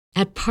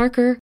At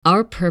Parker,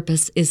 our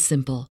purpose is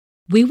simple.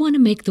 We want to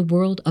make the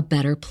world a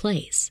better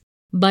place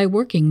by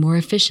working more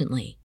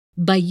efficiently,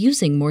 by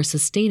using more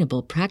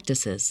sustainable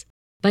practices,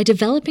 by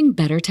developing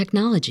better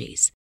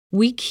technologies.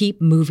 We keep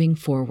moving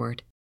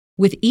forward.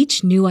 With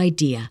each new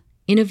idea,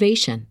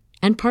 innovation,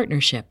 and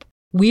partnership,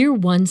 we're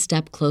one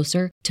step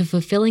closer to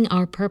fulfilling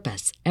our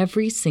purpose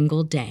every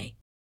single day.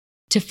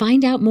 To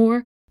find out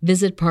more,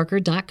 visit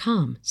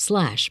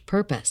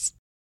parker.com/purpose.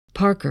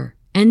 Parker,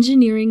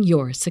 engineering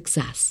your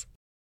success.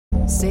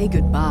 Say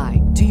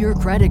goodbye to your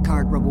credit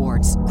card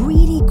rewards.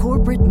 Greedy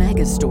corporate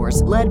mega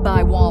stores, led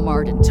by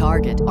Walmart and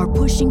Target, are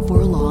pushing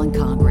for a law in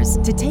Congress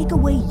to take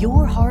away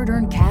your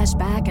hard-earned cash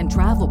back and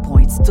travel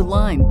points to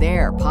line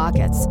their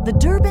pockets. The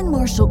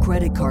Durbin-Marshall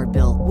credit card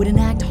bill would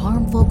enact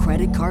harmful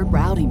credit card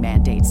routing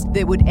mandates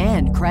that would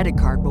end credit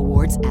card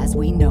rewards as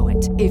we know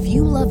it. If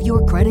you love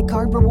your credit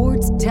card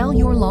rewards, tell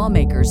your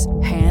lawmakers,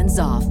 hands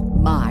off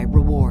my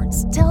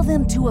rewards. Tell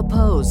them to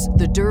oppose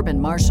the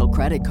Durbin-Marshall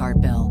credit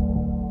card bill.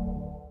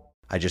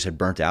 I just had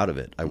burnt out of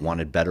it. I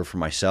wanted better for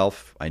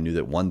myself. I knew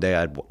that one day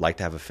I'd like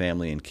to have a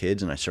family and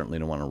kids, and I certainly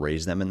don't want to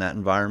raise them in that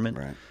environment.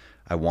 Right.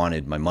 I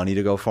wanted my money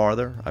to go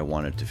farther. I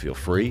wanted to feel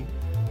free.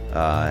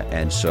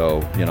 And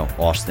so,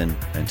 Austin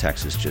and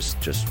Texas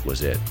just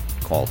was it.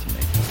 Called to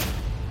me.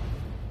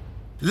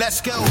 Let's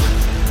go.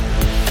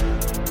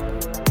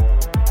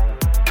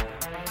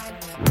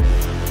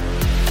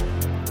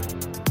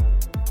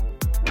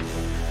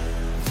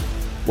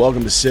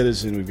 Welcome to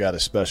Citizen. We've got a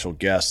special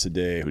guest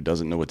today who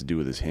doesn't know what to do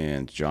with his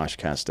hands, Josh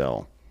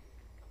Castell.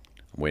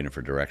 I'm waiting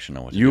for direction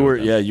on what to do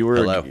with them. You were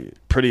Hello.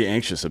 pretty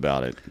anxious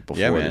about it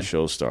before the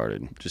show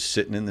started. Just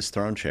sitting in this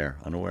throne chair,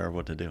 unaware of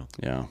what to do.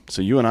 Yeah.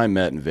 So you and I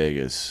met in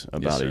Vegas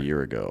about Yes, a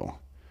year ago.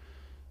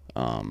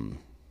 And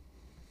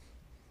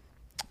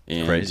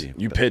Crazy.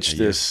 You pitched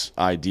this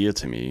idea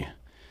to me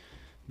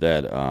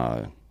that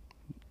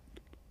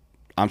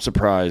I'm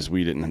surprised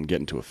we didn't get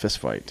into a fist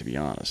fight, to be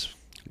honest.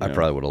 I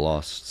probably would have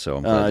lost, so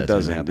I'm glad it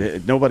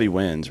doesn't. Nobody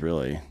wins,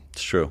 really.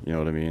 It's true. You know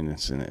what I mean?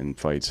 It's in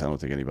fights, I don't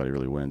think anybody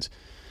really wins.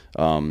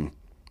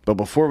 But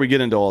before we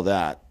get into all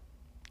that,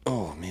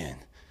 oh, man,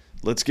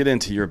 let's get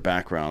into your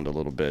background a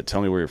little bit.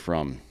 Tell me where you're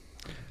from.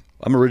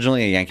 I'm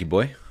originally a Yankee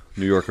boy,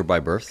 New Yorker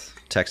by birth,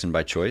 Texan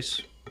by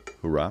choice.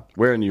 Hoorah.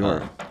 Where in New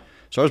York?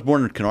 So I was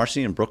born in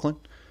Canarsie in Brooklyn,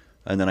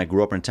 and then I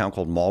grew up in a town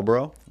called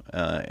Marlboro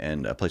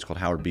and a place called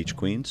Howard Beach,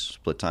 Queens,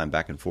 split time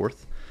back and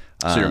forth.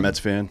 So you're a Mets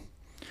fan?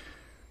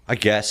 I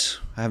guess.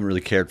 I haven't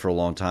really cared for a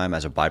long time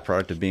as a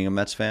byproduct of being a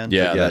Mets fan.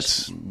 Yeah, but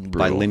that's by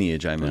brutal.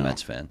 lineage, I'm a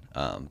Mets fan.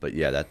 But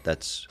yeah,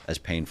 that's as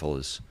painful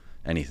as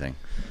anything.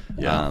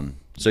 Yeah.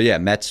 So yeah,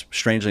 Mets,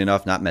 strangely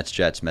enough, not Mets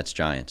Jets, Mets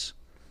Giants.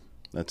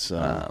 That's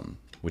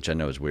Which I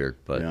know is weird,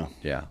 but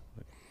yeah.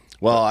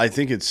 Well, I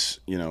think it's,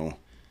 the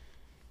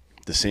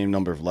same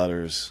number of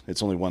letters.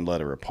 It's only one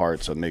letter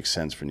apart, so it makes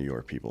sense for New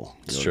York people.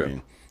 It's true. What I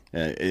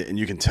mean? And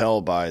you can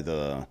tell by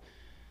the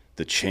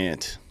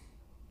chant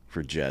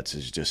for Jets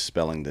is just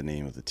spelling the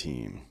name of the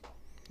team.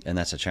 And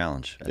that's a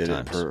challenge at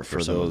times for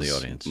some of the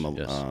audience.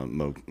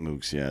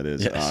 Mooks, yeah, it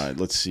is. Yes.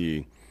 Let's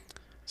see.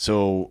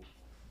 So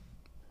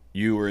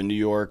you were in New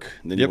York,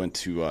 and then you went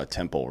to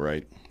Temple,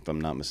 right? If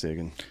I'm not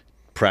mistaken.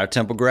 Proud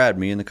Temple grad,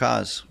 me and the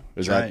cause.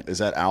 Is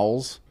that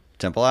Owls?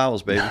 Temple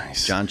Owls, baby.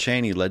 Nice. John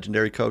Chaney,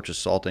 legendary coach,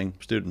 assaulting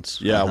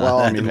students. Yeah, well,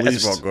 I mean, at the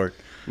basketball court.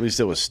 At least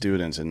it was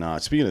students and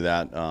not. Speaking of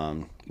that,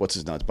 what's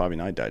his nuts? Bobby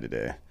Knight died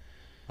today.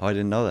 Oh, I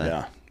didn't know that.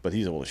 Yeah, but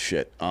he's old as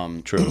shit.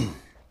 True.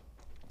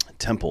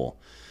 Temple.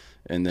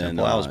 And then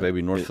Temple Owls,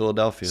 baby, North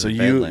Philadelphia. So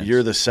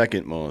you're the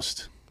second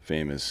most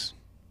famous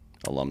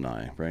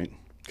alumni, right?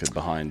 Because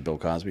behind Bill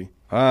Cosby.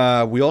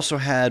 We also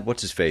had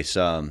what's his face,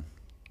 the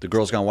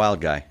Girls Gone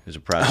Wild guy, who's a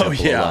proud. Oh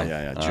Temple yeah, alum.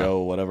 yeah,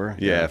 Joe, whatever.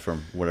 Yeah,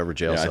 from whatever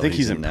jail. Yeah, I cell think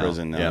he's in now.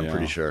 prison now. Yeah, I'm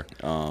pretty sure.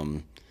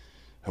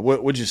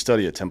 What'd you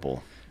study at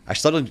Temple? I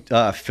studied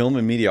film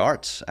and media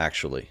arts,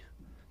 actually.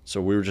 So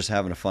we were just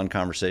having a fun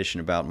conversation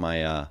about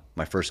my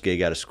my first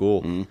gig out of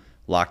school,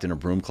 locked in a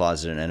broom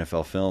closet in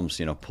NFL Films,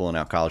 pulling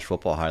out college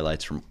football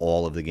highlights from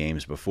all of the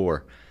games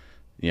before.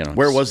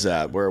 Where was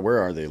that?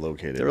 Where are they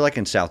located? They were like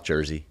in South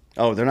Jersey.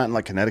 Oh, they're not in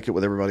like Connecticut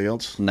with everybody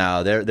else?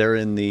 No, they're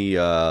in the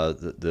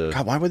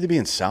God, why would they be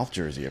in South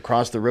Jersey?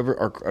 Across the river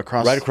or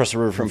across right across the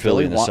river from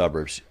Philly in the Why-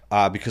 suburbs.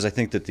 Because I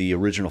think that the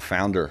original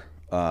founder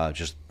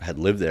just had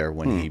lived there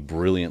when he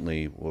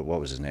brilliantly, what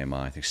was his name?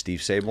 I think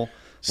Steve Sable.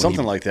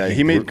 Something like that.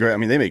 He made great. I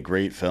mean, they made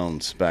great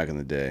films back in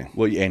the day.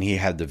 Well, and he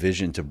had the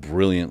vision to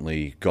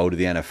brilliantly go to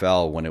the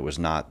NFL when it was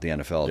not the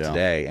NFL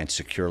today and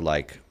secure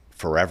like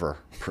forever,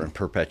 in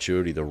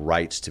perpetuity, the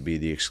rights to be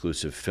the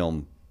exclusive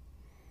film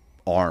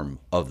arm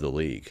of the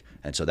league.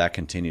 And so that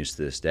continues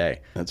to this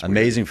day. That's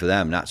amazing for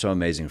them, not so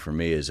amazing for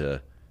me as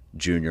a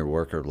junior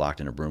worker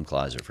locked in a broom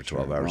closet for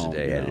 12 hours a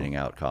day editing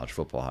out college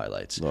football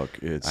highlights. Look,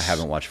 I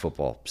haven't watched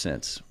football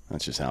since.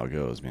 That's just how it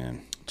goes,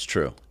 man. It's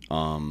true.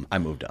 I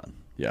moved on.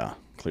 Yeah,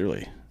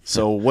 clearly.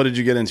 So what did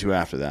you get into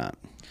after that?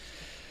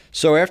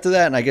 So after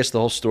that, and I guess the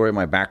whole story of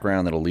my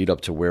background that'll lead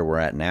up to where we're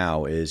at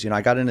now is,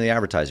 I got into the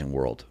advertising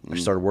world. I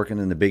started working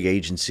in the big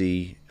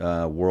agency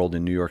world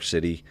in New York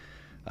City.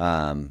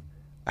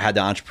 I had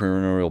the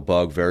entrepreneurial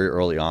bug very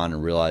early on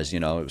and realized,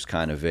 it was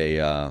kind of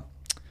a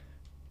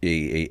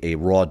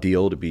raw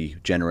deal to be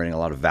generating a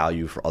lot of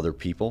value for other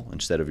people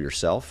instead of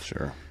yourself.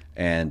 Sure.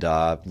 And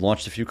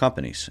launched a few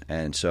companies.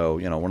 And so,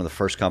 one of the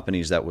first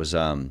companies that was,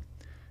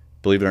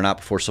 believe it or not,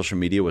 before social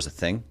media was a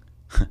thing,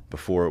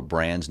 before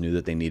brands knew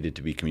that they needed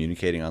to be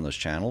communicating on those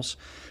channels,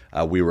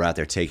 we were out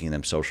there taking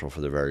them social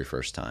for the very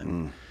first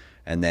time.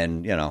 And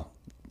then,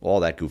 all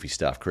that goofy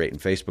stuff, creating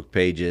Facebook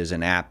pages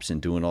and apps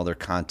and doing all their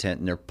content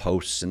and their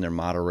posts and their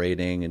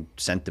moderating and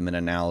sentiment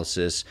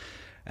analysis.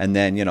 And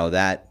then,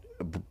 that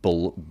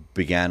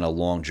began a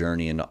long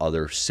journey into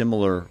other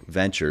similar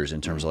ventures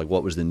in terms of like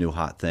what was the new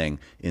hot thing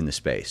in the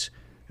space.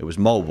 It was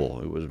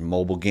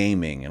mobile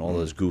gaming and all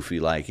those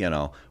goofy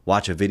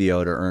watch a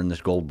video to earn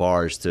this gold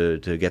bars to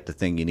get the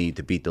thing you need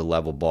to beat the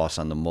level boss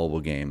on the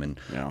mobile game and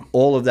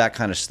all of that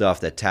kind of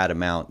stuff that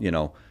tantamount,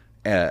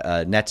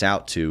 nets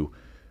out to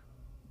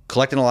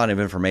collecting a lot of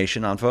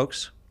information on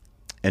folks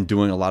and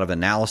doing a lot of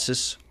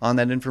analysis on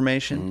that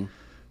information,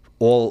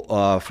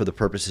 all for the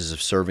purposes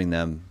of serving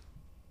them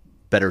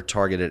better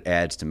targeted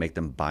ads to make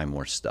them buy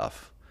more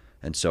stuff.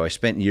 And so I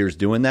spent years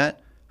doing that.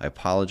 I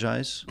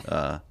apologize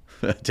to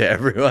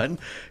everyone.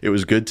 It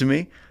was good to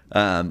me.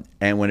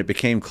 And when it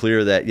became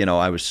clear that,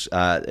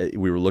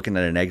 we were looking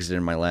at an exit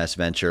in my last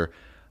venture,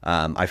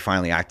 I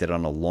finally acted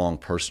on a long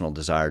personal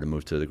desire to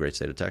move to the great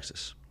state of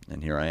Texas.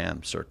 And here I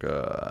am,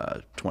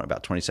 circa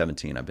about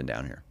 2017, I've been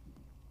down here.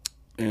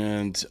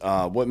 And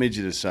what made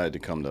you decide to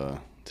come to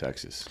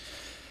Texas?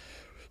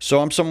 So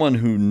I'm someone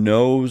who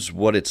knows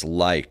what it's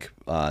like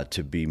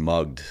to be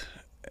mugged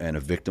and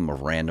a victim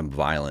of random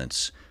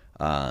violence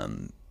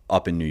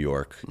up in New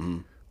York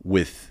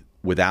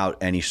without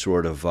any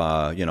sort of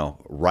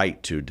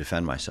right to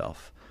defend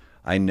myself.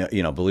 I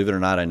know, believe it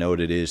or not, I know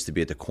what it is to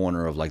be at the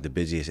corner of like the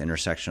busiest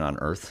intersection on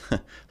earth,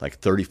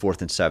 like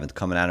 34th and 7th,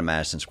 coming out of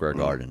Madison Square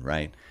Garden,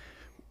 right?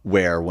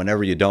 Where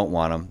whenever you don't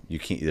want them, you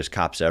can't. There's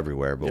cops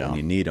everywhere, but when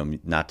you need them,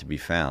 not to be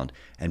found,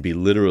 and be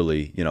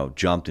literally,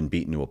 jumped and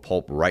beaten to a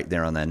pulp right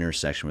there on that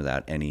intersection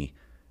without any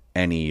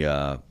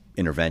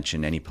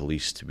intervention, any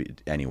police to be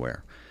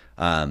anywhere.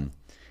 And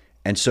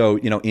so,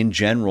 in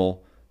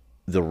general,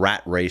 the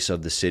rat race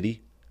of the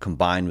city,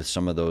 combined with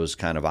some of those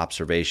kind of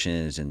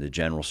observations and the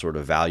general sort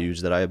of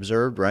values that I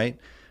observed, right?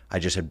 I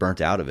just had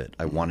burnt out of it.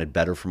 I wanted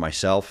better for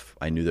myself.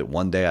 I knew that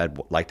one day I'd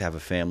like to have a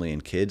family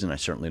and kids, and I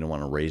certainly don't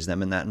want to raise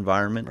them in that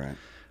environment. Right.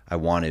 I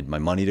wanted my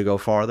money to go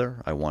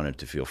farther. I wanted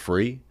to feel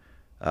free.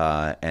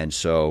 And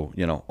so,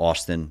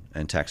 Austin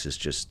and Texas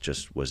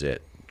just was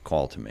it.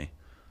 Called to me.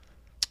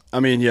 I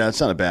mean, yeah,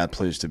 it's not a bad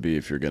place to be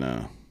if you're going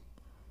to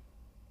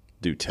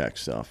do tech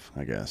stuff,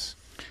 I guess.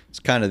 It's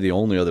kind of the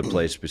only other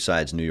place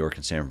besides New York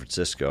and San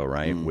Francisco,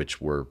 right,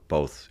 which were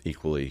both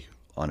equally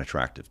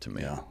unattractive to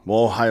me. Yeah.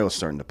 Well, Ohio's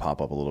starting to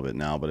pop up a little bit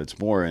now, but it's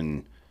more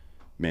in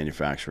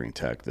manufacturing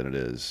tech than it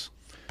is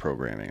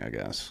programming, I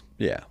guess.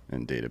 Yeah.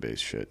 And database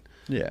shit.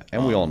 Yeah.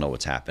 And we all know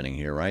what's happening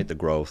here, right? The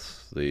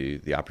growth,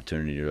 the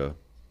opportunity to,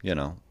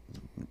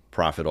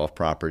 profit off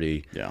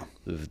property. Yeah.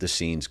 The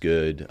scene's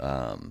good.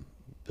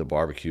 The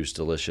barbecue's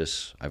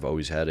delicious. I've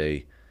always had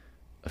a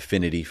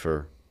affinity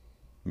for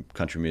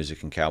country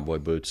music and cowboy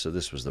boots, so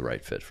this was the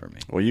right fit for me.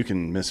 Well, you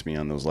can miss me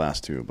on those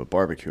last two, but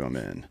barbecue I'm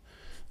in.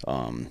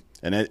 And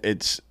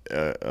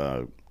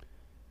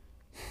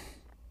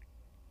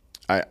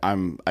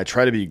I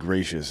try to be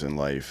gracious in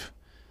life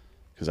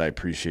because I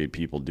appreciate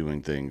people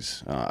doing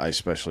things. I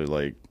especially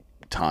like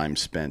time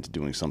spent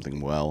doing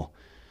something well.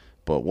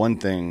 But one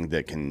thing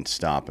that can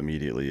stop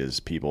immediately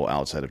is people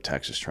outside of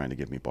Texas trying to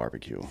give me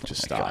barbecue.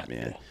 Just stop,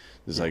 man.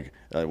 It's like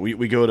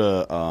we go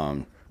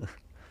to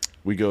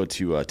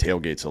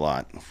tailgates a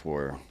lot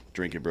for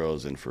Drinking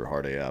Bros and for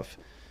Hard AF,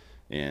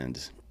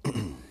 and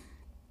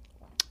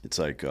it's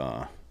like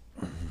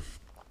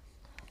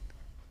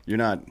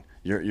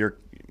your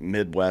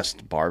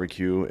Midwest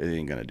barbecue. It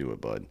ain't gonna do it,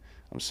 bud.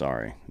 I'm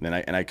sorry.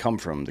 And I come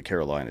from the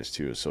Carolinas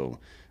too, so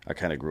I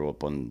kind of grew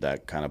up on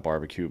that kind of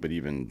barbecue. But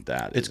even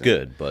that, it's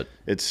good, but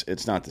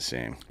it's not the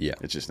same. Yeah,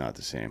 it's just not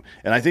the same.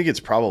 And I think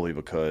it's probably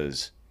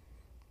because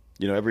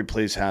every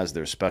place has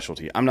their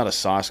specialty. I'm not a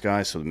sauce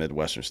guy, so the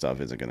Midwestern stuff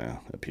isn't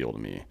gonna appeal to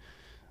me.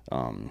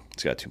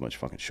 It's got too much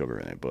fucking sugar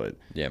in it. But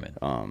yeah, man.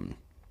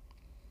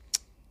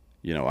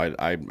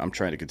 I'm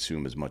trying to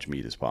consume as much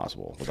meat as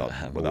possible without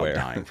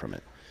dying from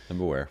it.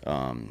 I'm aware.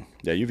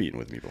 Yeah, you've eaten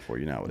with me before.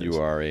 You know what it is.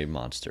 You are a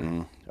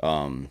monster.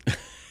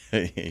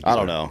 I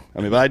don't know.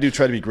 I mean, but I do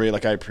try to be great.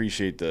 Like, I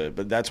appreciate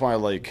but that's why I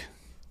like,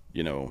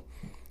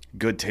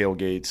 good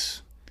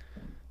tailgates.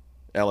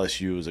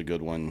 LSU is a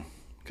good one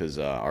because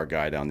our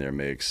guy down there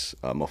makes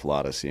a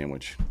muffalata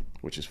sandwich,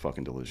 which is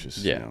fucking delicious.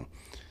 Yeah.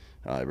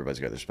 Everybody's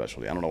got their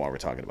specialty. I don't know why we're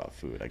talking about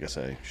food. I guess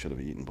I should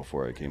have eaten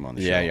before I came on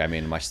the show. Yeah, I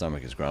mean, my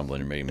stomach is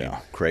grumbling and making me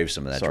crave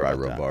some of that dry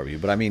rub barbecue.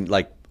 But I mean,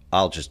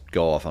 I'll just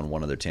go off on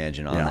one other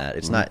tangent on that.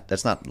 It's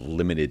that's not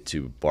limited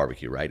to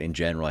barbecue, right? In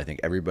general, I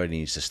think everybody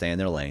needs to stay in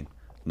their lane,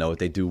 know what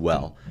they do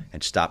well,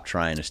 and stop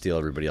trying to steal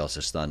everybody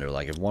else's thunder.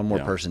 Like, if one more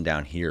person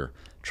down here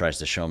tries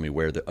to show me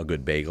where a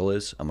good bagel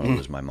is, I'm going to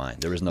lose my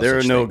mind. There is no. There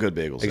such are no thing. good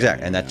bagels.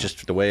 Exactly, and that's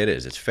just the way it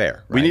is. It's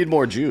fair. Right? We need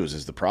more Jews.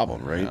 Is the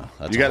problem, right?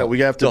 Yeah, We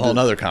have to. A whole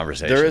other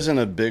conversation.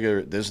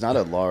 There's not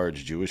a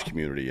large Jewish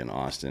community in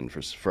Austin.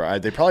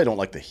 They probably don't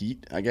like the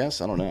heat. I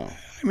guess I don't know.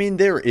 I mean,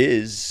 there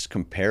is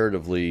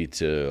comparatively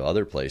to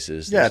other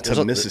places. Yeah,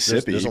 there's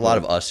Mississippi. There's a lot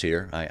of us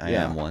here. I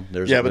am one.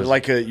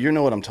 You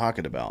know what I'm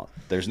talking about.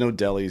 There's no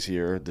delis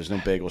here. There's no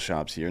bagel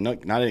shops here.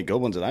 Not any good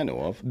ones that I know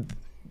of.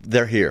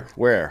 They're here.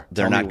 Where?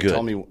 They're not good.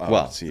 Tell me.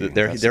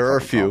 There are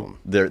a few.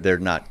 They're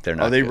not.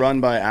 Are they good. run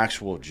by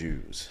actual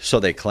Jews? So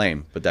they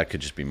claim, but that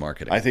could just be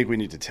marketing. I think we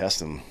need to test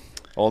them.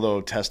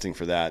 Although testing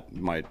for that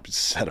might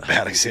set a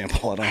bad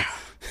example.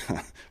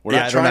 We're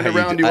not trying to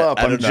round you up.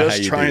 I'm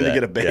just trying to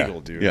get a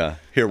bagel, dude. Yeah.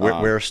 Here,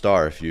 wear a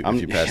star if you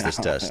pass this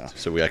test,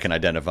 so I can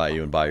identify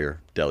you and buy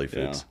your deli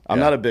foods. Yeah. I'm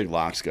not a big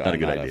lox guy. Not a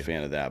good I'm not idea. a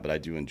fan of that, but I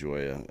do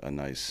enjoy a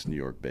nice New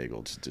York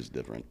bagel. It's just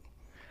different.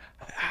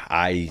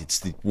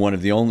 It's one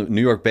of the only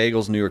New York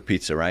bagels, New York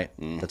pizza, right?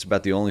 That's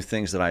about the only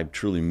things that I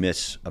truly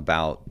miss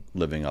about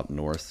living up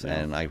north. Yeah.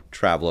 And I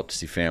travel up to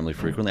see family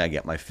frequently. I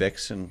get my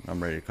fix, and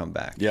I'm ready to come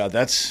back. Yeah,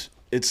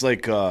 it's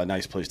like a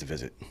nice place to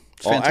visit.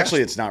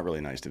 Actually, it's not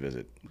really nice to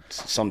visit.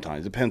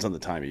 Sometimes it depends on the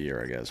time of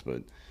year, I guess,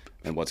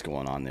 and what's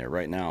going on there.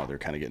 Right now, they're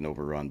kind of getting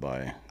overrun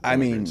by.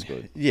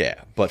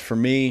 But for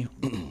me,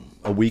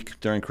 a week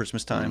during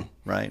Christmas time,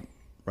 right?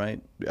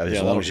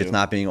 As long as it's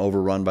not being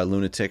overrun by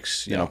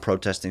lunatics,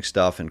 protesting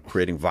stuff and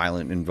creating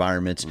violent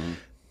environments.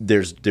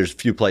 There's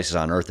few places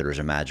on earth that are as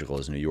magical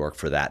as New York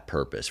for that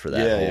purpose, for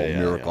that whole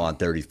Miracle on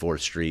 34th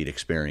Street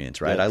experience,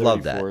 right? I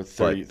love that.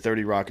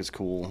 30 Rock is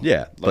cool.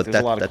 Yeah, but there's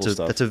a lot of cool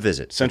stuff. That's a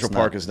visit. Central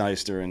Park is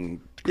nice during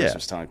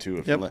Christmas time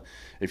too.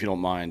 If you don't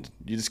mind,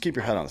 you just keep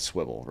your head on a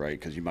swivel, right?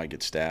 Because you might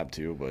get stabbed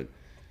too. But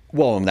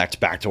and that's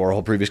back to our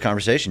whole previous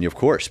conversation, of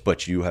course.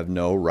 But you have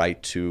no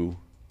right to,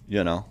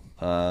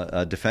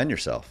 defend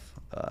yourself.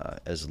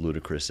 As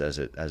ludicrous as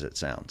it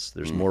sounds,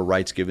 there's more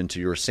rights given to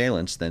your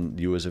assailants than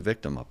you as a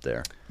victim up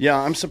there. Yeah,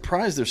 I'm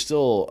surprised they're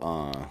still.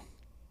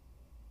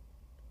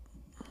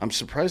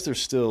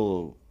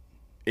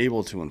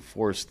 Able to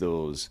enforce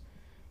those,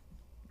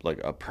 like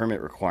a permit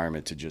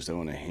requirement to just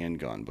own a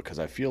handgun, because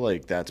I feel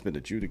like that's been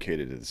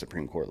adjudicated at the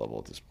Supreme Court level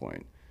at this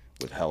point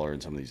with Heller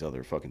and some of these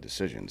other fucking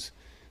decisions.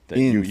 That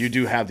you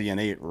do have the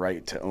innate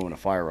right to own a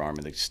firearm,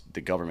 and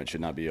the government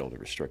should not be able to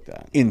restrict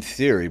that. In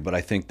theory, but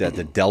I think that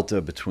the delta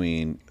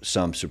between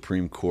some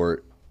Supreme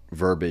Court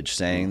verbiage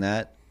saying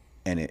that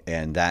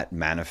and that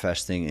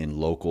manifesting in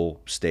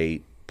local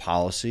state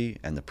policy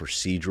and the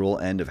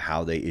procedural end of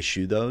how they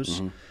issue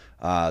those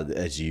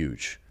is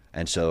huge.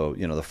 And so,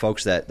 the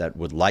folks that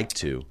would like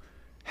to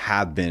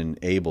have been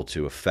able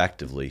to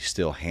effectively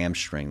still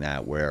hamstring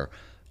that where,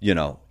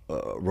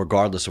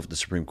 regardless of what the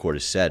Supreme Court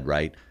has said,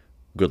 right?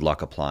 Good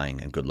luck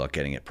applying and good luck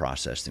getting it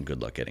processed and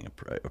good luck getting it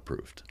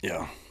approved.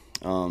 Yeah.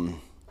 And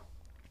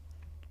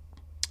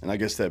I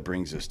guess that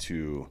brings us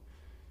to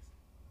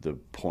the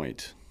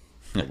point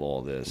of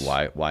all this.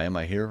 Why am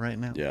I here right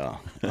now? Yeah.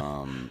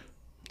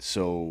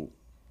 So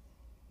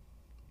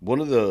one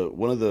of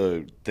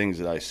the things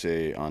that I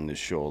say on this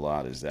show a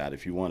lot is that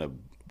if you want to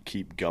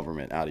keep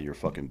government out of your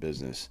fucking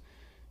business,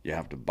 you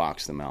have to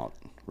box them out,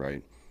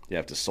 right? You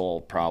have to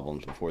solve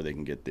problems before they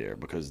can get there,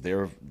 because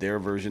their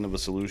version of a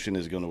solution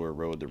is going to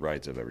erode the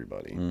rights of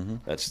everybody.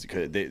 That's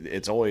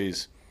it's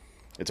always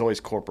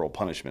corporal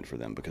punishment for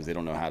them, because they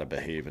don't know how to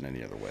behave in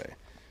any other way.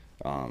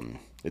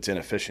 It's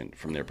inefficient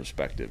from their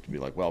perspective to be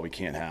like, well, we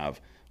can't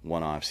have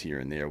one-offs here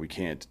and there. We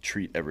can't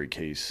treat every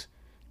case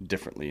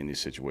differently in these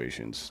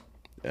situations.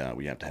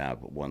 We have to have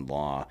one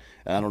law.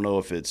 And I don't know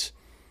if it's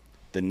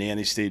the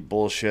nanny state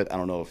bullshit. I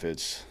don't know if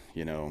it's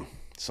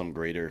some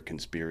greater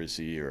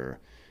conspiracy or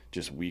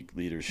just weak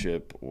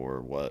leadership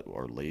or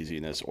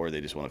laziness, or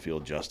they just want to feel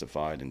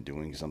justified in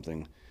doing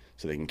something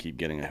so they can keep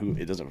getting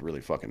it doesn't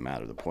really fucking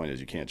matter. The point is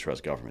you can't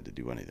trust government to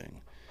do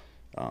anything.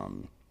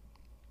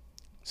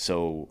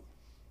 So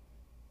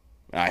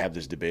I have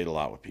this debate a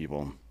lot with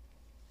people.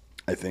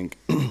 I think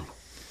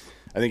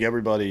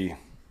everybody,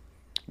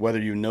 whether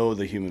you know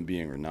the human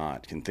being or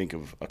not, can think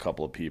of a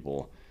couple of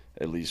people,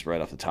 at least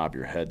right off the top of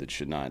your head, that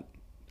should not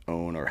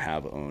own or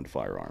have owned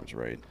firearms,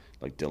 right?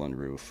 Like Dylan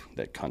Roof,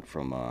 that cunt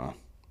from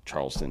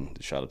Charleston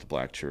that shot up the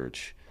black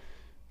church.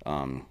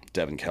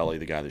 Devin Kelly,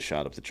 the guy that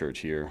shot up the church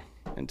here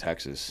in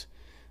Texas.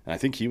 And I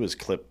think he was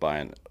clipped by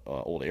an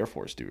old Air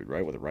Force dude,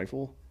 right, with a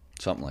rifle?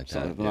 Something like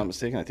that. If I'm not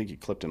mistaken, I think he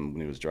clipped him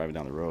when he was driving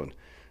down the road.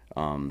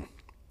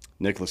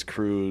 Nicholas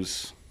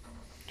Cruz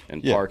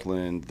and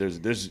Parkland.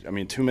 There's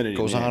too many.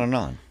 Goes on and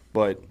on.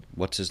 But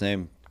what's his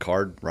name?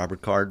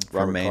 Robert Card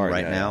from Maine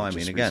right now. I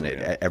mean,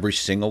 again, every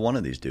single one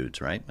of these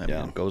dudes, right? I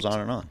mean, it goes on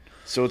and on.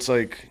 So it's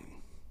like,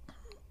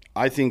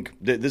 I think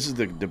this is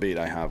the debate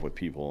I have with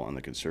people on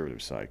the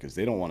conservative side, because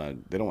they don't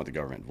want the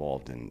government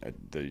involved in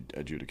the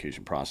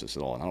adjudication process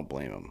at all, and I don't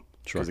blame them,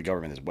 because the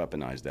government has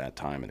weaponized that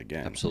time and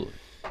again. Absolutely.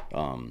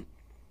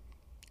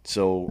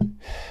 So,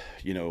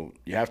 you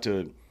have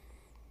to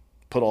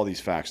put all these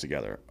facts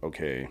together.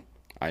 Okay,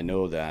 I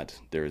know that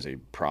there is a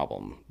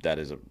problem.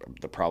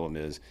 The problem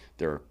is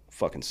there are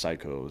fucking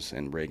psychos,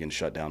 and Reagan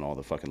shut down all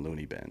the fucking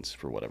loony bins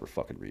for whatever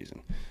fucking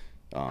reason.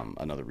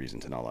 Another reason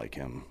to not like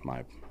him,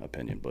 my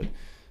opinion. But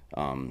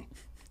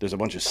there's a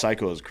bunch of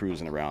psychos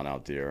cruising around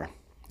out there,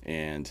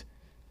 and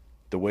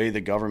the way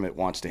the government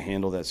wants to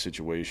handle that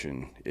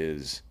situation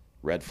is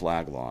red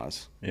flag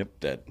laws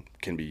that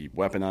can be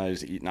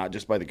weaponized, not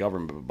just by the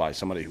government, but by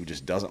somebody who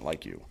just doesn't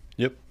like you.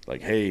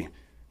 Like, hey,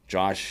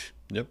 Josh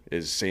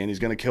is saying he's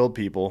going to kill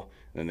people,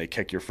 and then they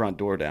kick your front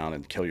door down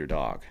and kill your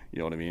dog. You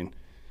know what I mean?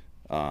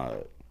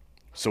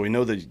 So we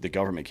know that the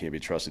government can't be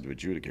trusted to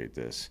adjudicate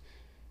this.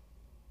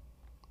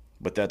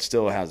 But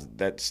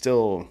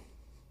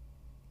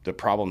the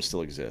problem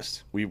still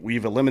exists.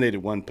 We've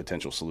eliminated one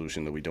potential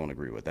solution that we don't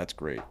agree with. That's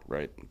great,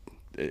 right?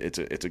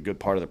 It's a good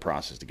part of the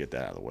process to get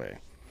that out of the way.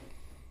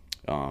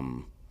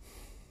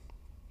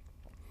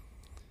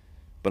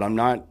 But I'm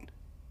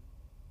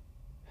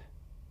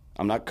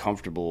not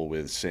comfortable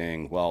with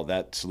saying, well,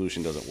 that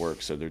solution doesn't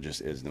work, so there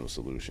just is no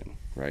solution,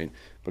 right?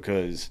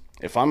 Because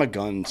if I'm a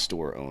gun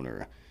store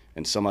owner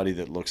and somebody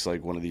that looks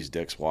like one of these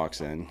dicks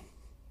walks in,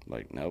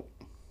 like, nope,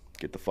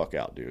 get the fuck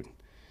out, dude.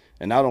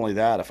 And not only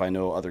that, if I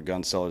know other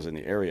gun sellers in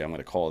the area, I'm going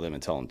to call them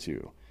and tell them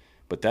too.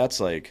 But that's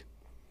like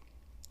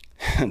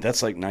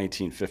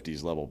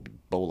 1950s level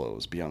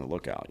bolos. Be on the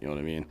lookout. You know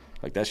what I mean?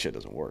 Like, that shit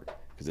doesn't work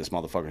because this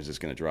motherfucker's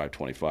just going to drive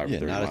 25 or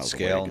 30 not miles at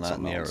scale, away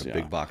not near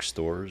big box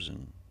stores.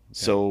 And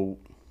so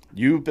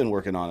you've been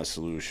working on a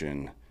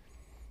solution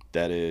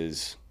that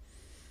is,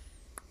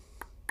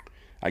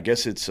 I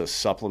guess it's a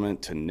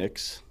supplement to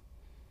NICS,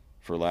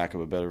 for lack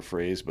of a better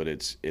phrase, but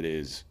it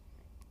is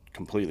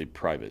completely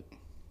private.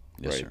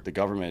 Yes, right? sir. The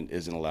government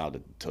isn't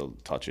allowed to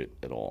touch it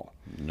at all.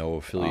 No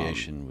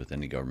affiliation with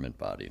any government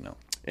body, no.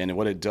 And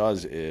what it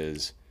does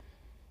is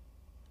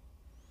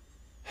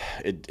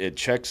it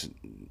checks.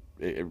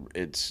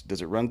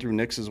 Does it run through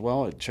NICS as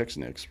well? It checks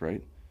NICS,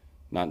 right?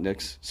 Not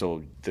NICS.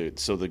 So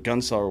the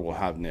gun seller will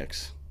have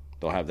NICS.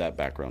 They'll have that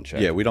background check.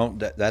 Yeah, we don't.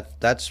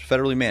 That's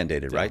federally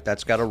mandated, right?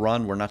 That's got to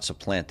run. We're not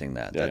supplanting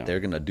that.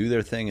 They're going to do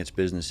their thing. It's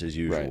business as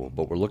usual. Right.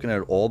 But we're looking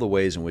at all the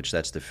ways in which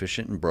that's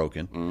deficient and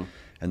broken,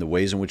 and the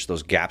ways in which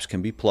those gaps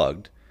can be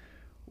plugged,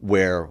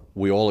 where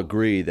we all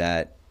agree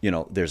that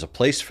there's a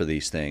place for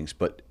these things,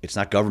 but it's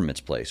not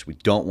government's place. We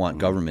don't want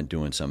government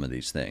doing some of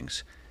these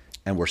things,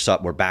 and we're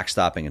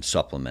backstopping and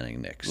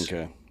supplementing NICS.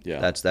 Okay. Yeah.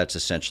 That's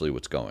essentially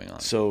what's going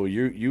on. So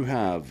you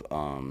have.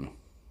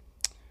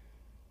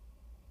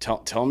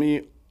 Tell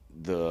me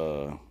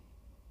the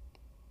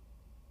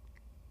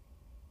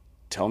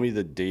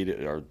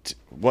data, or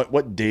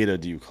what data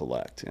do you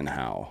collect and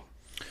how?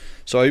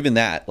 So even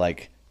that,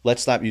 like,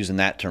 let's stop using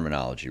that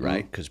terminology,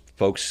 right? Because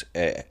folks,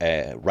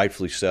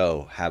 rightfully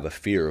so, have a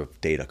fear of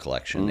data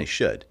collection. They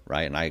should,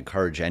 right? And I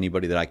encourage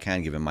anybody that I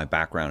can, given my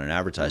background in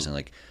advertising,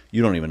 like,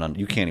 you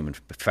can't even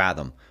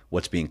fathom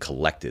what's being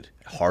collected,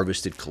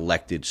 harvested,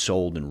 collected,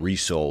 sold, and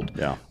resold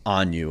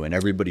on you. And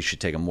everybody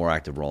should take a more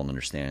active role in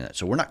understanding that.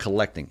 So we're not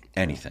collecting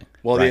anything.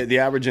 Well, right? the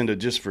average,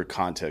 just for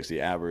context, the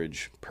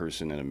average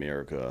person in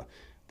America,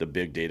 the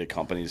big data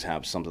companies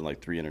have something like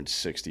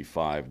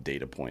 365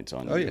 data points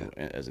on you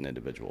as an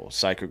individual.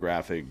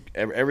 Psychographic,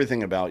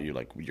 everything about you,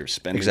 like your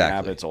spending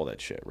habits, all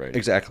that shit, right?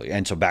 Exactly.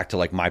 And so back to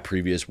like my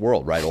previous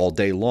world, right? All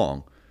day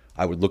long,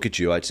 I would look at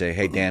you, I'd say,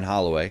 hey, Dan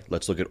Holloway,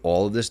 let's look at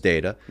all of this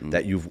data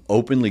that you've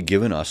openly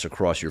given us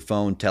across your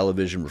phone,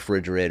 television,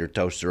 refrigerator,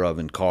 toaster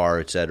oven, car,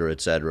 et cetera,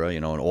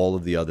 and all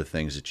of the other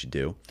things that you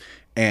do.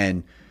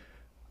 And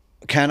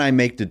can I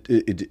make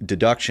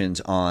deductions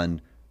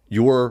on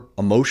your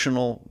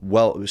emotional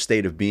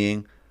state of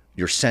being,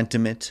 your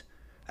sentiment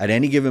at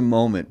any given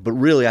moment, but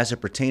really as it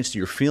pertains to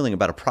your feeling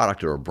about a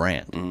product or a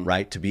brand,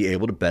 right? To be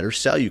able to better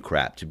sell you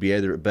crap, to be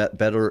able to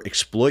better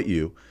exploit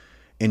you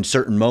in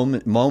certain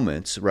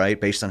moments, right,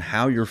 based on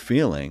how you're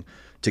feeling,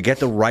 to get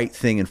the right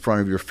thing in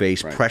front of your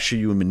face, pressure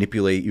you and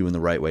manipulate you in the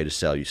right way to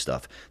sell you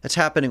stuff. That's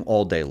happening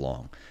all day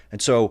long. And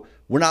so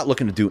we're not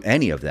looking to do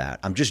any of that.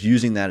 I'm just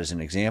using that as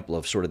an example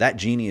of sort of that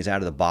genie is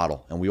out of the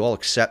bottle, and we all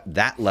accept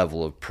that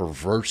level of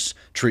perverse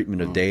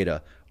treatment of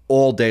data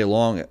all day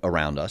long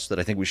around us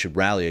that I think we should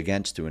rally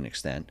against to an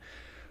extent.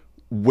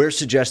 We're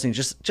suggesting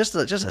just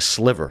a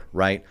sliver,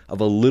 right, of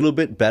a little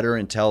bit better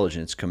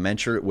intelligence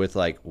commensurate with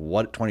like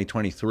what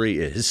 2023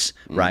 is,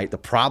 right?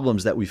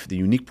 The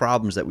unique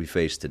problems that we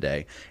face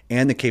today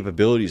and the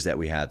capabilities that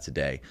we have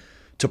today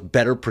to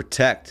better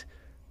protect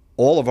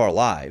all of our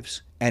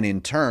lives. And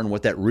in turn,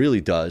 what that really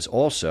does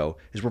also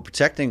is we're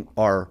protecting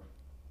our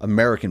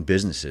American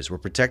businesses. We're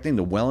protecting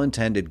the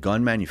well-intended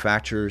gun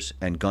manufacturers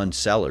and gun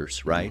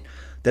sellers, right?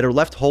 That are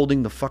left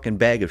holding the fucking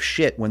bag of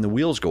shit when the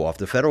wheels go off.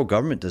 The federal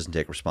government doesn't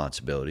take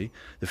responsibility.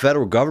 The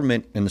federal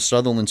government, in the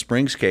Sutherland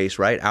Springs case,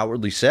 right,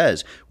 outwardly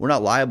says, we're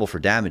not liable for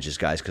damages,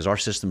 guys, because our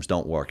systems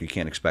don't work. You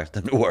can't expect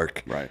them to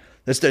work. Right.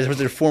 That's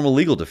their formal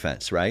legal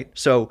defense, right?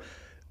 So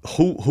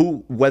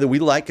who, whether we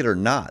like it or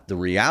not, the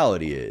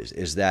reality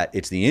is that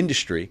it's the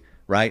industry,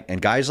 right,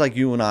 and guys like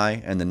you and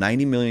I and the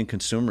 90 million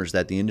consumers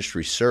that the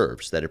industry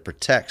serves, that it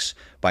protects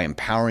by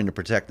empowering to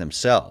protect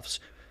themselves,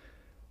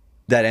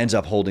 that ends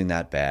up holding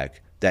that bag,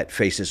 that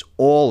faces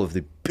all of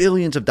the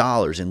billions of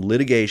dollars in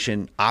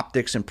litigation,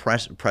 optics, and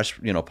press,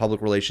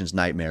 public relations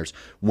nightmares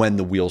when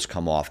the wheels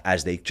come off,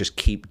 as they just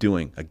keep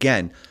doing.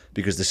 Again,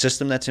 because the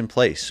system that's in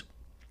place,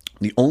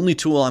 the only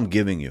tool I'm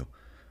giving you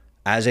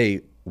as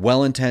a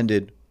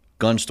well-intended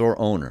gun store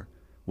owner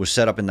was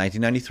set up in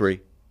 1993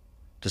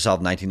 to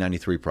solve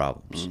 1993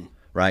 problems,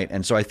 right?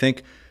 And so I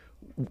think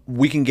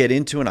we can get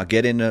into, and I'll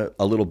get into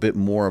a little bit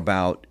more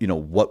about,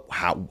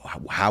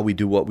 how we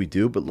do what we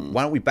do, but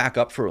why don't we back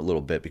up for a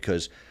little bit,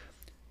 because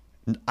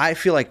I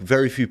feel like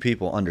very few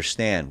people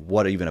understand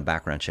what even a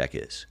background check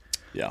is.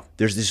 Yeah.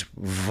 There's this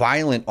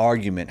violent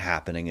argument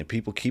happening, and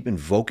people keep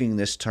invoking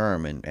this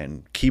term,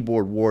 and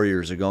keyboard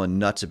warriors are going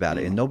nuts about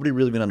it, and nobody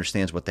really even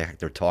understands what the heck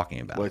they're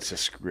talking about. Well,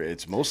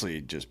 it's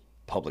mostly just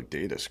public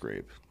data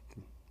scrape,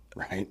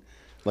 right?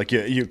 Like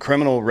you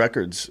criminal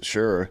records,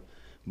 sure,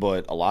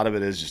 but a lot of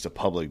it is just a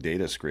public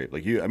data scrape.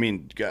 Like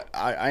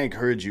I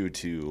encourage you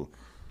to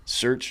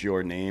search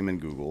your name in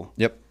Google.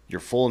 Yep. Your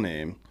full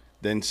name,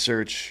 then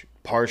search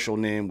partial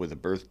name with a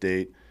birth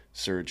date,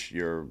 search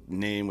your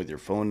name with your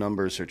phone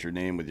number, search your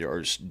name with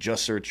or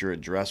just search your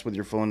address with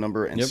your phone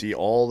number, and see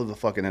all of the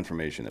fucking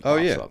information that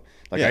pops up.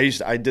 Like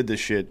I did this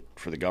shit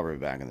for the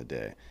government back in the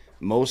day.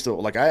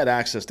 I had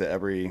access to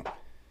every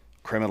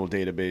criminal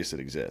database that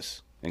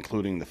exists,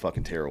 including the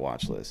fucking terror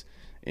watch list.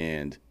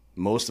 And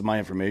most of my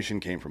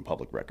information came from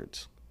public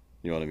records.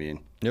 You know what I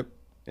mean? Yep.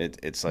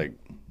 It's like,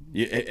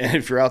 and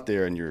if you're out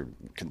there and you're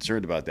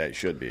concerned about that, you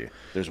should be.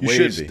 There's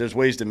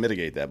ways to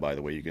mitigate that, by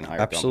the way. You can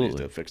hire companies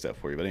to fix that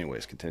for you. But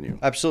anyways, continue.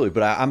 Absolutely.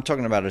 But I'm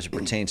talking about it as it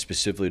pertains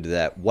specifically to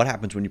that. What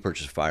happens when you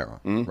purchase a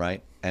firearm,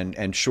 right?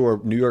 And sure,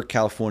 New York,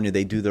 California,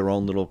 they do their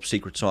own little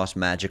secret sauce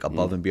magic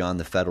above and beyond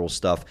the federal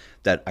stuff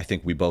that I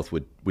think we both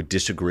would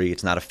disagree.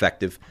 It's not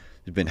effective.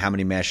 There's been how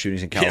many mass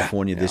shootings in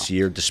California this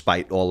year,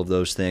 despite all of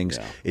those things?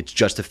 Yeah. It's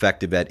just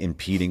effective at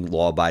impeding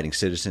law-abiding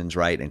citizens,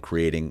 right? And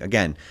creating,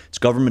 again, it's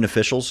government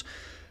officials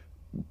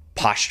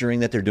posturing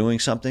that they're doing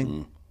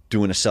something,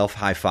 doing a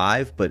self-high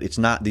five, but it's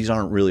not. These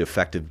aren't really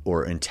effective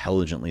or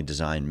intelligently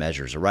designed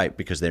measures, right?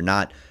 Because they're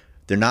not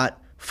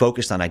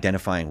focused on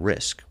identifying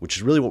risk, which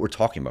is really what we're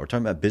talking about. We're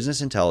talking about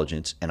business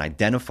intelligence and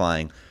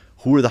identifying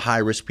who are the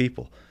high-risk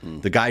people,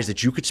 the guys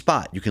that you could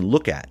spot, you can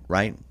look at,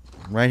 right?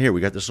 Right here, we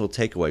got this little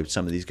takeaway with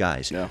some of these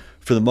guys. Yeah.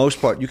 For the most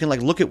part, you can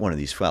look at one of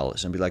these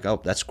fellas and be like, oh,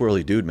 that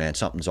squirrely dude, man,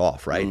 something's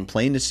off, right?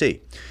 Plain to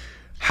see.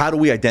 How do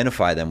we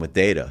identify them with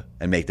data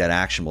and make that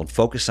actionable and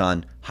focus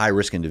on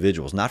high-risk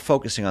individuals, not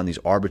focusing on these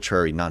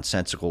arbitrary,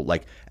 nonsensical,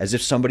 like as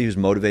if somebody who's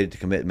motivated to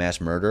commit mass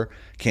murder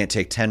can't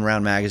take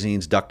 10-round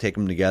magazines, duct tape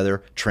them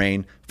together,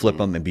 train, flip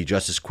them, and be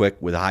just as quick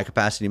with a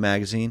high-capacity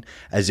magazine,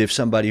 as if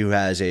somebody who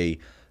has a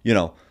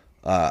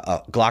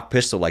Glock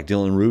pistol like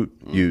Dylan Root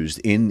used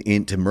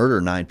in to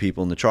murder 9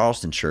 people in the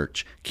Charleston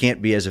church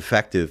can't be as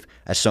effective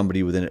as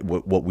somebody with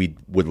what we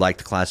would like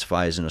to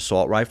classify as an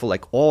assault rifle.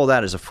 Like, all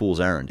that is a fool's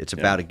errand. It's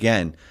about,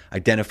 again,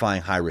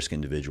 identifying high-risk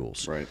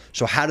individuals. Right.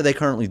 So how do they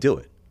currently do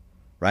it?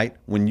 Right?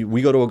 When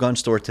we go to a gun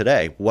store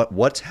today,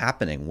 what's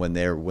happening when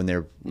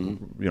they're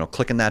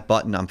clicking that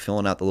button, I'm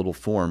filling out the little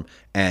form,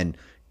 and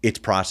it's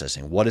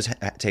processing? What is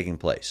taking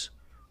place?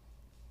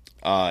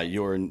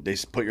 They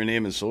put your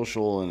name and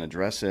social and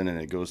address in, and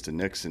it goes to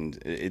Nick's, and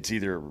it's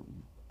either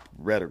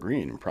red or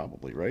green,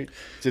 probably, right?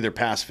 It's either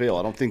pass fail.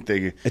 I don't think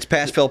it's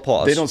pass fail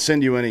pause. They don't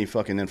send you any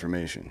fucking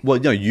information.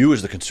 Well, no, you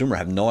as the consumer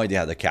have no idea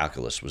how the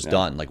calculus was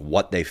done, like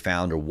what they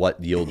found or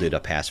what yielded a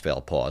pass fail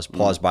pause.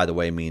 Pause, by the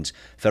way, means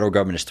federal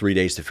government has 3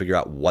 days to figure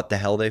out what the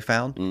hell they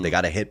found. They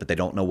got a hit, but they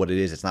don't know what it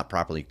is. It's not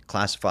properly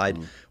classified.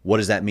 What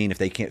does that mean if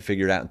they can't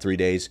figure it out in 3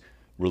 days?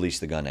 Release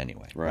the gun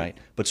anyway, right?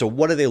 But so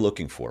what are they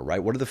looking for,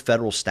 right? What do the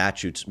federal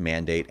statutes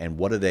mandate, and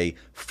what are they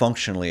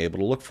functionally able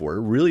to look for?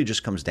 It really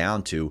just comes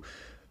down to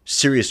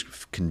serious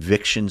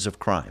convictions of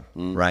crime,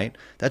 right?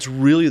 That's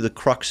really the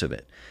crux of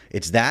it.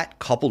 It's that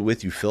coupled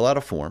with you fill out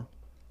a form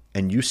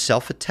and you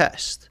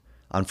self-attest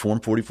on Form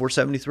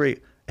 4473.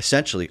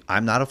 Essentially,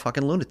 I'm not a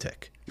fucking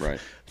lunatic. Right.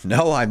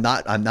 No, I'm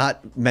not. I'm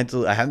not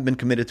mental. I haven't been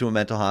committed to a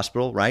mental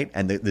hospital, right?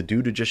 And the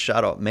dude who just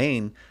shot up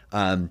Maine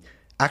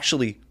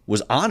actually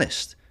was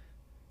honest.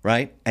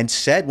 Right, and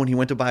said when he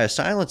went to buy a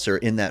silencer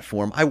in that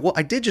form,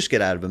 I did just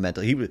get out of a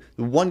mental. He was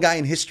the one guy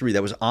in history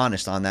that was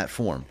honest on that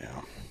form,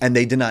 and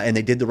they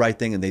did the right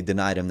thing, and they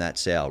denied him that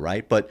sale,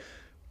 right? But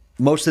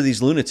most of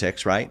these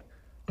lunatics, right,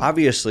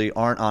 obviously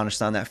aren't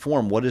honest on that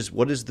form. What is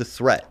the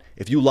threat?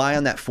 If you lie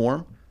on that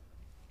form,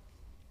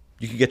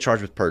 you could get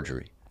charged with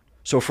perjury.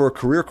 So for a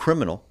career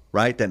criminal,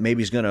 right, that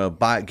maybe is going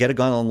to get a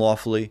gun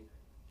unlawfully,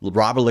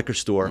 rob a liquor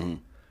store.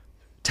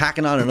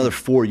 Tacking on another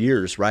 4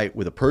 years, right,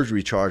 with a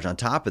perjury charge on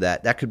top of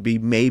that, that could be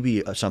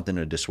maybe something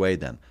to dissuade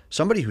them.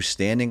 Somebody who's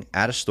standing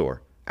at a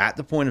store, at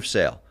the point of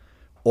sale,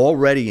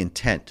 already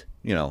intent,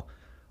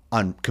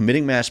 on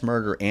committing mass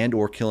murder and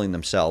or killing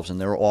themselves, and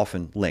they're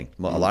often linked.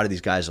 A lot of these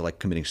guys are like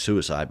committing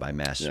suicide by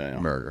mass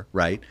murder,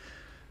 right?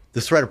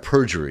 The threat of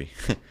perjury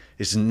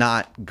is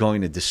not going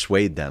to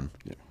dissuade them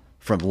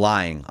from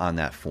lying on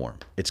that form.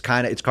 It's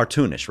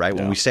cartoonish, right?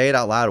 When we say it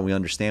out loud and we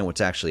understand what's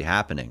actually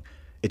happening,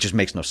 It just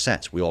makes no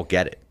sense. We all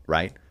get it,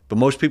 right? But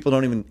most people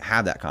don't even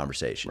have that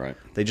conversation. Right.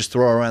 They just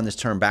throw around this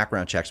term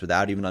background checks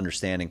without even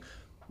understanding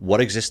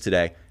what exists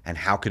today and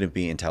how could it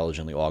be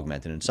intelligently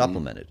augmented and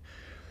supplemented.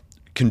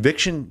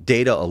 Conviction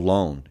data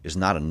alone is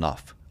not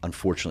enough,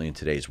 unfortunately, in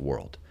today's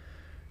world.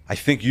 I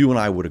think you and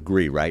I would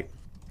agree, right?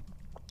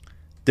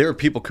 There are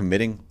people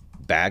committing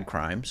bad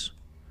crimes.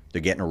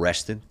 They're getting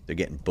arrested, they're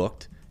getting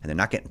booked, and they're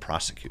not getting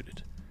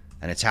prosecuted.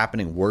 And it's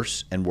happening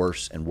worse and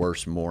worse and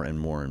worse, more and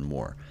more and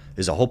more.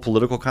 There's a whole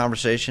political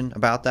conversation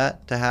about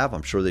that to have.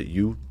 I'm sure that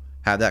you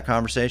have that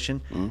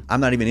conversation. I'm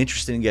not even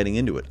interested in getting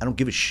into it. I don't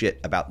give a shit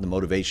about the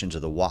motivations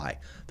or the why.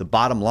 The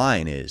bottom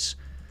line is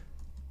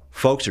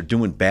folks are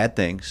doing bad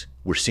things.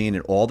 We're seeing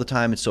it all the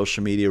time in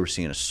social media. We're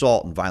seeing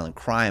assault and violent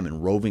crime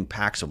and roving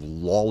packs of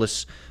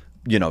lawless,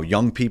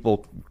 young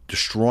people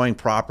destroying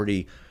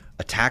property,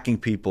 attacking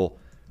people.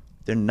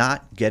 They're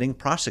not getting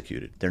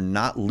prosecuted. They're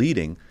not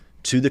leading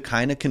to the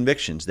kind of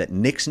convictions that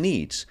NICS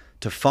needs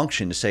to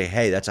function to say,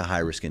 hey, that's a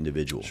high-risk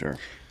individual. Sure.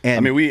 And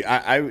I mean,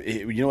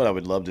 you know what I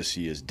would love to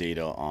see is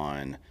data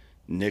on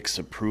NICS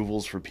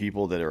approvals for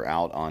people that are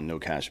out on no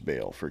cash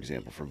bail, for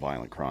example, for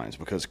violent crimes,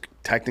 because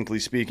technically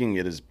speaking,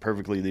 it is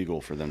perfectly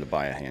legal for them to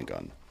buy a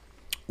handgun.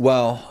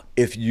 Well,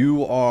 if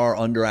you are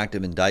under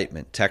active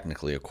indictment,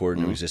 technically,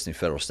 according to existing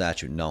federal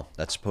statute, no,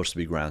 that's supposed to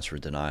be grounds for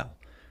denial.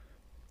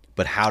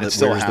 But where's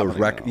the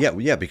record?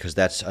 Yeah, because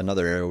that's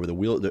another area where the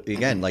wheel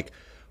again, like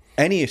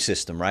any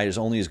system, right, is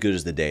only as good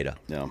as the data.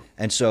 Yeah.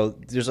 And so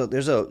there's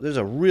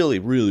a really,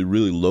 really,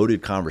 really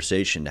loaded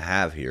conversation to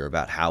have here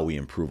about how we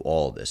improve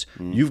all of this.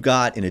 You've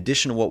got, in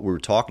addition to what we were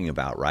talking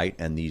about, right,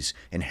 and these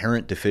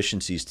inherent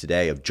deficiencies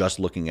today of just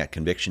looking at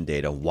conviction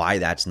data, why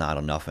that's not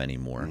enough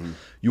anymore.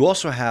 You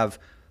also have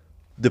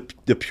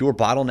the pure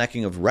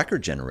bottlenecking of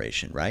record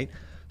generation, right?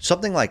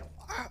 Something like,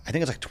 I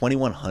think it's like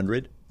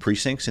 2,100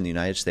 precincts in the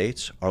United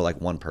States are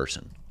like one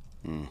person.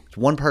 It's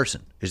one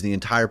person is the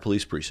entire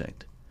police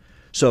precinct.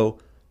 So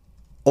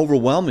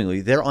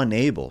overwhelmingly, they're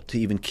unable to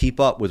even keep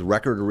up with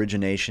record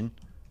origination,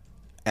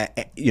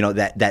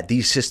 that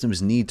these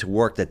systems need to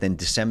work, that then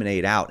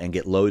disseminate out and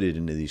get loaded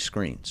into these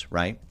screens,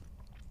 right?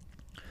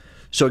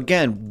 So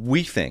again,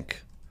 we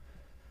think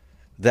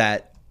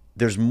that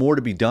there's more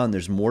to be done.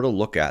 There's more to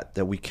look at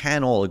that we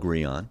can all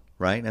agree on,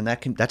 right? And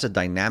that's a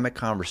dynamic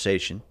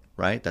conversation,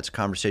 right? That's a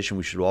conversation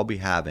we should all be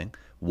having.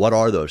 What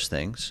are those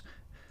things?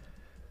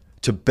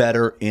 To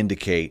better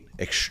indicate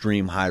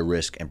extreme high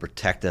risk and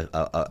protect,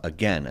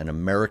 again, an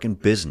American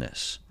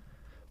business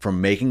from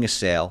making a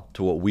sale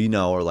to what we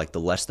know are like the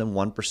less than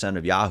 1%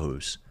 of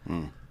yahoos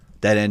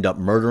that end up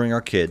murdering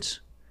our kids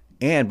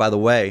and, by the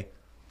way,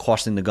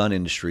 costing the gun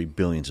industry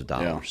billions of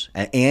dollars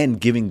and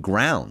giving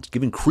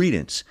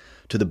credence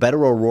to the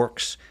Beto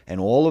O'Rourke's and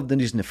all of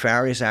these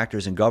nefarious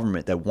actors in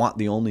government that want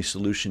the only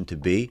solution to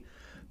be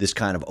this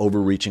kind of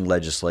overreaching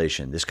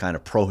legislation, this kind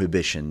of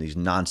prohibition, these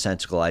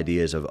nonsensical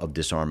ideas of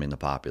disarming the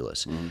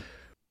populace.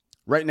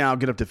 Right now,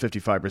 get up to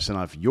 55%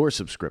 off your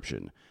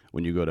subscription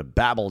when you go to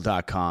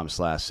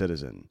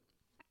babbel.com/citizen.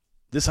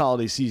 This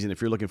holiday season, if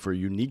you're looking for a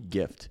unique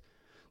gift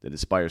that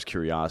inspires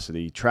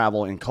curiosity,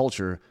 travel, and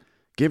culture,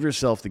 give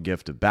yourself the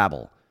gift of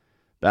Babbel.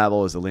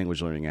 Babbel is the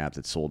language learning app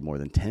that sold more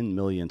than 10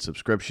 million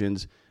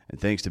subscriptions, and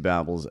thanks to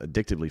Babbel's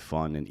addictively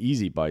fun and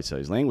easy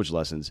bite-sized language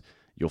lessons,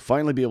 you'll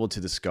finally be able to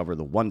discover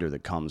the wonder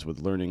that comes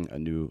with learning a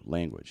new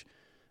language.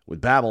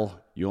 With Babbel,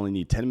 you only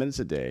need 10 minutes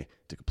a day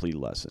to complete a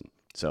lesson.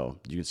 So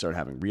you can start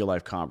having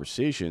real-life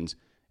conversations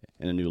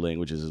in a new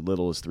language as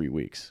little as 3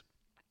 weeks.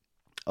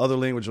 Other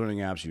language learning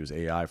apps use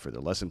AI for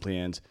their lesson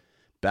plans.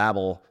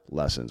 Babbel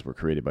lessons were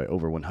created by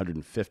over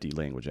 150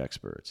 language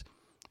experts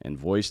and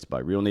voiced by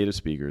real native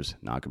speakers,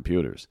 not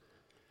computers.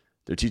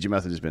 Their teaching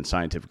method has been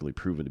scientifically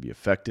proven to be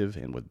effective,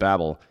 and with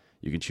Babbel,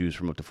 you can choose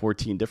from up to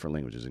 14 different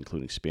languages,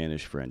 including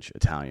Spanish, French,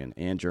 Italian,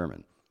 and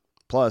German.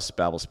 Plus,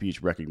 Babbel's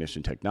speech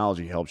recognition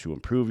technology helps you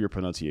improve your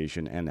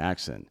pronunciation and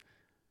accent.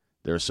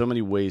 There are so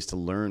many ways to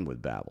learn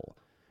with Babbel.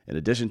 In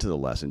addition to the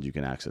lessons, you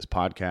can access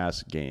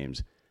podcasts,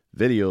 games,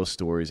 videos,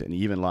 stories, and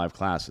even live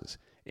classes.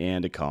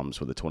 And it comes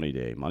with a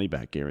 20-day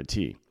money-back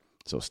guarantee.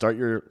 So start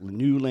your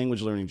new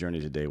language learning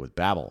journey today with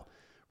Babbel.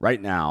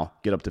 Right now,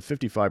 get up to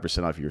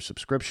 55% off your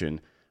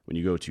subscription when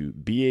you go to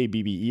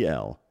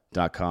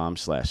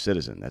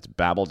babbel.com/citizen. That's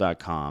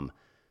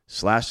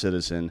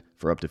babbel.com/citizen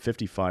for up to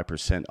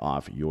 55%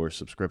 off your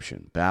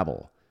subscription.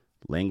 Babbel,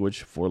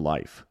 language for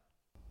life.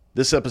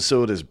 This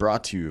episode is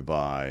brought to you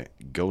by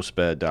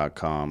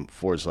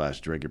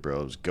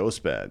ghostbed.com/drinkitbros.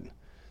 Ghostbed.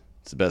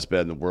 It's the best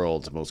bed in the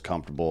world. It's the most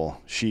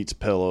comfortable. Sheets,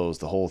 pillows,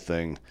 the whole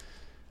thing.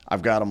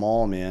 I've got them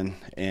all, man.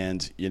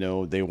 And,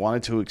 they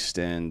wanted to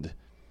extend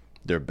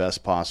their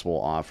best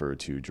possible offer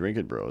to Drink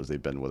It Bros.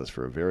 They've been with us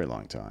for a very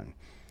long time.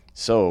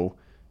 So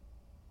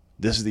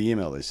this is the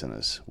email they sent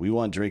us. We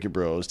want Drink It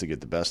Bros to get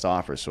the best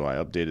offer, so I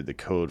updated the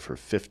code for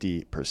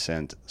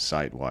 50%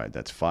 site-wide.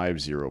 That's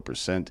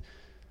 50%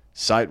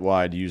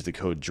 site-wide. Use the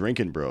code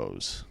Drinkin'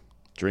 Bros.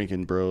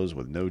 Drinkin' Bros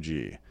with no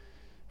G.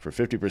 For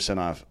 50%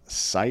 off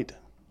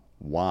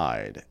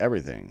site-wide.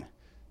 Everything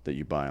that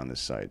you buy on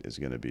this site is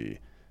going to be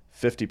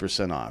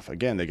 50% off.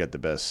 Again, they got the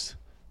best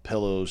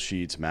pillows,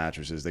 sheets,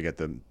 mattresses. They got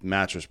the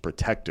mattress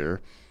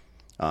protector.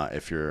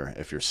 If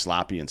you're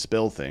sloppy and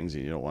spill things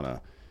and you don't want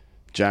to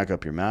jack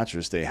up your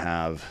mattress, they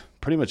have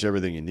pretty much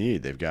everything you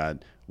need. They've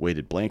got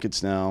weighted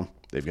blankets now.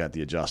 They've got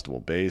the adjustable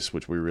base,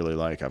 which we really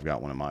like. I've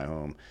got one in my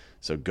home.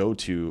 So go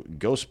to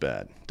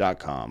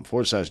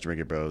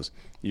ghostbed.com/DrinkItBros.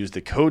 Use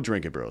the code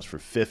DrinkItBros for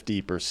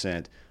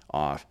 50%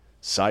 off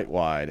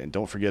site-wide. And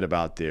don't forget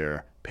about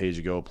their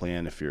pay-as-you-go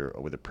plan. If you're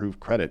with approved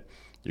credit,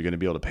 you're going to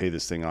be able to pay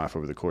this thing off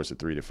over the course of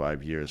 3 to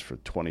 5 years for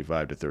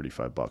 $25 to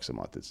 $35 a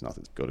month. It's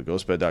nothing. Go to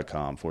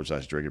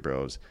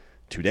ghostbed.com/DrinkItBros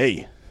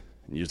today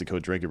and use the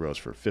code DrinkItBros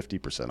for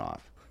 50%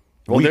 off.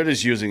 Well, they're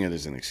just using it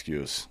as an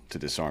excuse to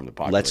disarm the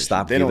population. Let's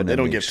stop. They don't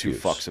give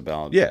excuse. 2 fucks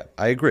about. Yeah,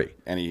 I agree.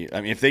 I mean,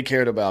 if they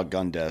cared about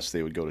gun deaths,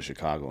 they would go to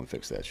Chicago and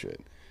fix that shit,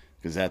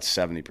 because that's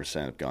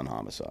 70% of gun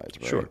homicides.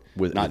 Right? Sure,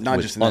 not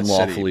with just in that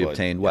unlawfully city,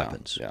 obtained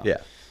weapons. Yeah.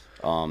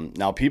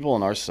 Now, people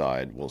on our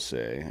side will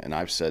say, and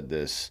I've said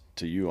this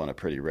to you on a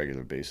pretty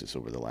regular basis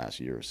over the last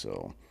year or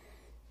so,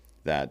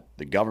 that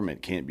the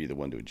government can't be the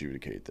one to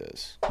adjudicate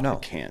this. No,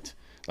 it can't.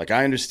 Like,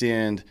 I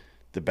understand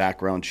the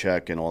background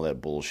check and all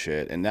that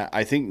bullshit, and that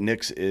I think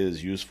NICS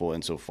is useful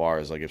insofar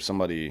as, like, if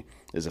somebody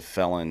is a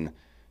felon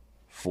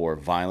for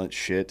violent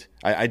shit,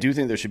 I do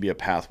think there should be a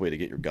pathway to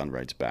get your gun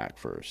rights back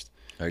first.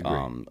 I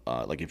agree.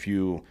 Like, if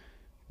you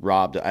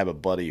robbed, I have a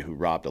buddy who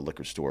robbed a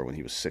liquor store when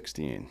he was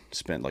 16,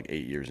 spent like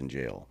 8 years in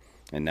jail,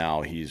 and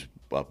now he's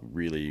a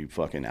really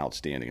fucking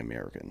outstanding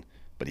American,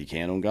 but he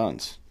can't own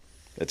guns.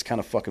 It's kind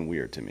of fucking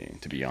weird to me,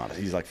 to be honest.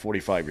 He's like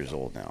 45 years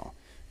old now.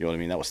 You know what I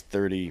mean? That was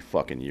 30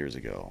 fucking years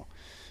ago.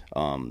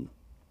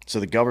 So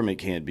the government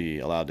can't be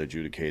allowed to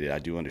adjudicate it. I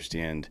do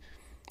understand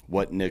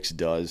what NICS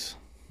does.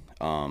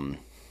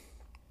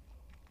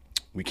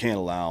 We can't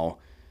allow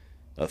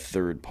a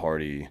third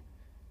party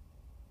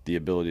the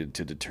ability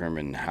to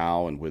determine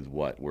how and with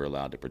what we're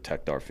allowed to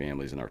protect our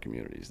families and our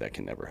communities. That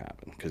can never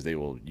happen, because they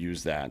will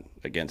use that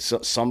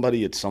against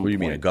somebody at some point. What do you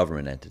mean, a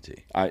government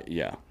entity?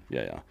 Yeah.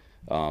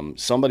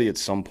 Somebody at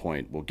some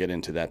point will get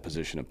into that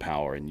position of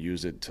power and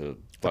use it to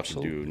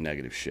fucking do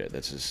negative shit.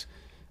 That's just...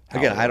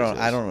 Again, I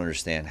don't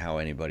understand how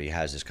anybody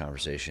has this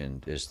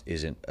conversation,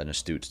 isn't an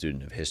astute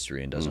student of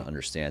history and doesn't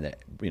understand that,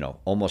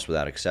 almost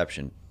without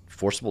exception,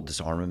 forcible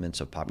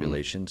disarmaments of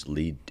populations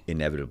lead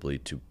inevitably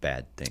to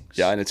bad things.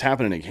 Yeah, and it's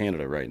happening in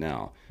Canada right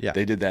now. Yeah.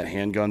 They did that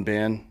handgun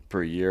ban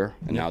for a year,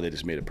 and now they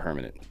just made it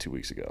permanent 2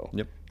 weeks ago.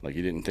 Yep. Like,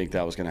 you didn't think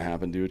that was going to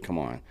happen, dude? Come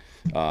on.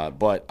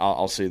 But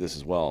I'll say this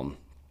as well.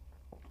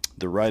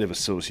 The right of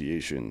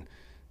association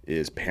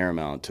is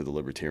paramount to the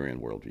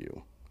libertarian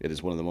worldview. It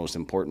is one of the most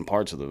important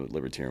parts of the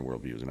libertarian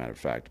worldview, as a matter of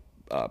fact.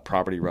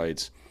 Property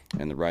rights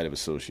and the right of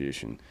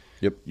association.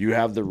 Yep. You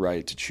have the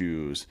right to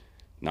choose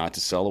not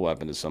to sell a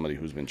weapon to somebody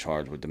who's been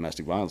charged with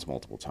domestic violence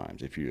multiple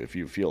times, if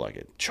you feel like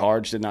it.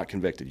 Charged and not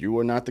convicted. You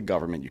are not the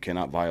government. You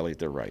cannot violate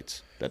their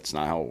rights. That's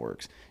not how it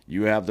works.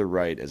 You have the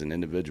right as an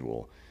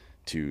individual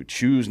to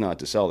choose not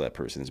to sell that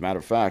person. As a matter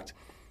of fact,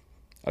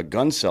 a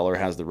gun seller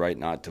has the right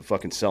not to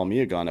fucking sell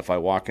me a gun if I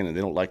walk in and they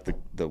don't like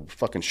the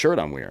fucking shirt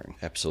I'm wearing.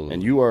 Absolutely.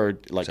 And you are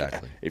like,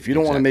 if you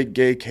don't want to make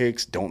gay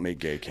cakes, don't make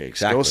gay cakes.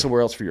 Exactly. Go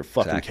somewhere else for your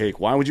fucking cake.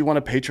 Why would you want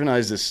to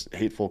patronize this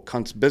hateful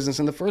cunt's business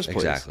in the first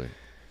place? Exactly.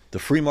 The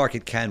free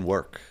market can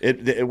work.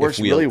 It works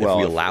really well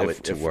if we allow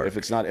it to work. If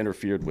it's not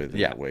interfered with in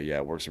that way,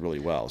 it works really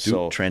well.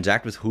 So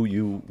transact with who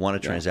you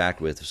want to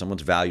transact with. If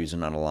someone's values are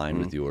not aligned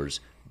with yours,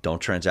 don't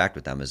transact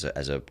with them as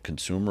a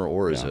consumer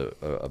or as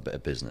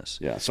a business.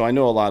 Yeah. So I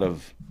know a lot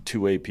of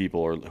 2A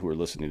people who are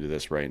listening to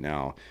this right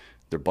now.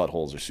 Their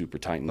buttholes are super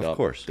tightened up. Of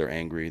course. They're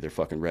angry. They're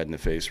fucking red in the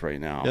face right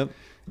now. Yep.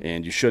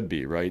 And you should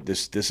be, right?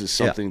 This is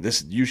something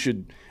you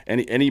should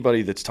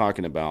anybody that's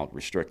talking about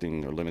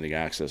restricting or limiting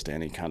access to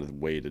any kind of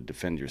way to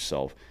defend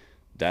yourself,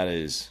 that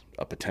is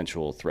a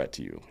potential threat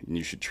to you. And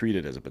you should treat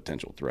it as a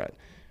potential threat.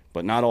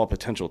 But not all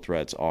potential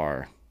threats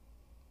are,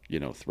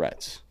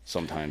 threats.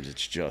 Sometimes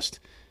it's just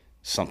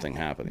something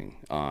happening.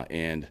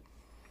 And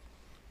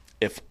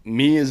if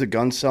me as a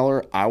gun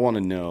seller, I want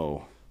to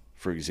know,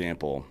 for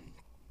example,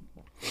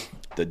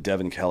 that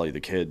Devin Kelly, the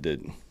kid that,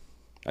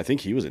 I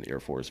think he was an Air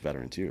Force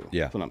veteran too,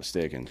 if I'm not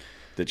mistaken,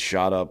 that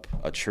shot up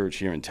a church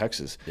here in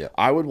Texas. Yeah.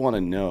 I would want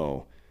to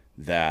know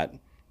that,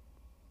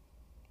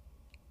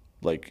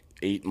 like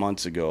 8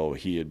 months ago,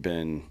 he had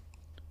been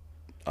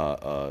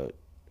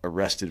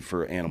arrested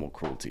for animal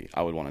cruelty.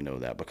 I would want to know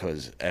that,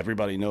 because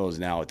everybody knows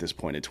now at this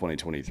point in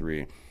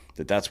 2023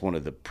 that that's one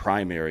of the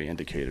primary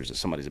indicators that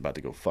somebody's about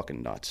to go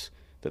fucking nuts,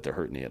 that they're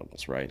hurting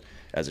animals, right?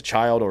 As a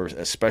child, or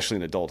especially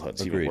in adulthood.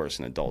 It's even worse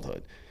in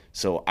adulthood.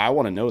 So I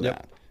want to know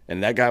that.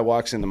 And that guy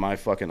walks into my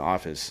fucking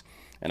office,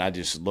 and I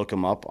just look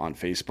him up on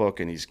Facebook,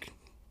 and he's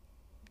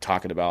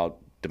talking about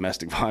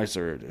domestic violence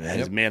or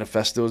his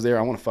manifestos there.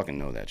 I want to fucking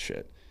know that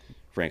shit,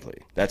 frankly.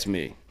 That's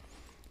me.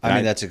 I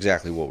mean, that's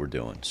exactly what we're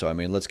doing. So, I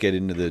mean, let's get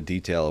into the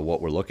detail of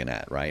what we're looking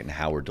at, right, and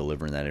how we're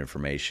delivering that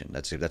information.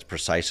 That's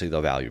precisely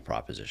the value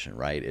proposition,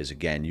 right, is,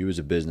 again, you as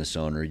a business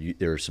owner,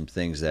 there are some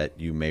things that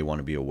you may want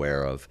to be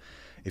aware of.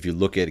 If you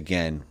look at,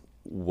 again,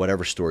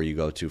 whatever store you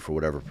go to for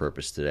whatever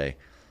purpose today,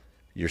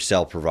 your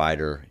cell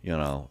provider,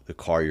 the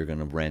car you're going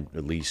to rent,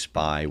 lease,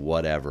 buy,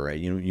 whatever,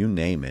 you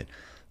name it.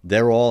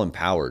 They're all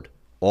empowered.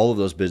 All of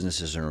those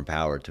businesses are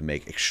empowered to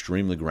make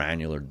extremely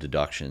granular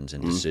deductions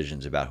and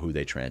decisions about who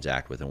they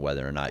transact with and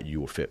whether or not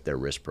you will fit their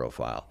risk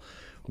profile.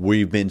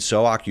 We've been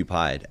so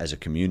occupied as a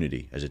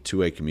community, as a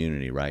two-way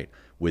community, right,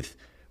 with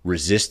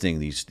resisting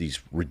these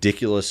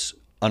ridiculous,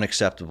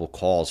 unacceptable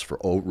calls for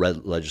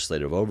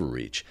legislative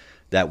overreach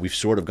that we've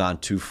sort of gone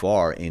too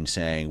far in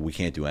saying we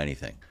can't do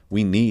anything.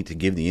 We need to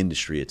give the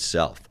industry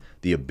itself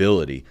the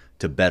ability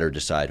to better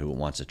decide who it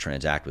wants to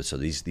transact with, so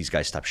these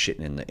guys stop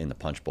shitting in the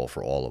punch bowl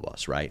for all of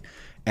us, right?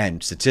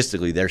 And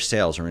statistically, their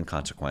sales are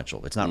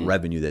inconsequential. It's not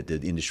revenue that the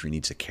industry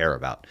needs to care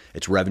about.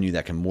 It's revenue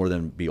that can more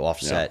than be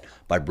offset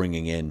by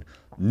bringing in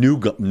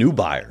new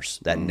buyers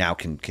that now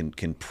can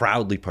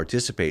proudly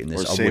participate in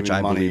this, of which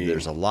I believe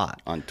there's a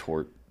lot. On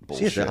tort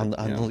bullshit.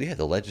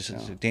 The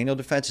legislature, Daniel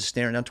Defense is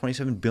staring down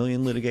 $27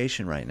 billion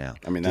litigation right now.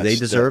 I mean, do they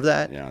deserve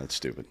that? Yeah, that's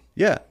stupid.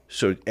 Yeah.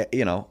 So,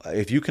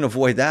 if you can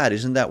avoid that,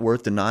 isn't that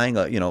worth denying,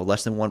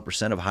 less than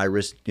 1% of high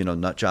risk,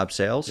 nut job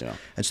sales? Yeah.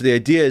 And so the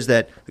idea is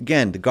that,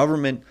 again, the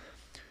government,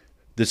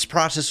 the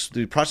process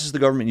the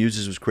government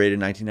uses was created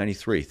in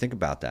 1993. Think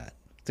about that.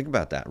 Think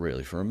about that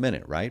really for a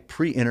minute, right?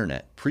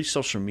 Pre-internet,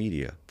 pre-social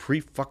media,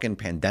 pre-fucking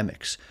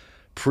pandemics,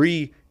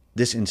 pre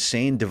this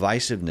insane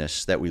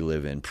divisiveness that we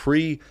live in,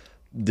 pre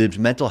the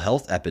mental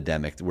health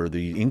epidemic where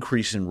the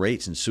increase in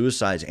rates and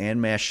suicides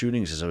and mass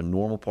shootings is a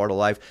normal part of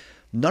life.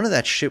 None of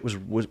that shit was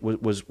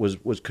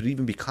could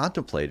even be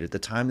contemplated at the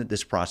time that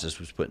this process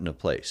was put into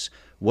place.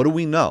 What do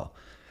we know?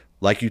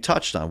 Like you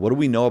touched on, what do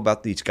we know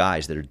about these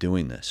guys that are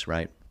doing this,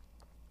 right?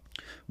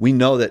 We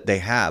know that they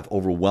have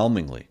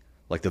overwhelmingly,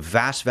 like the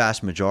vast,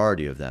 vast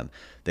majority of them,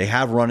 they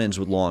have run-ins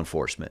with law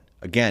enforcement.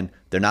 Again,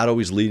 they're not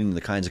always leading to the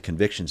kinds of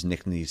convictions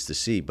Nick needs to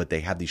see, but they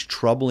have these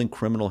troubling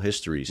criminal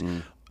histories.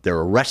 They're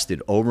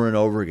arrested over and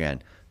over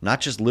again,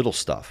 not just little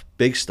stuff,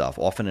 big stuff,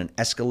 often an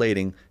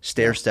escalating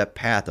stair-step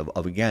path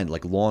of again,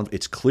 like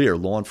it's clear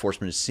law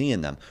enforcement is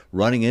seeing them,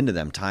 running into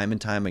them time and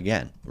time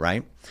again,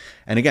 right?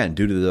 And again,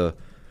 due to the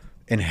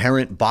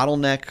inherent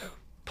bottleneck,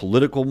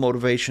 political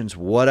motivations,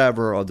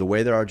 whatever, of the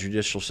way that our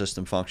judicial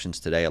system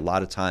functions today, a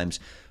lot of times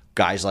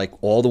guys like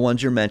all the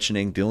ones you're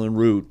mentioning, Dylan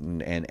Root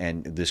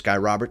and this guy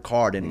Robert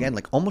Card, and again,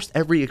 like almost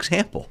every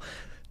example,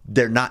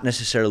 they're not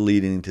necessarily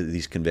leading to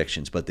these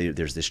convictions, but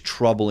there's this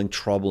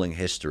troubling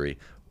history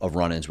of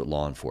run-ins with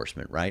law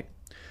enforcement, right?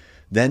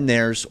 Then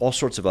there's all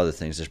sorts of other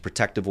things. There's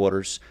protective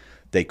orders.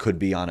 They could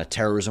be on a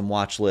terrorism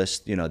watch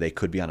list. They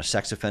could be on a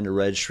sex offender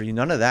registry.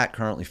 None of that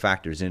currently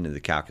factors into the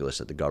calculus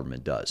that the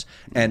government does.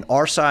 And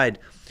our side,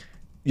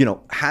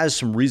 has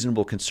some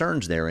reasonable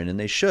concerns therein, and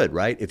they should,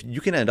 right? If you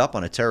can end up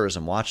on a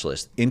terrorism watch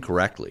list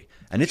incorrectly,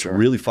 and it's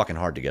really fucking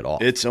hard to get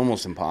off. It's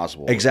almost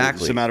impossible.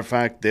 Exactly. As a matter of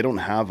fact, they don't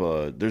have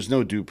there's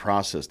no due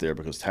process there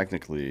because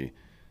technically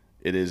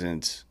it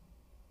isn't,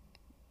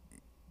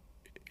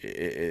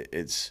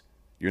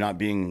 you're not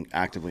being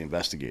actively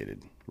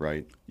investigated,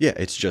 right? Yeah,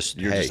 it's just,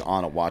 you're just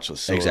on a watch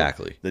list. So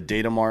exactly. The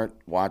Data Mart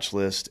watch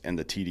list and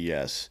the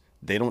TDS,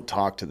 they don't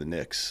talk to the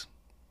NICS.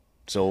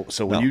 So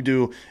when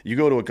you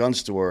go to a gun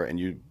store and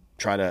you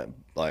try to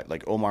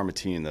like Omar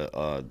Mateen,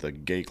 the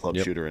gay club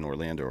shooter in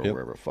Orlando or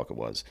wherever the fuck it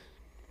was,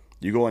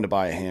 you go in to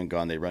buy a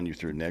handgun, they run you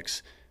through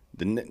NICS.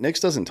 The NICS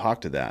doesn't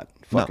talk to that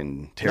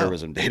fucking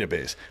terrorism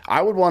database.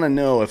 I would want to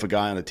know if a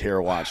guy on a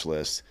terror watch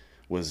list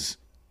was,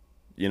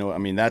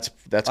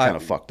 that's kind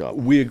of fucked up.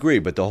 We agree,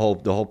 but the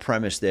whole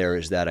premise there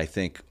is that I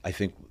think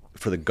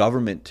for the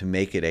government to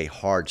make it a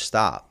hard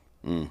stop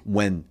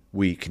when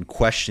we can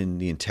question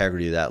the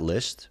integrity of that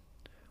list.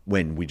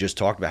 When we just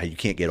talked about how you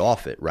can't get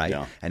off it, right?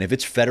 Yeah. And if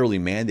it's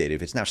federally mandated,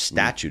 if it's now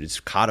statute,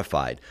 it's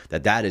codified,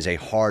 that is a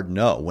hard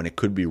no when it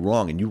could be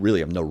wrong and you really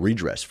have no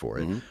redress for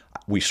it.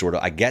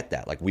 I get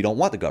that. Like, we don't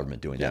want the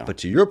government doing that. But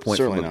to your point,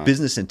 certainly from a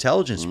business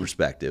intelligence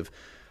perspective,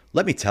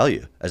 let me tell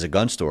you, as a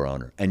gun store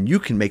owner, and you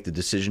can make the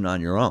decision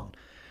on your own.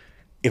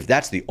 If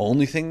that's the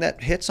only thing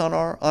that hits on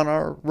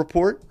our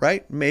report,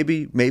 right?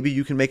 Maybe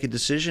you can make a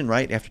decision,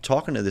 right, after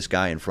talking to this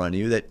guy in front of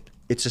you that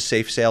it's a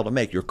safe sale to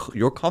make.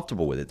 You're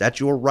comfortable with it. That's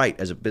your right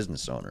as a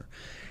business owner.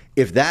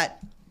 If that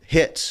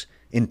hits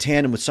in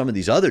tandem with some of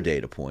these other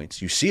data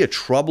points, you see a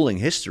troubling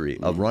history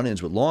of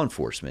run-ins with law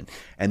enforcement.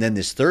 And then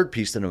this third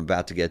piece that I'm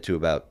about to get to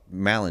about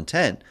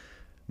malintent,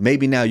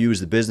 maybe now you as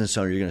the business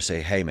owner, you're going to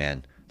say, hey,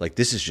 man, like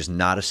this is just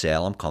not a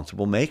sale I'm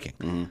comfortable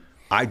making.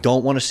 I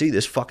don't want to see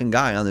this fucking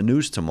guy on the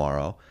news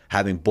tomorrow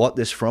having bought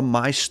this from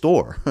my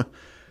store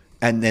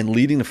and then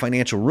leading to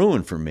financial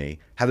ruin for me,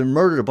 having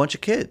murdered a bunch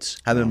of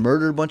kids, having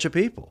murdered a bunch of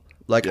people.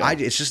 Like,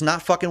 it's just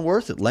not fucking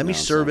worth it. Let me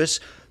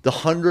service the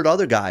 100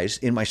 other guys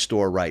in my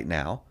store right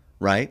now,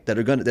 right, that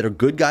are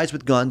good guys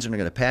with guns and are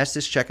going to pass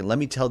this check, and let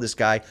me tell this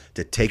guy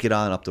to take it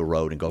on up the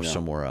road and go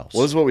somewhere else.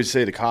 Well, this is what we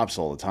say to cops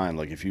all the time.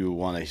 Like, if you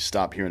want to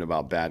stop hearing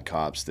about bad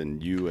cops, then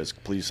you as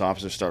police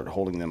officers start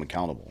holding them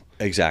accountable.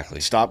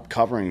 Exactly. Stop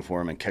covering for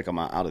them and kick them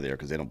out of there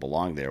because they don't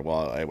belong there.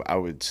 Well, I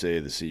would say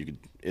you could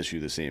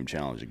issue the same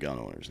challenge to gun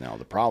owners. Now,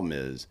 the problem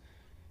is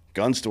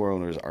gun store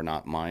owners are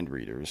not mind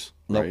readers,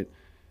 right?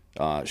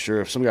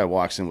 Sure, if some guy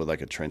walks in with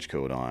like a trench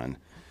coat on,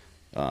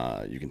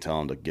 you can tell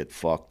them to get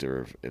fucked,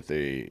 or if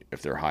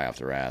they're high off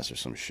their ass or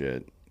some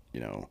shit,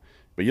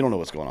 But you don't know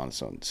what's going on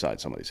inside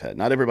somebody's head.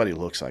 Not everybody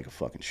looks like a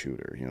fucking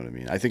shooter. You know what I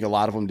mean? I think a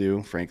lot of them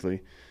do,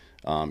 frankly.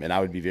 And I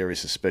would be very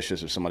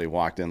suspicious if somebody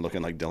walked in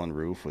looking like Dylan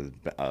Roof with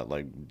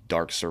like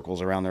dark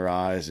circles around their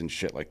eyes and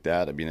shit like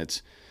that. I mean,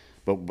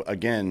 but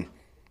again,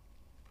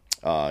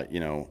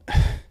 you're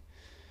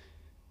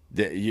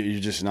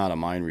just not a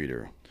mind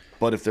reader.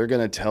 But if they're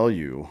going to tell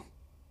you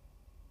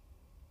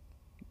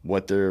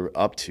what they're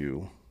up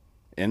to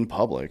in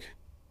public,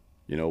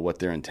 what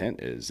their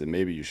intent is, then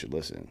maybe you should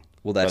listen.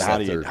 Well, that's how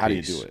that third piece. How do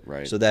you do it,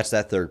 right? So that's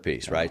that third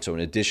piece, right? So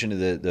in addition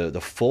to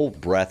the full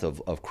breadth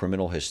of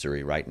criminal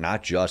history, right?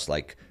 Not just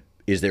like,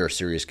 is there a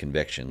serious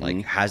conviction?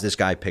 Like, has this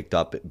guy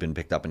been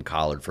picked up and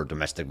collared for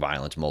domestic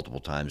violence multiple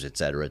times, et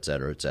cetera, et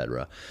cetera, et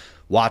cetera.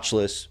 Watch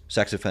list,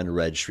 sex offender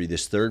registry,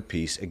 this third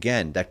piece,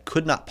 again, that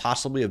could not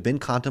possibly have been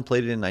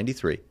contemplated in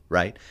 93,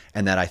 right?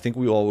 And that I think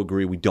we all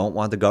agree we don't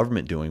want the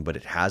government doing, but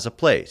it has a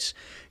place,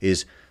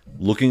 is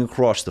looking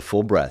across the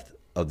full breadth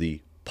of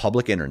the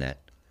public internet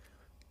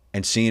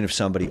and seeing if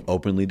somebody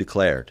openly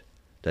declared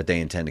that they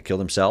intend to kill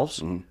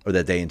themselves or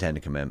that they intend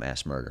to commit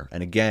mass murder.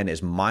 And again,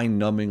 as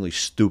mind-numbingly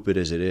stupid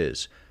as it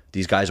is,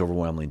 these guys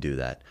overwhelmingly do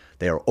that.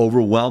 They are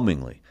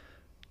overwhelmingly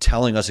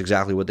telling us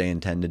exactly what they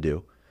intend to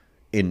do.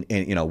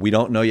 We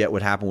don't know yet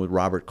what happened with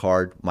Robert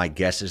Card. My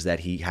guess is that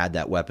he had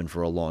that weapon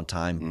for a long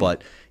time.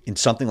 But in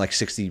something like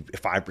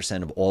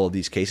 65% of all of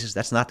these cases,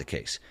 that's not the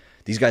case.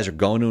 These guys are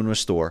going into a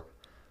store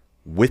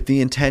with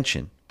the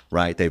intention,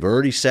 right? They've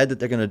already said that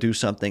they're going to do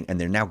something, and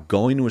they're now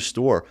going to a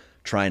store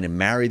trying to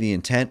marry the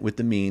intent with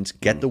the means,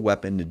 get the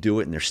weapon to do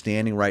it, and they're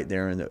standing right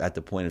there at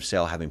the point of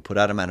sale, having put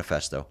out a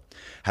manifesto,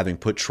 having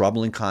put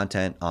troubling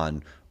content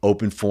on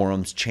open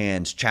forums,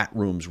 chans, chat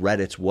rooms,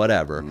 Reddits,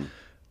 whatever,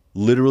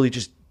 literally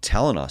just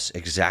telling us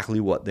exactly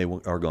what they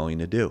are going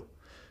to do.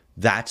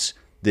 That's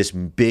this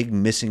big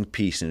missing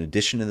piece in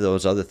addition to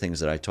those other things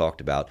that I talked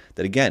about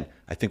that, again,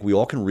 I think we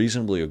all can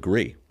reasonably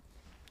agree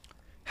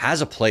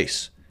has a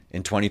place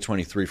in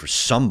 2023 for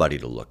somebody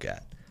to look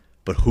at.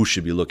 But who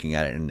should be looking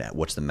at it and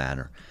what's the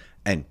manner?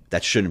 And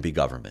that shouldn't be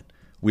government.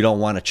 We don't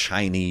want a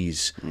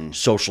Chinese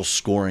social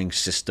scoring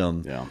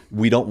system. Yeah.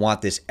 We don't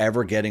want this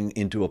ever getting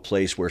into a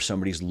place where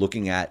somebody's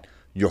looking at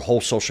your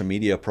whole social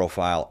media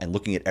profile and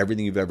looking at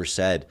everything you've ever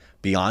said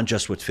beyond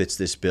just what fits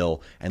this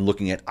bill and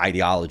looking at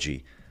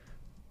ideology,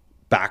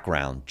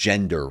 background,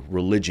 gender,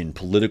 religion,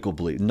 political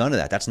belief. None of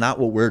that. That's not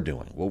what we're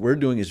doing. What we're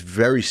doing is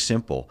very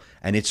simple,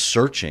 and it's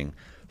searching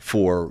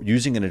for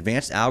using an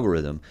advanced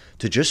algorithm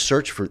to just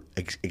search for,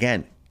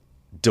 again,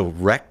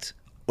 direct,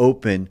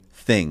 open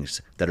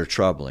things that are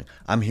troubling.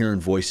 I'm hearing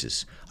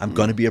voices. I'm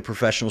going to be a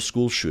professional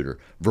school shooter.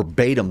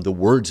 Verbatim, the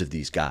words of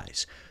these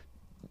guys.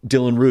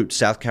 Dylan Root,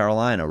 South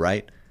Carolina,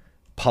 right?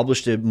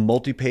 Published a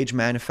multi-page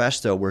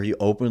manifesto where he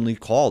openly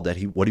called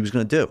that what he was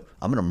going to do.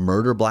 I'm going to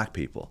murder black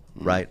people,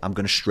 right? I'm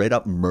going to straight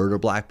up murder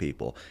black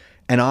people.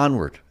 And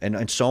onward,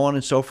 and so on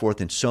and so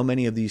forth. In so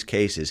many of these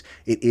cases,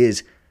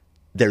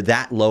 they're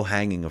that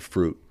low-hanging of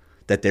fruit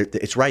that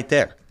it's right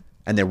there.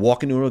 And they're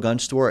walking into a gun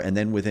store, and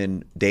then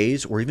within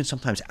days or even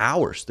sometimes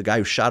hours, the guy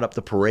who shot up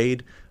the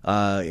parade,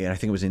 and I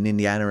think it was in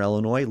Indiana or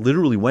Illinois,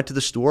 literally went to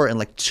the store and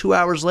like 2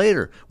 hours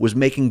later was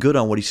making good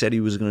on what he said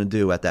he was going to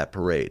do at that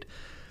parade.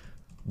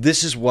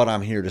 This is what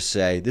I'm here to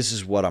say. This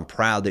is what I'm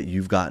proud that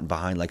you've gotten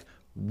behind. Like,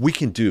 we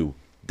can do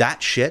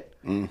that shit,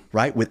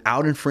 right,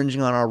 without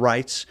infringing on our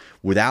rights,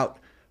 without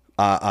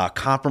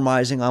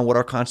compromising on what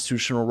our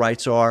constitutional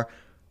rights are.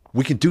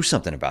 We can do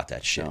something about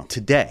that shit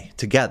today,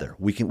 together.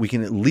 We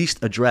can at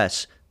least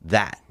address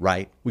that,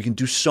 right? We can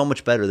do so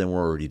much better than we're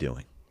already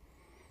doing.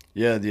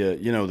 Yeah,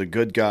 the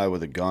good guy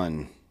with a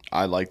gun,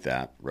 I like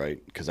that,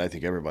 right? Because I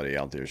think everybody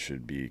out there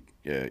should be,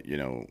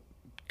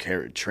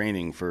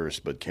 training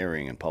first, but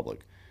carrying in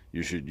public.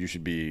 You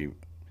should be,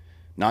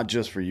 not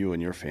just for you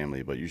and your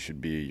family, but you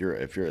should be,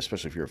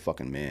 especially if you're a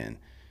fucking man,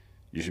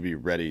 you should be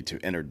ready to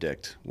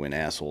interdict when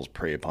assholes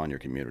prey upon your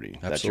community.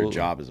 Absolutely. That's your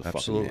job as a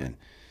fucking man.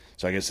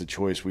 So I guess the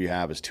choice we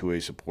have as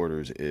 2A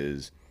supporters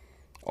is,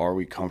 are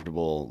we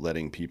comfortable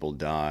letting people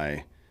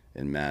die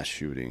in mass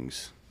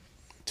shootings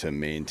to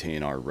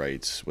maintain our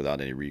rights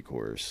without any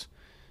recourse?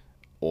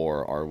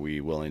 Or are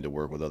we willing to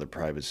work with other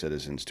private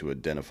citizens to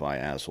identify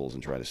assholes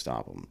and try to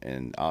stop them?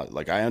 And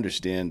I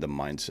understand the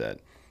mindset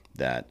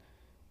that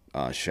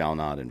shall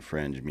not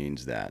infringe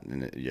means that.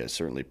 And it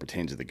certainly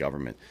pertains to the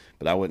government.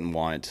 But I wouldn't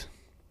want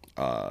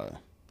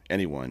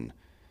anyone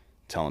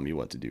telling me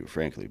what to do,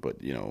 frankly. But,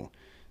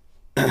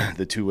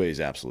 the 2A is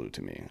absolute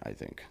to me, I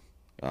think.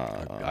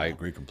 I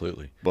agree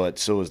completely. But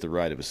so is the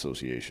right of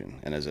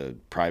association. And as a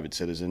private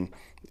citizen,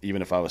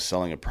 even if I was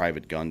selling a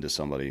private gun to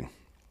somebody,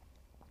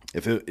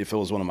 if it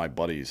was one of my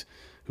buddies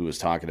who was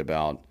talking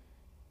about,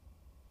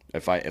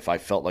 if I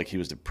felt like he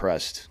was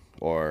depressed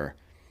or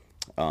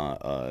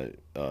had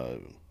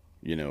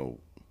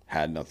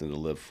nothing to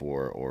live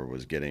for or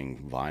was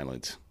getting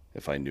violent,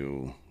 if I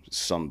knew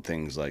some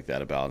things like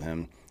that about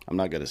him, I'm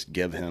not going to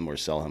give him or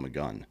sell him a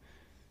gun.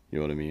 You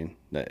know what I mean?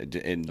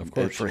 And Of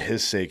course. for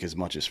his sake as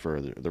much as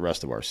for the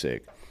rest of our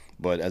sake.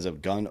 But as a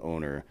gun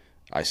owner,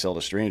 I sell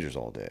to strangers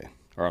all day.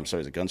 Or I'm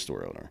sorry, as a gun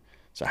store owner.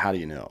 So how do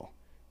you know,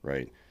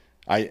 right?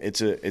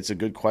 It's a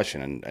good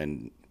question,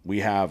 and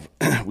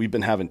we've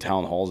been having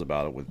town halls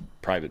about it with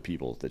private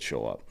people that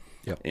show up.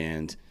 Yep.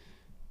 And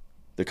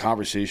the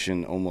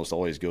conversation almost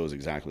always goes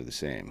exactly the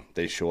same.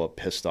 They show up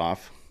pissed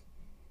off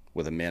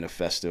with a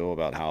manifesto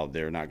about how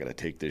they're not going to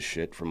take this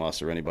shit from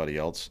us or anybody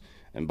else.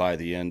 And by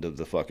the end of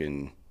the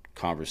fucking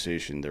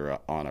conversation, they're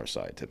on our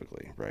side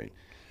typically, right?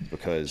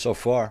 Because so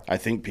far, I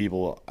think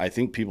people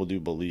do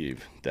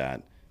believe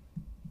that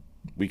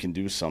we can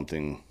do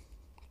something,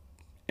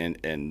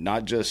 and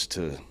not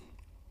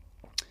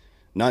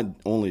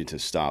only to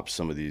stop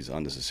some of these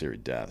unnecessary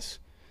deaths,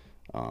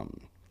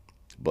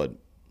 but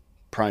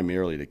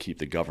primarily to keep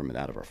the government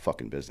out of our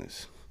fucking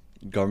business.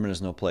 Government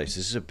is no place.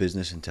 This is a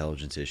business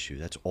intelligence issue.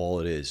 That's all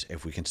it is.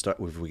 If we can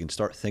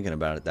start thinking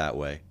about it that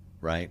way,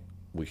 right,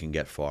 we can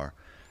get far.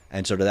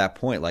 And so to that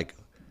point, like,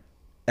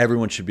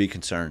 everyone should be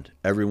concerned.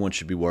 Everyone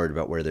should be worried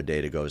about where their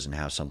data goes and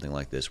how something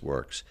like this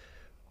works.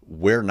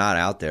 We're not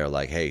out there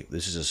like, hey,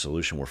 this is a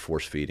solution we're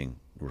force feeding.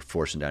 We're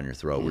forcing down your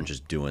throat. We're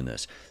just doing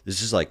this.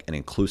 This is like an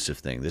inclusive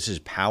thing. This is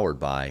powered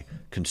by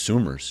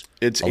consumers.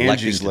 It's electing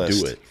Angie's to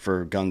List do it.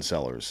 for gun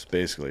sellers,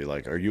 basically.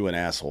 Like, are you an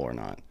asshole or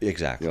not?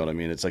 Exactly. You know what I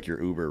mean? It's like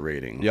your Uber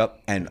rating.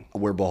 Yep. And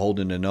we're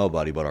beholden to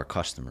nobody but our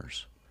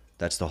customers.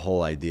 That's the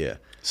whole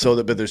idea.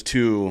 So, but there's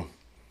two.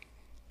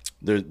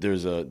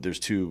 There's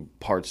two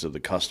parts of the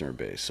customer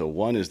base. So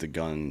one is the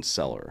gun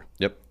seller.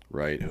 Yep.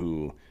 Right.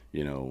 Who,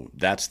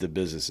 that's the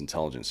business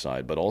intelligence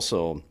side, but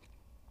also,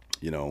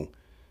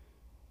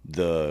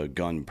 the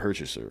gun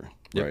purchaser,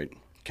 Yep. right,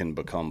 can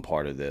become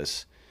part of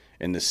this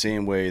in the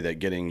same way that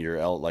getting your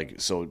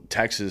so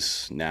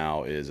Texas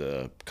now is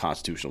a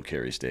constitutional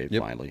carry state.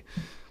 Yep. Finally.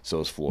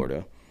 So is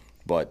Florida.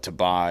 But to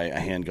buy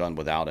a handgun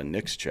without a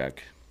NICS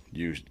check,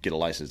 you get a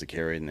license to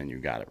carry, and then you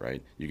got it,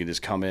 right? You can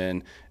just come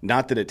in.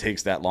 Not that it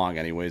takes that long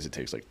anyways. It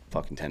takes like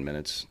fucking 10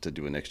 minutes to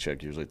do a NICS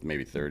check, usually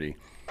maybe 30.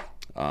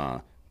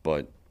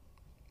 But,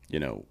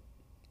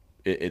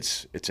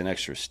 it's an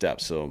extra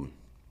step. So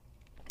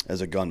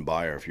as a gun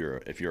buyer, if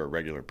you're a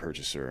regular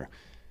purchaser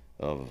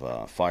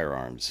of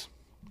firearms,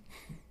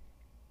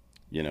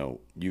 you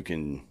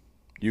can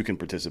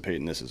participate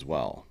in this as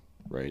well.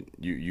 Right,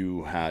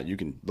 you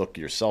can look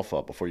yourself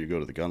up before you go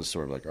to the gun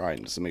store. Like, all right,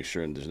 let's make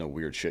sure there's no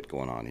weird shit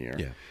going on here,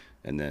 yeah,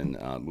 and then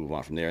move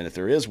on from there. And if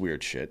there is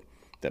weird shit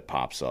that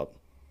pops up,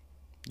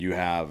 you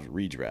have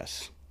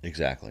redress.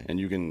 Exactly, and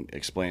you can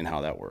explain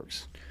how that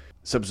works.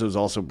 This episode is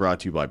also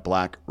brought to you by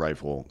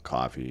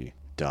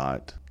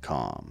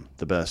BlackRifleCoffee.com,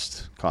 the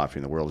best coffee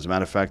in the world. As a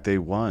matter of fact, they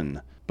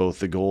won both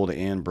the gold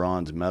and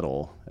bronze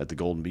medal at the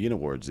Golden Bean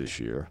Awards this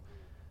year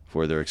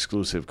for their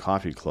exclusive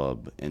coffee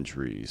club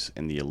entries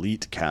in the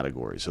elite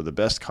category. So the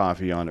best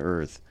coffee on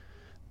earth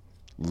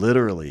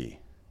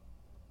literally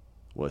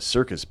was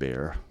Circus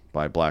Bear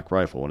by Black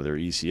Rifle, one of their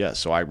ECS.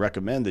 So I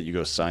recommend that you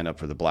go sign up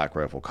for the Black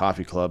Rifle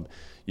Coffee Club.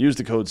 Use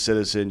the code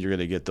CITIZEN. You're going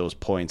to get those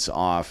points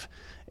off.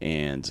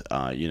 And,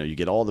 you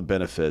get all the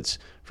benefits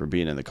for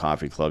being in the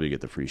coffee club. You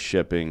get the free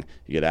shipping.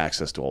 You get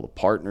access to all the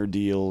partner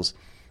deals.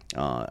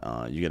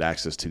 You get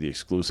access to the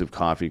exclusive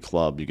coffee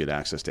club. You get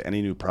access to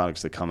any new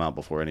products that come out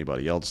before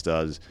anybody else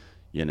does.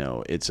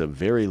 It's a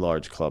very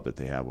large club that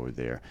they have over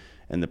there.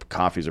 And the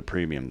coffees are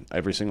premium.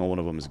 Every single one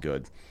of them is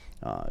good.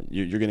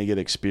 You're going to get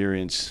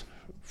experience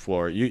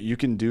for you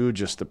can do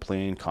just the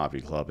plain coffee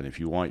club. And if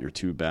you want your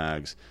 2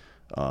 bags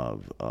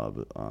of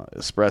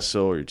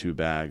espresso or your 2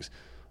 bags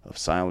of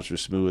Silencer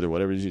Smooth or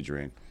whatever it is you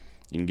drink,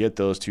 you can get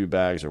those 2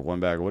 bags or 1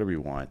 bag or whatever you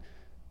want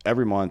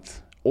every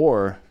month,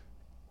 or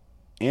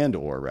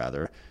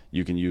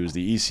you can use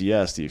the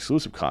ECS, the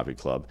exclusive coffee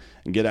club,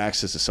 and get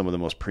access to some of the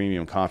most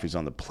premium coffees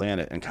on the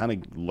planet and kind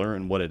of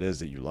learn what it is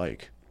that you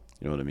like.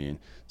 You know what I mean?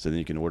 So then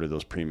you can order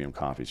those premium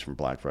coffees from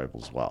Black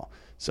Rifle as well.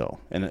 So,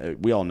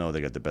 and we all know they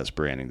got the best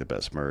branding, the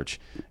best merch,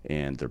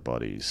 and they're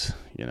buddies.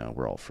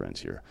 We're all friends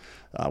here.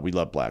 We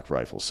love Black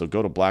Rifle. So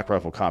go to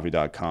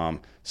blackriflecoffee.com,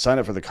 sign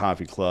up for the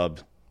coffee club,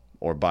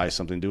 or buy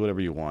something, do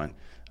whatever you want.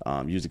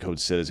 Use the code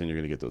CITIZEN, you're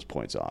going to get those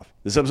points off.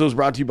 This episode is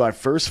brought to you by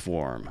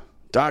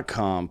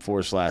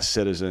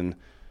firstform.com/citizen.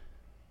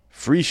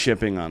 Free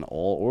shipping on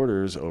all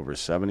orders over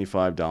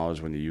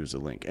 $75 when you use the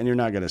link. And you're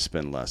not going to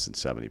spend less than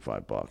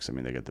 $75. I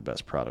mean, they get the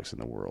best products in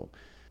the world,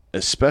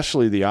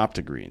 especially the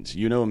OptiGreens.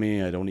 You know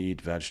me, I don't eat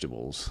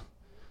vegetables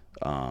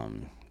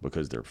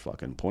because they're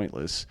fucking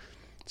pointless.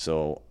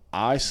 So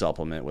I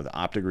supplement with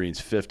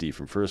OptiGreens 50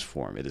 from First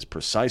Form. It is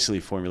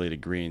precisely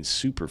formulated green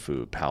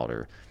superfood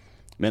powder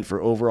meant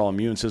for overall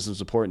immune system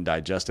support and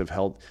digestive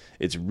health.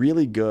 It's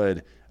really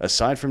good,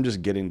 aside from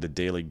just getting the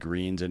daily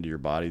greens into your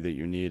body that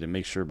you need. And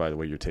make sure, by the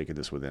way, you're taking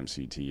this with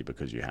MCT,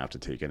 because you have to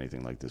take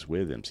anything like this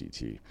with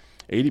MCT.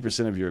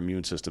 80% of your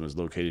immune system is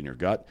located in your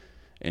gut,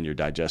 and your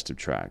digestive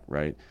tract,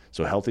 right?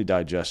 So healthy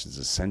digestion is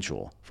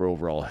essential for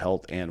overall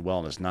health and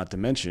wellness, not to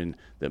mention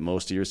that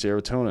most of your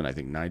serotonin, I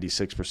think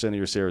 96% of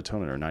your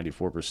serotonin or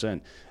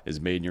 94%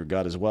 is made in your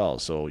gut as well.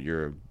 So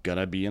you're going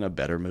to be in a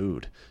better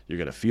mood. You're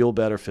going to feel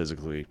better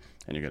physically,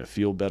 and you're going to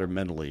feel better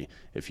mentally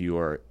if you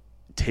are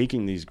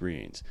taking these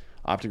greens.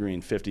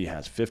 OptiGreen 50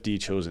 has 50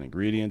 chosen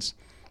ingredients,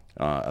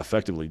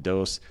 effectively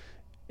dosed.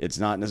 It's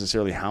not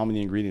necessarily how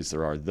many ingredients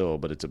there are, though,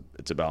 but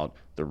it's about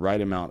the right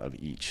amount of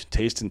each.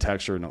 Taste and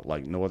texture,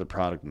 like no other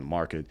product in the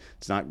market.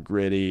 It's not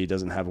gritty. It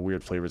doesn't have a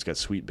weird flavor. It's got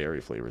sweet berry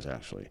flavors,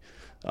 actually.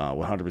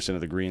 100% of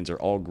the greens are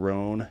all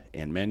grown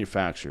and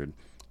manufactured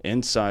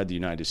inside the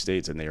United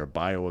States, and they are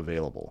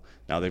bioavailable.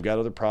 Now, they've got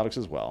other products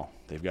as well.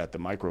 They've got the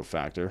Micro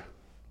Factor,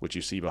 which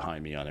you see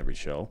behind me on every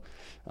show,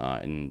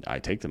 and I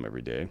take them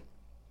every day.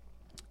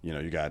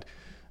 You got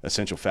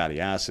essential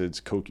fatty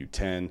acids,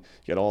 CoQ10, you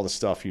got all the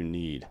stuff you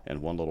need in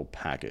one little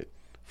packet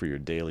for your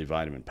daily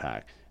vitamin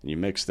pack. And you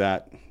mix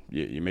that,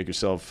 you make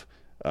yourself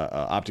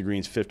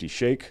OptiGreens 50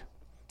 shake,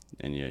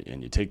 and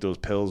you take those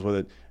pills with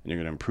it, and you're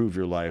going to improve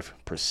your life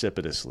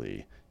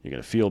precipitously. You're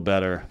going to feel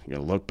better, you're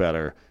going to look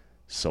better,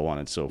 so on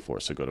and so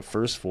forth. So go to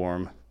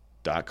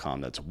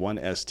firstform.com, that's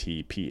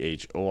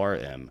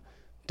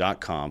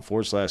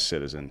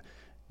 1stphorm.com/citizen.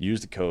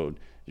 Use the code.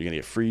 You're going to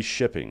get free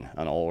shipping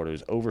on all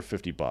orders over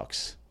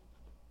 $50.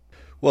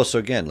 Well, so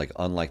again, like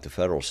unlike the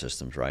federal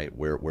systems, right,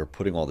 we're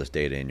putting all this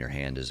data in your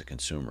hand as a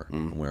consumer,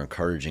 and we're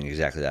encouraging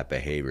exactly that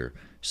behavior.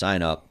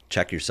 Sign up,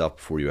 check yourself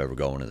before you ever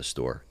go into the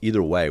store.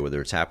 Either way,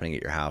 whether it's happening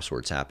at your house or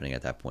it's happening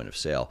at that point of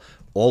sale,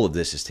 all of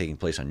this is taking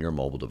place on your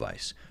mobile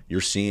device. You're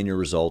seeing your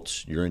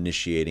results, you're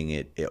initiating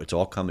it. It's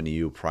all coming to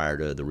you prior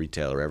to the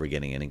retailer ever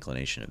getting an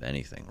inclination of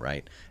anything,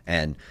 right?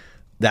 And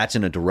that's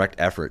in a direct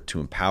effort to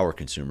empower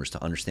consumers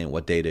to understand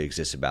what data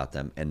exists about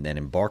them and then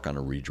embark on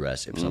a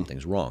redress if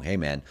something's wrong. Hey,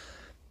 man,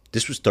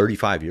 this was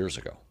 35 years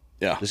ago.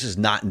 Yeah. This is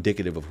not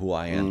indicative of who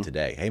I am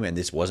today. Hey, man,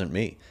 this wasn't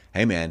me.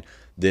 Hey, man,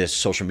 this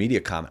social media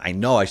comment, I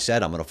know I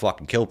said I'm going to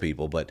fucking kill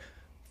people, but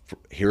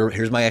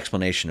here's my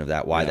explanation of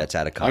that, why that's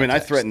out of context. I mean, I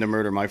threatened to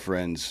murder my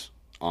friends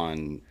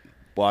on,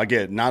 well, I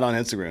get not on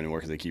Instagram anymore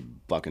because they keep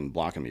fucking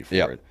blocking me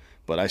for it,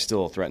 but I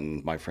still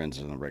threaten my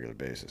friends on a regular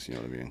basis, you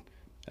know what I mean?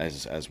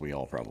 As we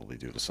all probably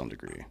do to some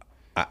degree.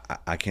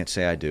 I can't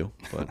say I do,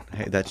 but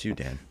hey, that's you,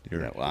 Dan.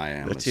 I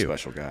am a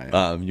special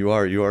guy. You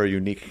are a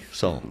unique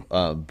soul.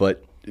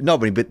 But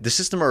the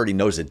system already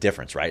knows the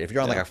difference, right? If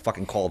you're on like a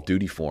fucking Call of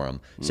Duty forum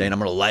saying I'm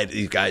going to light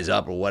these guys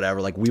up or whatever,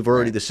 like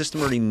the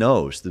system already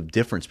knows the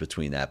difference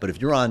between that. But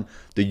if you're on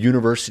the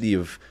University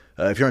of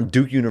if you're on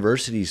Duke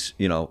University's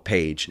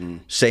page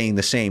saying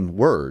the same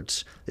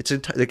words,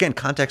 again,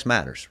 context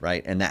matters,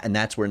 right? And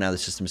that's where now the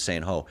system is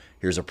saying, oh,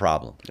 here's a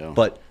problem. Yeah.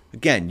 But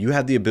again, you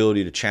have the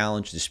ability to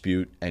challenge,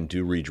 dispute, and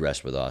do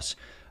redress with us.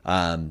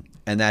 And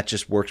that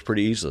just works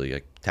pretty easily.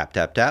 Like tap,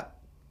 tap, tap.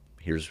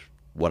 Here's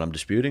what I'm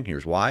disputing.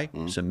 Here's why.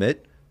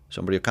 Submit.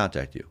 Somebody will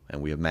contact you.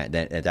 And we have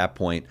at that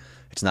point,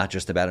 it's not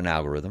just about an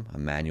algorithm. A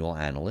manual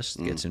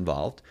analyst gets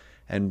involved,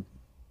 and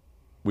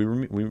we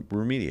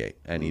remediate.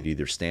 And it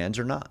either stands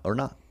or not,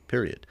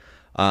 period.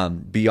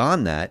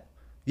 Beyond that,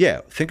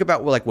 think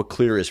about what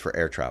Clear is for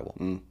air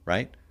travel,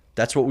 right?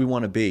 That's what we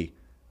want to be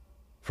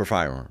for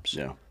firearms.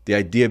 Yeah. The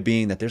idea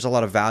being that there's a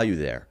lot of value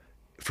there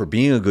for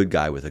being a good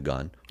guy with a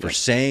gun, for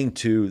saying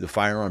to the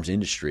firearms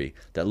industry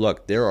that,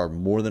 look, there are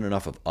more than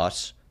enough of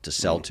us to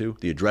sell to.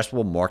 The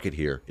addressable market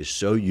here is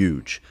so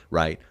huge,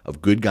 right,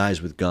 of good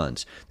guys with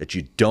guns that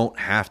you don't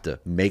have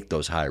to make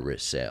those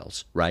high-risk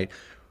sales, right?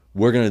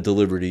 We're going to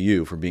deliver to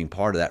you for being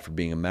part of that, for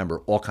being a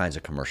member, all kinds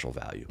of commercial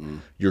value.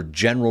 Your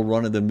general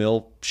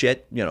run-of-the-mill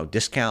shit,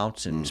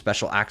 discounts and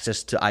special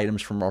access to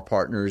items from our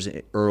partners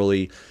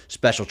early,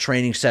 special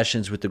training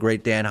sessions with the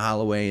great Dan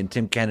Holloway and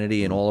Tim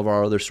Kennedy and all of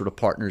our other sort of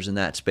partners in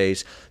that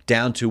space,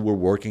 down to we're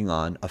working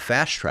on a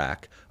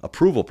fast-track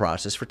approval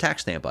process for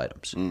tax stamp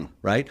items,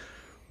 right?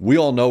 We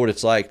all know what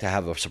it's like to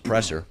have a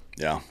suppressor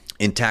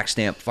in tax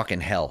stamp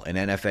fucking hell, in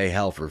NFA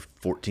hell for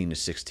 14 to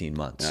 16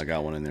 months. Yeah, I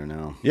got one in there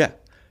now. Yeah.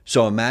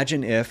 So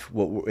imagine if,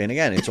 and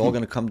again, it's all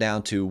going to come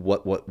down to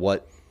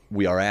what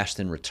we are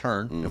asked in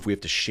return. If we have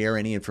to share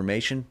any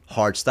information,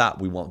 hard stop,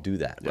 we won't do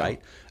that,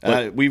 right?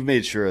 And we've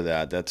made sure of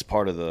that. That's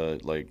part of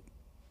the,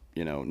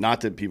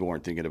 not that people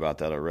weren't thinking about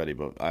that already,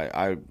 but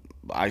I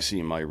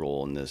see my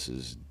role in this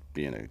as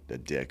being a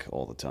dick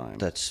all the time.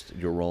 That's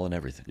your role in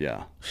everything.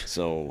 Yeah.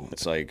 So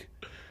it's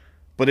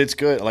but it's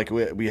good. Like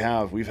we've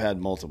had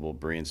multiple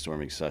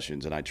brainstorming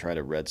sessions, and I try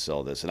to red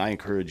sell this, and I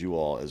encourage you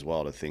all as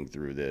well to think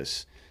through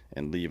this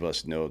and leave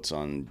us notes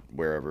on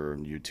wherever,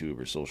 YouTube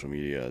or social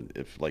media,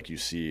 if you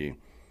see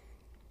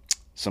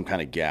some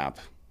kind of gap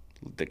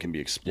that can be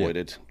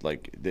exploited.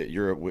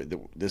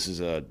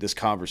 This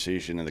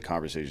conversation and the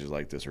conversations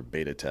like this are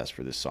beta tests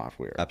for this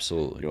software.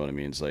 Absolutely. You know what I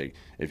mean? It's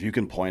if you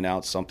can point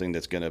out something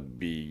that's going to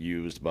be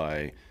used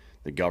by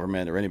the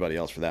government or anybody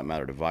else for that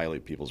matter to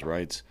violate people's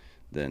rights,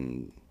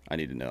 then I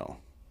need to know.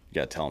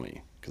 You got to tell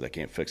me, because I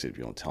can't fix it if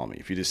you don't tell me.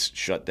 If you just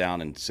shut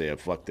down and say,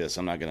 fuck this,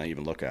 I'm not going to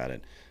even look at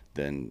it,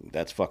 then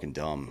that's fucking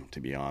dumb, to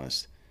be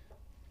honest.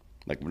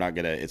 Like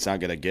it's not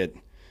gonna get.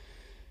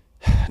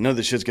 None of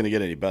this shit's gonna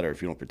get any better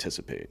if you don't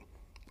participate,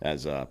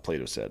 as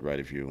Plato said, right?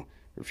 If you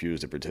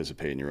refuse to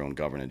participate in your own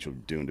governance, you're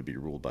doomed to be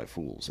ruled by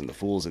fools. And the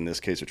fools in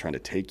this case are trying to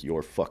take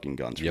your fucking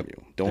guns from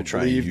you. Don't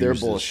believe their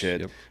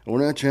bullshit.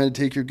 We're not trying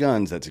to take your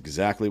guns. That's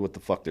exactly what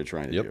the fuck they're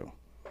trying to do.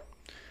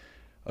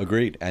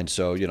 Agreed. And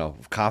so,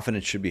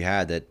 confidence should be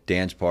had that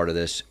Dan's part of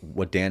this.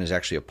 What Dan is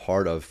actually a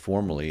part of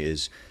formally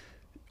is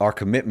our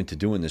commitment to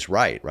doing this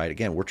right?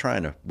 Again, we're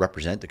trying to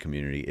represent the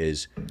community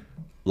is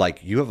like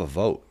you have a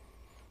vote.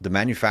 The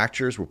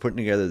manufacturers, we're putting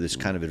together this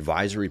kind of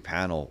advisory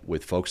panel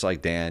with folks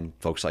like Dan,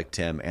 folks like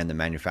Tim, and the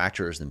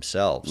manufacturers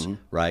themselves,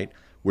 right?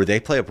 Where they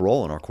play a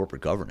role in our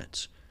corporate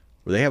governance,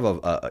 where they have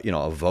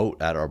a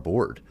vote at our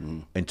board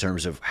in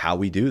terms of how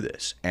we do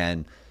this.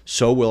 And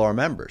so will our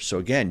members. So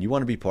again, you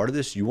want to be part of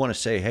this. You want to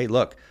say, hey,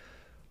 look,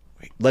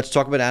 let's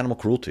talk about animal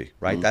cruelty,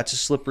 right? That's a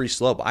slippery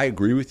slope. I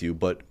agree with you,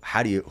 but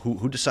how do you?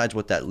 Who decides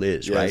what that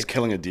is, right? It's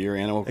killing a deer,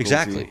 animal cruelty.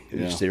 Exactly.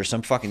 Yeah. There's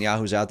some fucking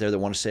yahoos out there that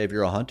want to say if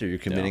you're a hunter, you're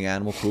committing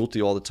animal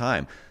cruelty all the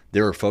time.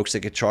 There are folks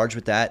that get charged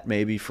with that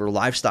maybe for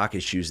livestock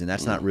issues, and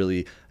that's not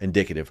really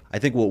indicative. I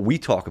think what we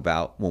talk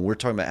about when we're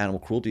talking about animal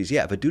cruelty is,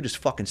 if a dude is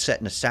fucking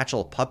setting a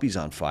satchel of puppies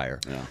on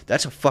fire,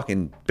 that's a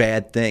fucking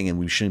bad thing, and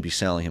we shouldn't be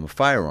selling him a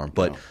firearm.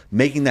 But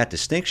making that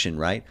distinction,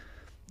 right?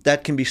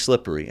 That can be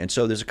slippery. And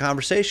so there's a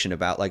conversation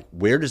about like,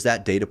 where does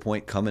that data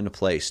point come into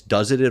place?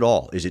 Does it at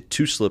all? Is it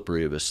too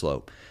slippery of a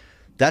slope?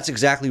 That's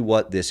exactly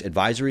what this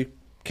advisory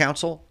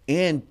council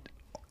and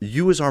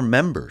you as our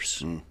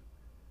members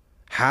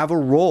have a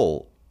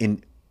role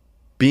in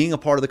being a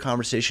part of the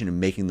conversation and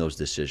making those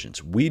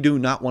decisions. We do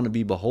not want to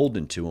be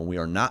beholden to, and we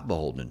are not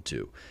beholden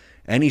to,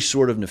 any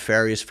sort of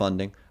nefarious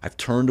funding. I've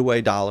turned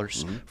away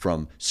dollars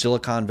from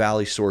Silicon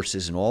Valley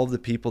sources and all of the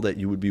people that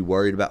you would be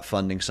worried about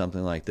funding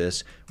something like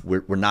this.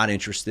 We're not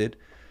interested.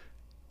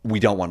 We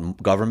don't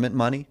want government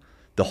money.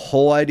 The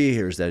whole idea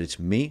here is that it's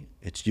me,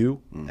 it's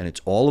you, and it's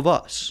all of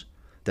us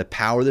that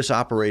power this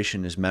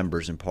operation as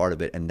members and part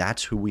of it, and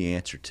that's who we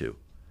answer to.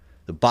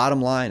 The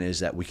bottom line is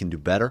that we can do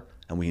better,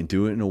 and we can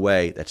do it in a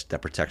way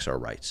that protects our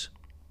rights.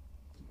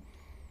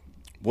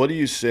 What do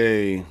you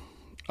say?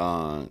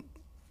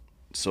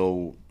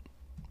 So,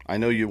 I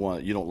know you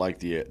don't like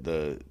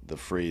the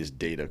phrase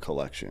data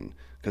collection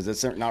because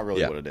it's not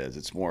really what it is.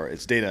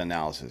 It's data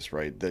analysis,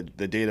 right? The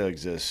data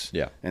exists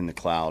in the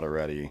cloud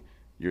already.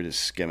 You're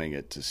just skimming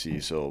it to see.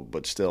 So,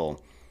 but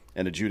still,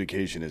 an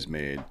adjudication is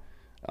made.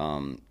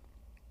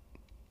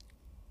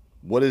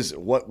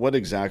 What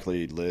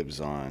exactly lives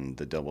on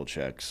the double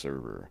check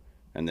server,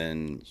 and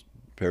then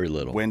very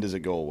little. When does it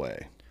go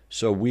away?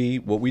 So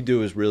what we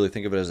do is really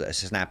think of it as a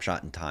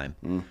snapshot in time.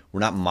 We're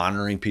not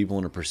monitoring people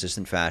in a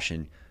persistent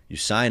fashion. You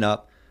sign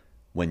up.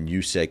 When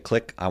you say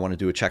click, I want to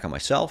do a check on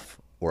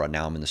myself, or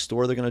now I'm in the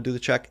store, they're going to do the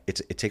check.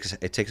 It takes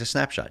a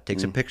snapshot. It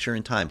takes a picture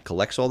in time,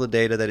 collects all the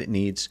data that it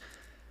needs,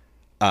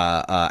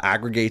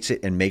 aggregates it,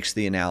 and makes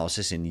the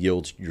analysis and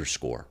yields your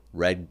score.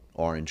 Red,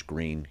 orange,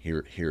 green. Here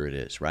it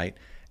is, right?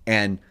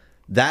 And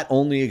that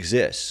only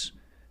exists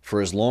for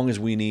as long as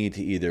we need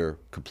to either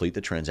complete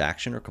the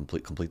transaction or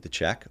complete the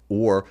check,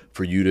 or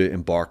for you to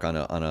embark on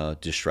a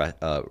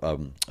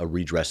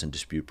redress and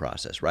dispute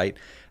process, right?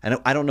 And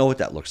I don't know what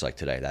that looks like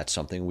today. That's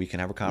something we can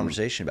have a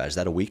conversation about. Is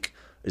that a week?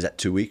 Is that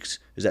 2 weeks?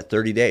 Is that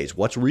 30 days?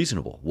 What's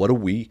reasonable? What do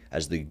we,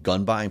 as the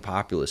gun-buying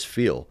populace,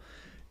 feel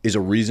is a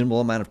reasonable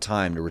amount of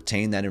time to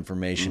retain that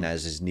information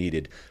as is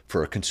needed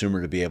for a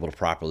consumer to be able to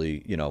properly,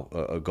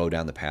 go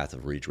down the path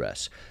of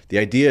redress? The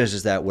idea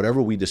is that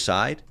whatever we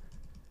decide,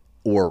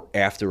 or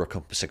after a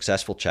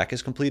successful check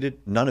is completed,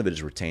 none of it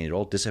is retained. It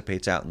all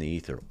dissipates out in the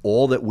ether.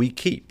 All that we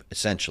keep,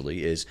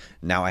 essentially, is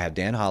now I have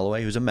Dan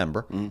Holloway, who's a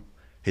member.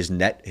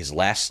 His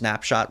last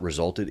snapshot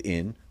resulted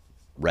in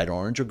red,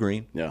 orange, or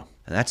green. Yeah.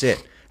 And that's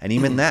it. And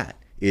even that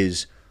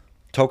is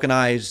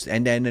tokenized,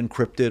 end-to-end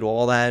encrypted,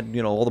 all that,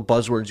 all the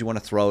buzzwords you want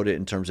to throw at it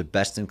in terms of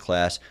best in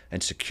class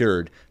and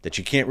secured that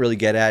you can't really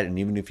get at. And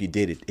even if you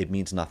did, it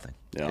means nothing.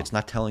 Yeah. It's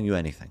not telling you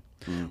anything.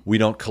 We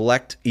don't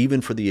collect,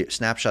 even for the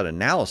snapshot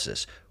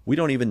analysis, we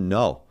don't even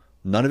know.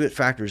 None of it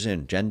factors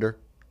in gender,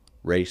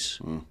 race,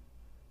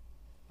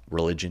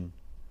 religion.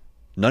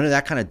 None of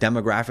that kind of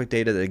demographic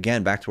data that,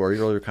 again, back to our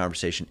earlier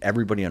conversation,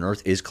 everybody on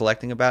earth is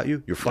collecting about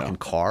you. Your fucking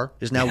car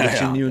is now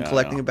wishing you and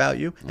collecting about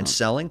you and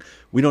selling.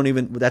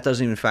 That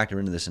doesn't even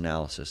factor into this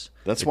analysis.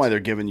 That's why they're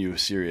giving you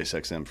Sirius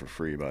XM for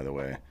free, by the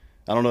way.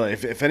 I don't know.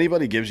 If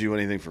anybody gives you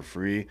anything for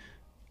free,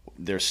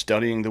 they're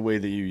studying the way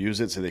that you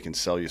use it so they can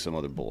sell you some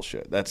other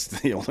bullshit. That's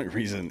the only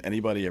reason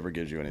anybody ever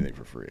gives you anything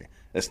for free.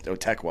 That's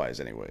tech-wise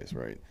anyways,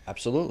 right?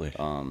 Absolutely.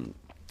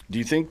 Do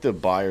you think the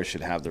buyer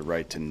should have the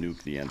right to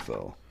nuke the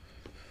info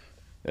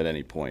at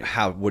any point?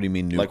 What do you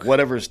mean nuke? Like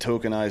whatever's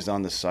tokenized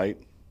on the site,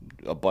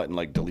 a button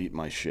like delete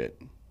my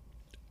shit.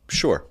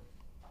 Sure.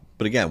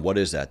 But again, what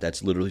is that?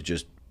 That's literally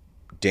just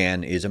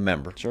Dan is a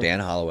member. Sure. Dan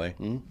Holloway,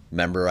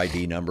 member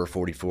ID number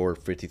 44,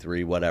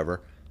 53,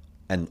 whatever,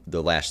 and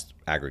the last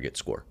aggregate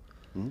score.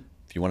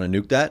 If you want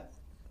to nuke that,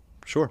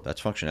 sure,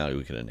 that's functionality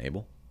we can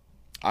enable.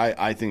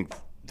 I think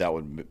that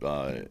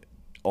would,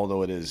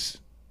 although it is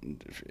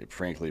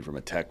frankly, from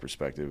a tech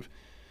perspective,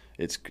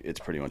 it's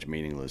pretty much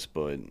meaningless.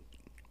 But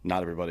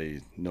not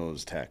everybody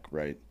knows tech,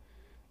 right?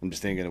 I'm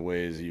just thinking of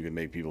ways that you can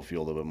make people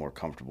feel a little bit more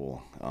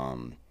comfortable.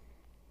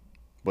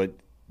 But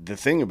the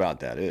thing about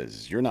that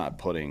is you're not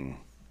putting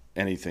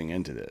anything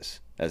into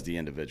this as the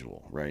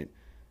individual, right?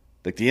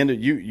 Like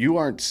you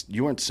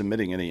aren't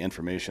submitting any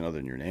information other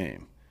than your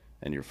name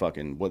and your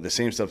fucking the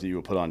same stuff that you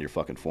would put on your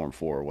fucking Form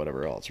 4 or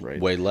whatever else, right?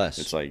 Way less.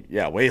 It's like,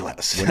 yeah, way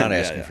less. We're not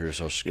asking for your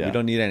social security. We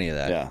don't need any of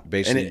that. Yeah.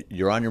 Basically,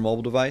 you're on your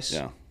mobile device.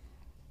 Yeah.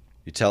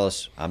 You tell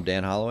us, I'm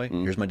Dan Holloway.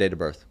 Here's my date of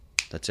birth.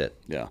 That's it.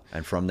 Yeah.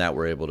 And from that,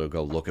 we're able to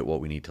go look at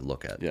what we need to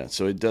look at. Yeah.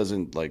 So it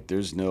doesn't, like,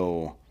 there's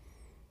no,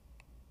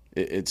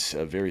 it's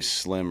a very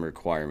slim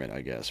requirement,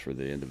 I guess, for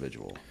the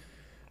individual.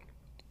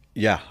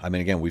 Yeah. I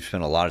mean, again, we've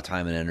spent a lot of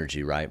time and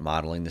energy, right,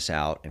 modeling this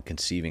out and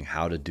conceiving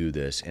how to do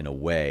this in a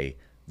way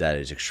that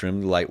is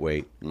extremely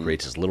lightweight,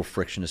 creates as little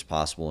friction as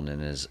possible,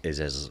 and is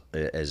as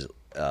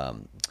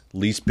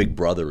least big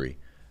brothery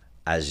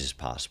as is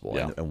possible.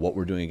 Yeah. And what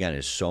we're doing, again,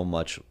 is so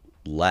much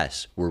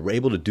less. We're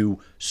able to do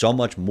so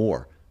much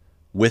more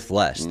with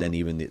less than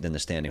even than the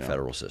standing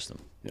federal system.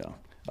 Yeah.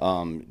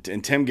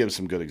 And Tim gives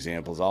some good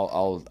examples.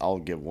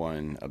 I'll give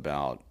one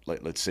about,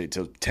 like, let's say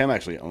Tim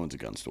actually owns a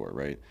gun store,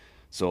 right?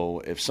 So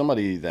if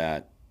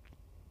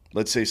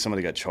let's say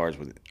somebody got charged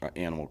with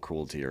animal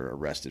cruelty or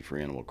arrested for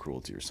animal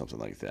cruelty or something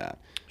like that.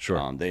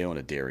 Sure. They own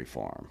a dairy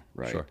farm,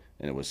 right? Sure.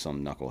 And it was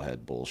some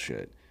knucklehead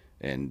bullshit.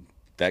 And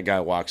that guy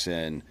walks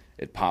in,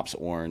 it pops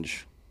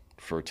orange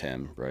for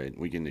Tim, right?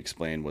 We can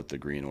explain what the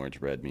green,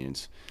 orange, red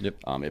means. Yep.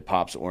 It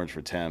pops orange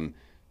for Tim.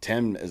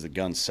 Tim, as a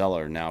gun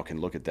seller, now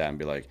can look at that and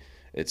be like,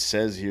 it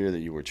says here that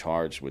you were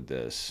charged with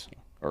this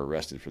or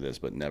arrested for this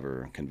but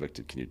never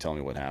convicted. Can you tell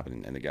me what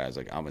happened? And the guy's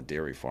like, I'm a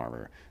dairy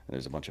farmer, and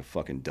there's a bunch of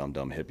fucking dumb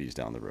hippies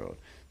down the road.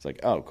 It's like,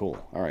 oh,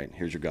 cool. All right,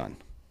 here's your gun.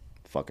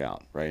 Fuck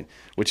out, right?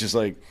 Which is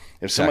like,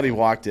 if somebody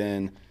walked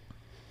in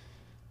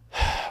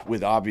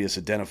with obvious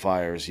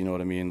identifiers, you know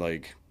what I mean?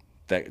 Like,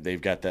 that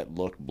they've got that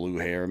look, blue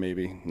hair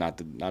maybe. Not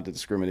to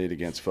discriminate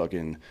against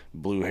fucking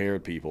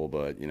blue-haired people,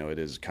 but, you know, it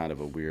is kind of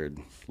a weird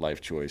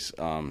life choice.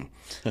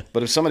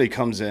 But if somebody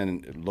comes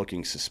in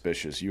looking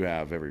suspicious, you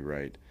have every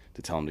right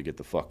to tell them to get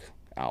the fuck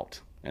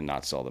out and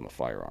not sell them a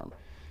firearm.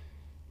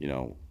 You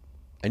know,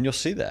 And you'll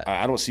see that.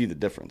 I don't see the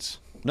difference.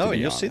 No,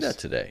 you'll see that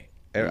today.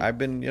 I've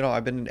been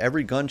in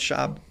every gun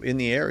shop in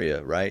the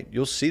area, right?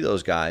 You'll see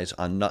those guys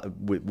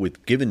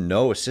with given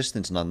no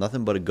assistance and on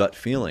nothing but a gut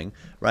feeling,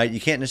 right? You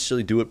can't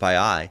necessarily do it by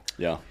eye.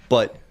 Yeah.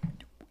 But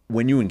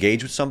when you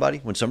engage with somebody,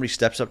 when somebody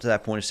steps up to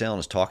that point of sale and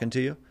is talking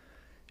to you,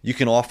 you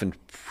can often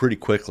pretty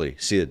quickly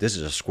see that this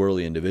is a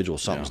squirrely individual.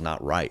 Something's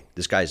not right.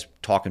 This guy's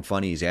talking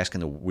funny. He's asking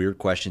the weird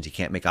questions. He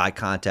can't make eye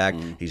contact.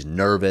 He's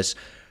nervous.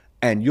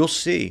 And you'll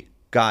see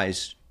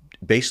guys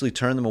basically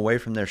turn them away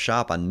from their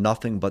shop on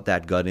nothing but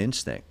that gut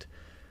instinct,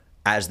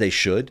 as they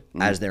should,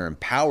 as they're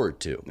empowered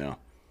to. Yeah.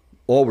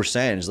 All we're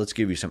saying is let's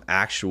give you some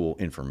actual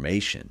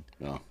information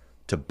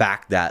to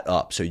back that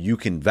up so you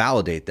can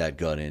validate that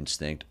gut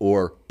instinct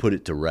or put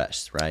it to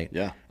rest, right?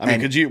 Yeah. I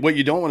mean, because what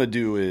you don't want to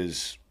do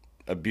is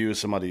abuse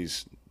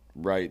somebody's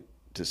right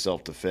to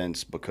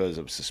self-defense because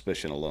of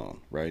suspicion alone,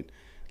 right?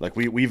 Like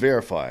we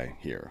verify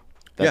here.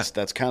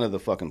 That's kind of the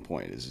fucking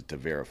point, is to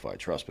verify,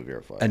 trust but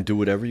verify. And do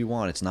whatever you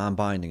want. It's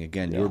non-binding.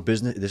 Again, your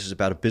business. This is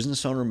about a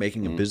business owner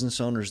making a business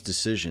owner's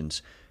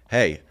decisions.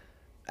 Hey,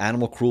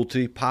 animal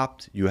cruelty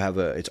popped. You have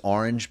it's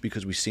orange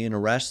because we see an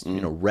arrest. You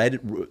know, red.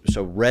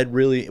 So red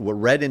really, what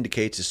red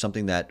indicates is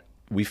something that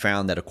we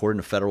found that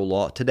according to federal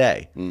law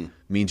today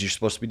means you're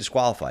supposed to be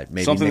disqualified.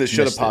 Maybe something that Nick's should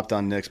have missed popped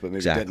on Nick's, but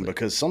maybe didn't, Exactly.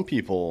 because some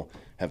people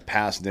have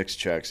passed Nick's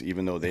checks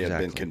even though they have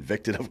been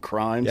convicted of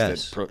crimes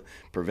that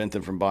prevent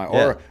them from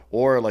buying.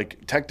 Or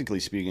like technically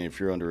speaking, if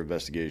you're under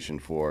investigation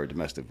for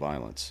domestic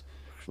violence,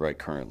 right?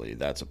 Currently,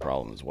 that's a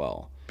problem as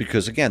well.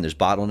 Because, again, there's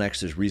bottlenecks.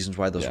 There's reasons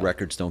why those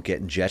records don't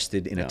get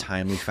ingested in a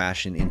timely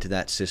fashion into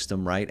that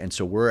system, right? And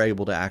so we're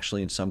able to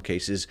actually, in some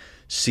cases,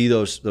 see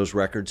those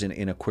records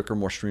in a quicker,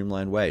 more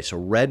streamlined way. So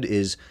red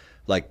is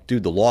like,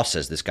 dude, the law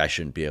says this guy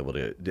shouldn't be able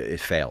to – it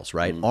fails,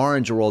 right?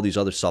 Orange are all these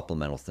other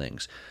supplemental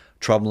things.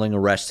 Troubling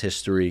arrest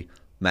history,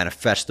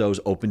 manifestos,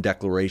 open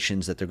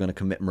declarations that they're going to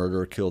commit murder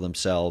or kill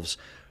themselves,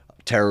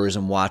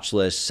 terrorism watch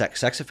list,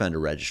 sex offender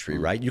registry,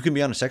 right? You can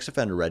be on a sex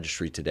offender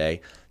registry today.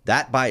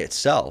 That by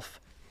itself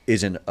 –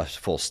 isn't a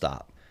full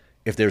stop.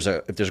 If there's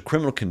a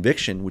criminal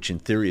conviction, which in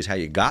theory is how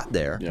you got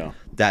there,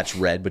 that's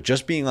red. But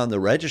just being on the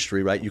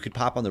registry, right? You could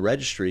pop on the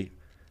registry.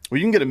 Well,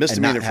 you can get a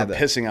misdemeanor for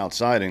pissing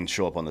outside and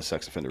show up on the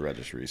sex offender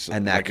registry. So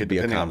and that could be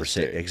a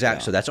conversation.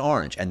 Exactly. So that's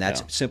orange. And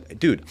that's simple.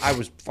 Dude, I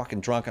was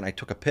fucking drunk and I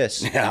took a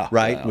piss,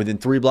 right? Within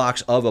 3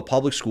 blocks of a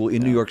public school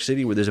in New York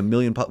City where there's a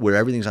million, where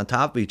everything's on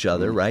top of each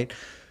other, right?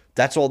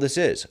 That's all this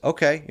is.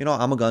 Okay,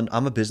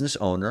 I'm a business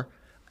owner.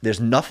 There's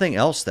nothing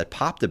else that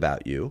popped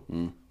about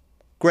you.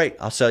 Great,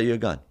 I'll sell you a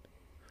gun.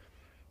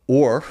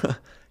 Or,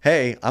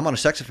 hey, I'm on a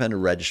sex offender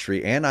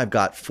registry and I've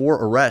got 4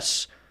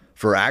 arrests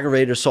for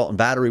aggravated assault and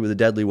battery with a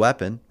deadly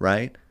weapon,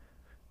 right?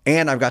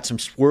 And I've got some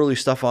swirly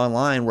stuff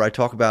online where I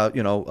talk about,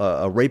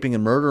 raping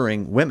and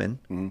murdering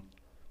women.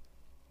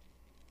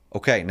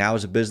 okay, now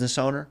as a business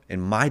owner,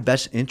 in my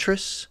best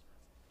interests,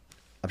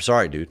 I'm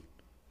sorry, dude,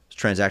 this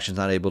transaction's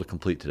not able to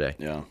complete today.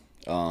 Yeah.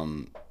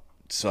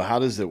 So how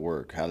does it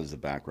work? How does the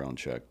background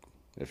check,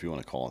 if you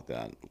want to call it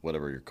that,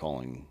 whatever you're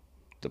calling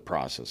the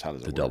process, how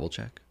does it work? The double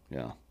check?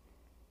 Yeah.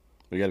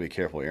 We got to be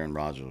careful. Aaron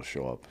Rodgers will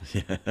show up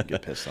and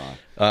get pissed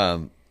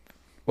off.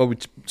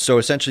 So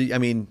essentially, I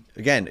mean,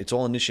 again, it's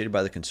all initiated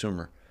by the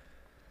consumer.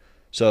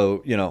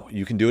 So,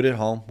 you can do it at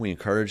home. We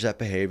encourage that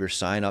behavior.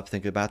 Sign up.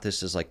 Think about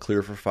this as like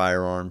Clear for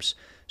Firearms.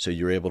 So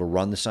you're able to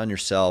run this on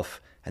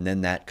yourself. And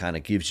then that kind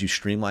of gives you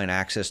streamlined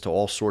access to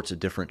all sorts of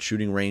different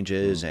shooting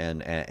ranges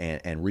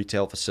and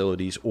retail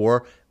facilities.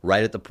 Or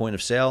right at the point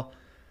of sale,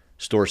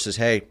 store says,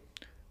 hey,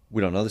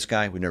 we don't know this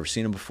guy. We've never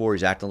seen him before.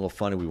 He's acting a little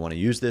funny. We want to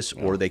use this.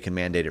 Or they can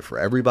mandate it for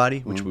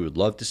everybody, which we would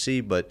love to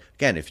see. But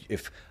again,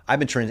 if I've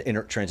been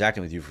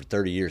transacting with you for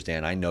 30 years,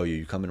 Dan, I know you.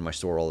 You come into my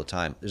store all the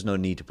time. There's no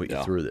need to put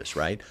you through this,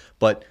 right?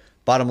 But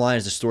bottom line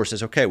is the store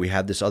says, okay, we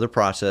have this other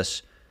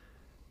process.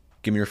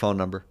 Give me your phone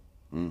number.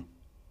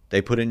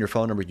 They put in your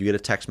phone number. You get a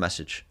text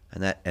message.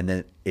 And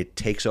then it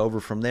takes over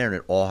from there, and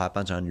it all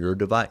happens on your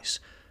device.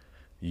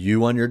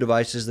 You on your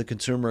device as the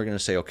consumer are going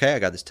to say, okay, I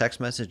got this text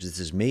message. This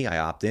is me. I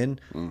opt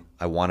in.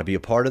 I want to be a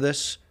part of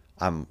this.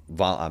 I'm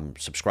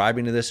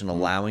subscribing to this and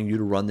allowing you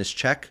to run this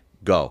check.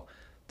 Go.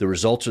 The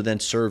results are then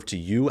served to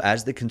you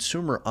as the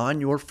consumer on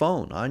your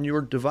phone, on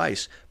your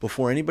device,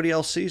 before anybody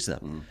else sees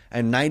them.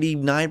 And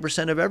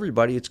 99% of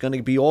everybody, it's going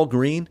to be all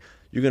green.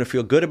 You're going to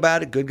feel good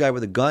about it. Good guy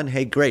with a gun.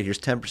 Hey, great. Here's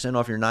 10%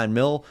 off your 9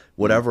 mil.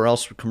 Whatever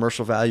else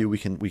commercial value we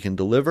can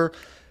deliver.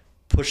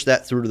 Push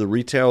that through to the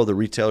retailer. The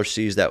retailer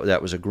sees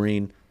that was a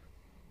green.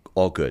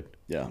 All good.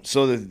 Yeah.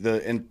 So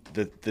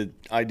the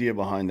idea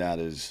behind that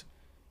is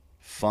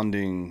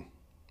funding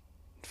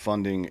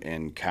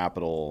and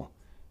capital,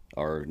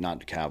 or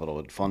not capital,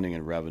 but funding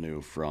and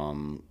revenue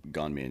from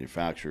gun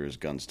manufacturers,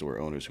 gun store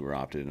owners who are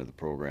opted into the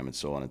program, and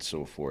so on and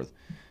so forth,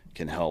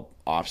 can help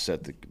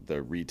offset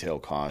the retail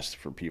cost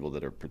for people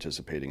that are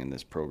participating in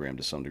this program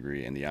to some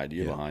degree. And the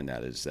idea behind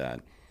that is that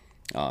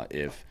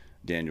if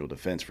Daniel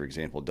Defense, for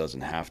example,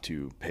 doesn't have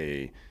to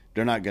pay,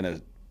 they're not going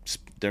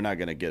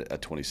to get a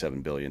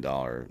 $27 billion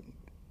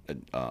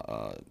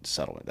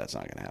settlement. That's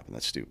not going to happen.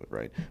 That's stupid,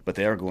 right? But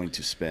they are going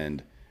to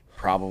spend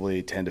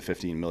probably $10 to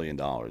 $15 million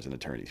in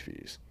attorney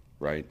fees,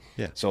 right?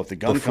 Yeah. So if the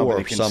gun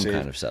company can some save,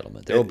 kind of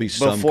settlement, there will be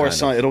some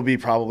it'll be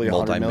probably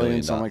 $100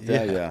 million, something like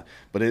that. Yeah.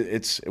 But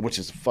it's which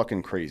is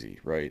fucking crazy,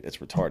 right? It's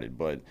retarded.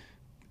 But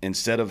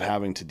instead of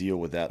having to deal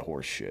with that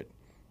horse shit,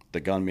 the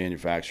gun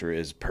manufacturer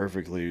is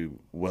perfectly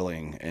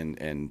willing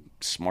and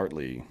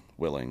smartly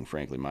willing,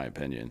 frankly, in my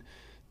opinion,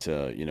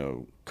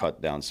 to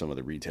cut down some of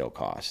the retail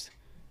cost,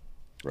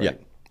 right? Yeah.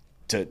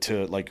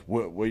 To like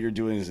what you're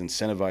doing is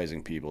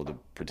incentivizing people to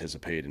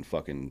participate in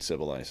fucking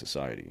civilized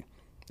society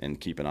and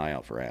keep an eye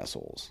out for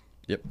assholes.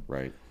 Yep.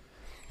 Right.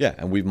 Yeah,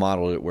 and we've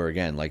modeled it where,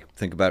 again, like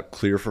think about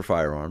Clear for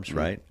Firearms,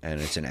 right?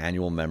 And it's an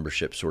annual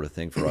membership sort of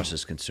thing for us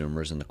as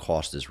consumers, and the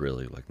cost is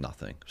really like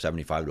nothing,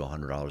 $75 to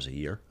 $100 a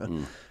year.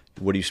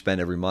 What do you spend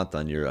every month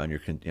on your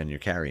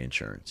carry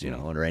insurance,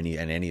 or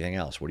anything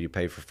else? What do you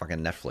pay for fucking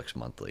Netflix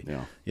monthly?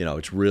 Yeah.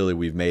 It's really,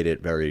 we've made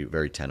it very,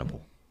 very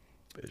tenable,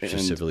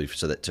 specifically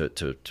so that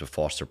to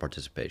foster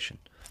participation.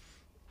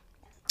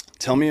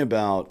 Tell me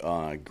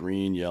about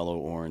green, yellow,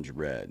 orange,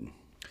 red.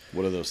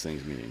 What do those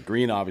things mean?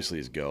 Green obviously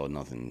is go,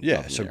 nothing. Yeah,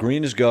 nothing so there.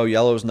 Green green is go,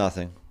 yellow is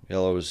nothing.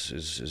 Yellow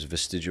is a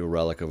vestigial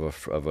relic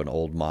of an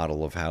old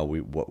model of how we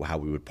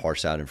would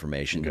parse out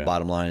information. Okay. The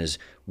bottom line is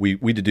we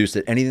deduced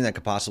that anything that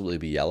could possibly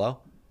be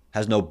yellow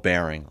has no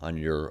bearing on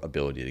your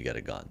ability to get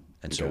a gun,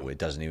 and so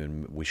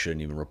we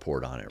shouldn't even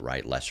report on it,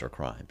 right? Lesser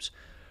crimes.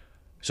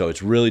 So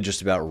it's really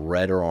just about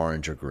red or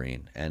orange or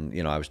green. And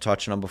I was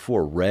touching on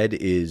before, red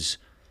is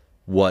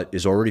what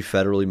is already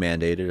federally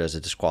mandated as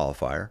a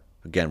disqualifier.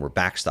 Again, we're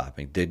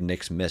backstopping. Did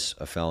Nix miss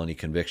a felony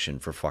conviction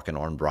for fucking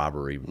armed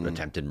robbery,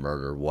 attempted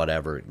murder,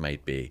 whatever it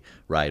might be,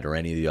 right? Or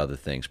any of the other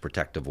things,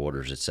 protective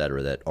orders, et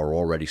cetera, that are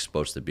already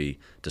supposed to be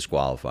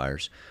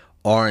disqualifiers.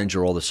 Orange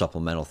are all the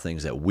supplemental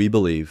things that we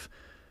believe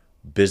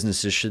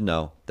businesses should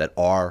know,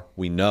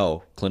 we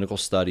know clinical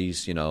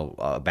studies,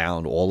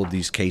 abound, all of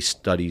these case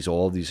studies,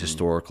 all of these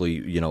historically,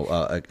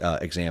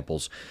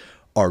 examples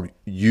are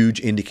huge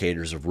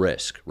indicators of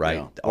risk, right?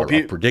 Yeah. Are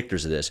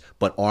predictors of this,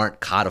 but aren't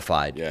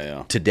codified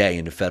today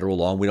into federal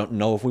law. And we don't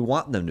know if we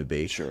want them to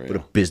be, but a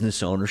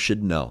business owner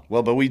should know.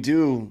 Well, but we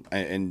do,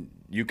 and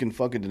you can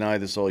fucking deny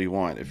this all you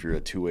want if you're a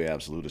two-way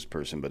absolutist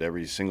person, but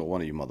every single one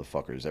of you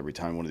motherfuckers, every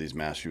time one of these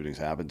mass shootings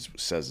happens,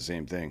 says the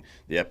same thing.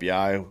 The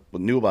FBI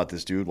knew about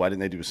this dude. Why didn't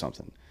they do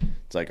something?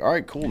 It's like, all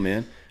right, cool,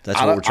 man. That's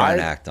what we're trying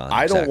to act on.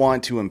 I don't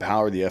want to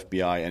empower the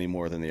FBI any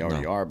more than they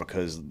already are,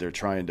 because they're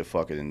trying to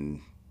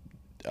fucking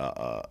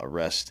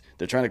arrest.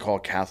 They're trying to call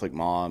Catholic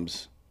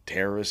moms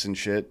terrorists and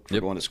shit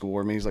for going to school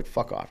board meetings. Like,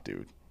 fuck off,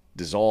 dude.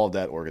 Dissolve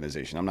that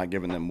organization. I'm not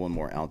giving them one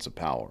more ounce of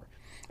power.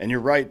 And you're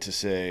right to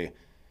say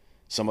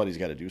somebody's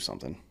got to do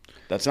something.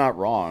 That's not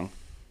wrong.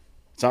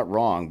 It's not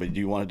wrong, but do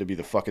you want it to be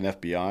the fucking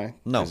FBI?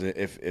 No. Because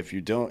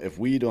if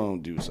we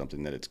don't do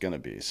something, then it's going to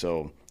be.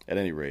 So at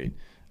any rate,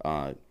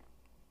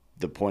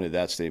 the point of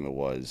that statement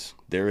was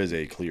there is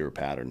a clear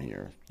pattern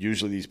here.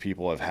 Usually these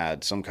people have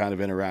had some kind of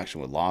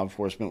interaction with law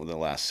enforcement within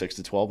the last 6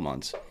 to 12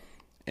 months.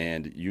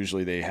 And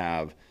usually they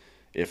have,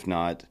 if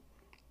not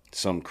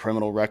some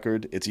criminal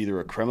record, it's either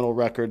a criminal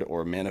record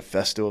or a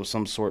manifesto of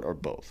some sort or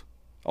both.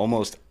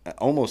 Almost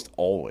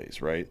always,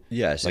 right?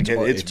 Yes, like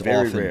it's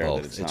very often rare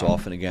both. that It's not.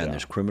 often, again,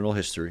 there's criminal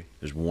history.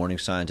 There's warning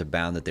signs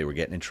abound that they were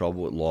getting in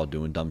trouble with law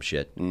doing dumb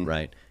shit,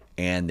 right?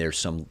 And there's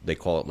some, they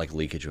call it like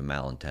leakage of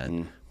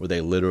malintent, where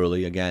they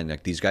literally, again,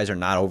 like these guys are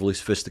not overly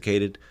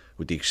sophisticated,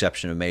 with the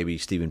exception of maybe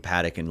Stephen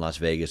Paddock in Las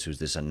Vegas, who's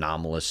this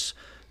anomalous,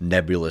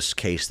 nebulous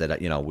case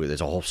that, you know, where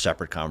there's a whole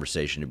separate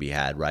conversation to be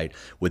had, right?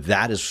 With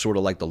that is sort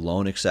of like the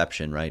lone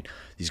exception, right?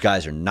 These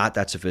guys are not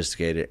that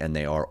sophisticated, and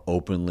they are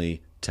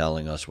openly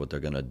telling us what they're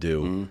going to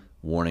do.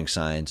 Warning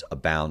signs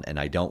abound, and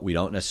we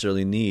don't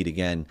necessarily need,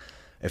 again,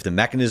 if the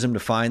mechanism to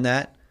find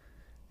that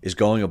is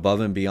going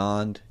above and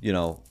beyond, you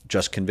know,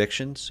 just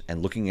convictions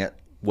and looking at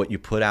what you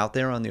put out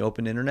there on the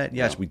open internet.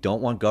 Yes, we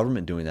don't want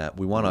government doing that.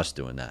 We want us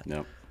doing that.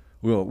 Yep.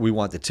 We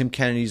want the Tim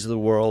Kennedys of the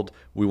world.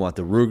 We want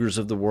the Rugers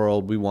of the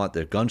world. We want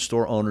the gun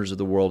store owners of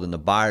the world and the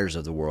buyers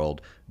of the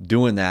world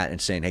doing that and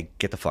saying, hey,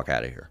 get the fuck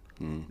out of here.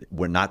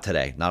 We're not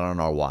today, not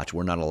on our watch.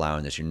 We're not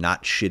allowing this. You're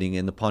not shitting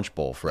in the punch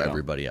bowl for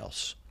everybody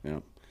else. Yeah.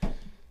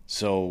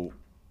 So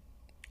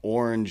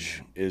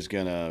orange is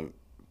going to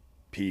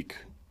pique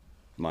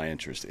my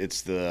interest.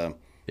 It's the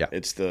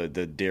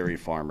dairy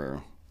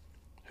farmer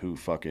who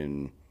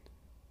fucking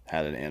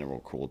had an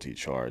animal cruelty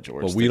charge.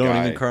 Or well, we don't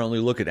even currently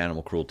look at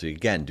animal cruelty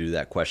again due to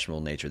that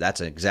questionable nature.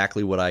 That's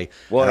exactly what I.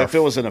 Well, if it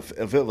was a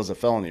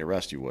felony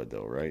arrest, you would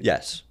though, right?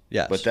 Yes.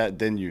 But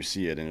then you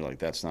see it and you're like,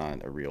 that's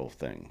not a real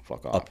thing.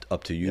 Fuck off.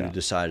 Up to you to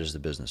decide as the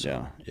business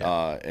owner.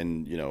 Yeah.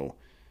 And you know,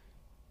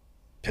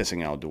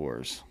 pissing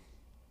outdoors.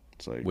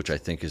 It's like, which I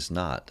think is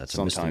not. That's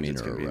a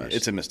misdemeanor arrest.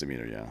 It's a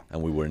misdemeanor, yeah.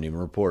 And we wouldn't even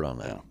report on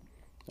that.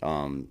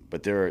 Yeah.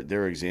 But there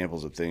are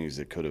examples of things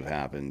that could have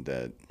happened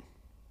that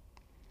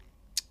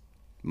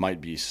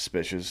might be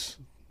suspicious.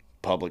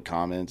 Public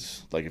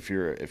comments, like if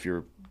your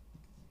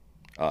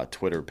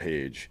Twitter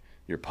page,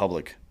 your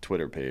public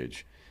Twitter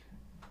page,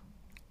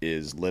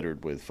 is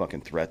littered with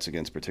fucking threats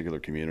against particular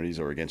communities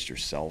or against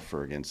yourself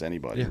or against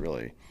anybody,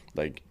 really.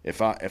 Like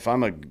if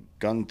I'm a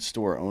gun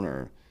store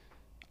owner,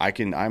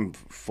 I'm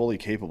fully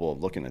capable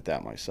of looking at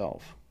that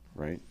myself,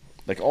 right?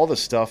 Like all the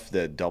stuff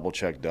that Double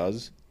Check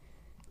does,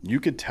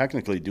 you could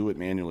technically do it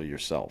manually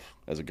yourself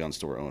as a gun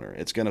store owner.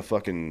 It's gonna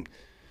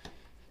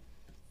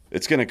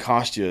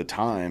cost you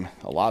time,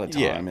 a lot of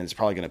time, and it's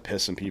probably gonna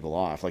piss some people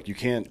off. Like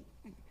you're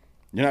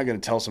not gonna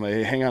tell somebody,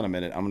 hey, hang on a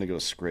minute, I'm gonna go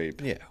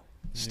scrape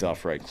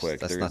stuff right quick.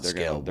 That's they're not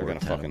scalable. They're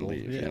gonna fucking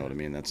leave. You know what I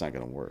mean? That's not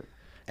gonna work.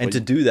 And to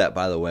do that,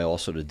 by the way,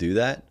 also to do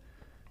that,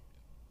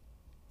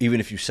 even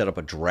if you set up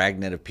a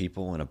dragnet of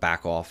people in a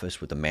back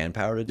office with the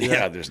manpower to do that,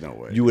 yeah, there's no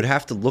way. You would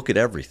have to look at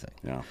everything.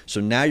 Yeah. So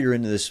now you're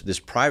into this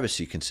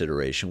privacy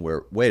consideration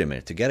where, wait a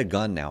minute, to get a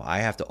gun now, I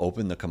have to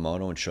open the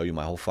kimono and show you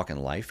my whole fucking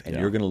life, and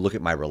you're going to look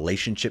at my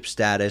relationship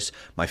status,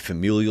 my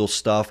familial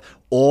stuff,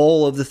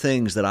 all of the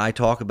things that I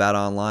talk about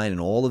online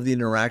and all of the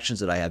interactions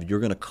that I have, you're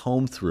going to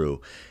comb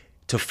through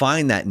to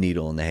find that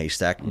needle in the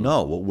haystack.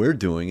 No, what we're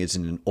doing is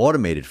in an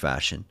automated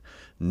fashion,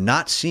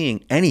 not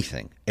seeing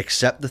anything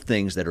except the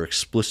things that are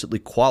explicitly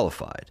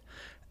qualified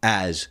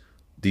as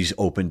these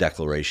open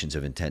declarations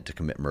of intent to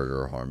commit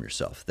murder or harm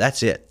yourself.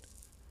 That's it.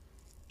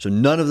 So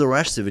none of the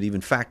rest of it even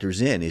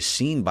factors in, is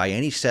seen by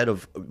any set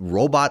of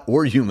robot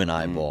or human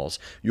eyeballs.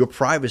 Your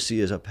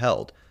privacy is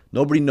upheld.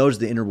 Nobody knows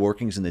the inner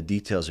workings and the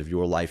details of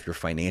your life, your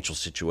financial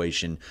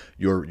situation,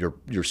 your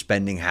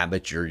spending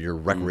habits, your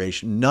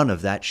recreation. None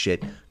of that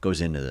shit goes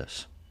into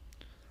this.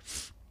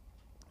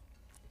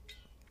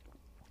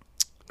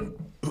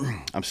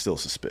 I'm still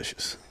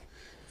suspicious.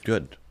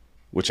 Good.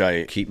 Which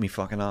I keep me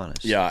fucking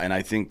honest. Yeah, and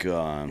I think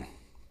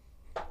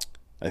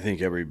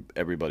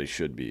everybody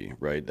should be,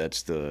 right?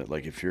 That's the,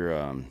 like, if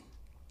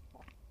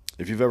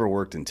you've ever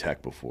worked in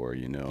tech before,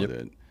 you know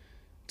that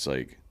it's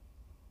like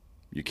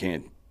you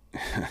can't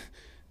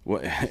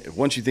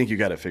once you think you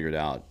got it figured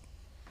out,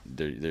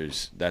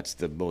 that's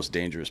the most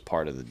dangerous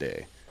part of the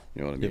day.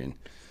 You know what I mean?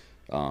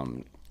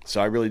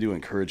 So I really do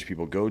encourage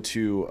people, go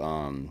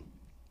to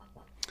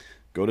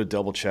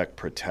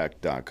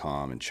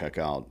doublecheckprotect.com and check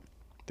out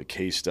the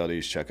case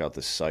studies, check out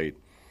the site,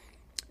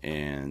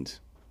 and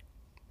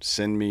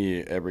send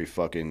me every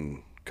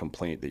fucking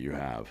complaint that you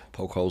have.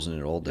 Poke holes in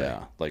it all day.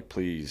 Yeah, like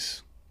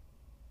please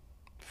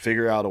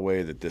figure out a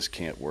way that this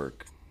can't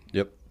work.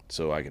 Yep.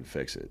 So I can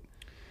fix it.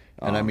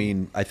 And I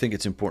mean, I think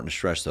it's important to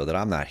stress, though, that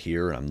I'm not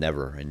here, and I'm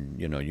never, and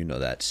you know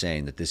that,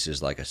 saying that this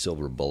is like a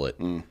silver bullet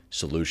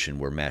solution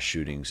where mass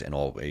shootings and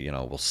all,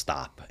 will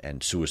stop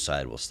and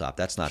suicide will stop.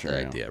 That's not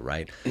the idea,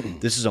 right?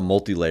 This is a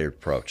multi-layered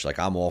approach. Like,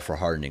 I'm all for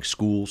hardening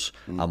schools.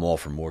 I'm all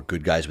for more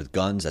good guys with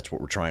guns. That's what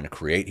we're trying to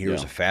create here,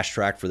 is a fast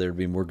track for there to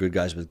be more good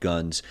guys with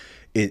guns.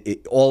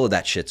 All of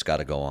that shit's got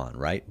to go on,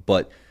 right?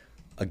 But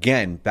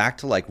again, back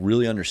to like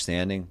really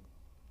understanding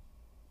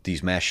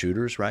these mass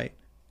shooters, right?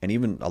 And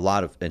even a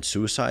lot of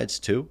suicides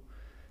too.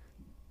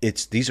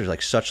 these are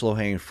like such low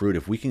hanging fruit.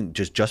 If we can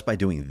just by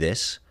doing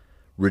this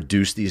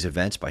reduce these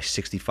events by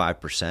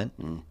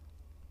 65%,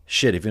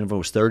 shit, even if it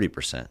was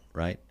 30%,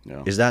 right?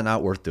 Yeah. Is that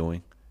not worth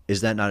doing?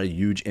 Is that not a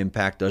huge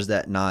impact? Does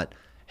that not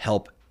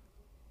help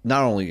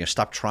not only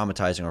stop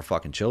traumatizing our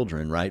fucking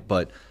children, right,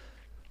 but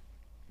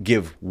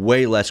give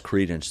way less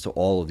credence to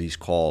all of these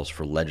calls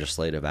for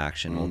legislative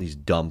action, all these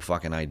dumb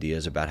fucking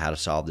ideas about how to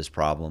solve this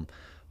problem,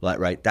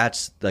 right?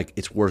 That's like,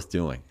 it's worth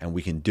doing, and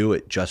we can do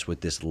it just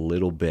with this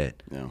little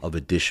bit of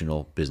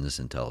additional business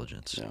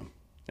intelligence. Yeah.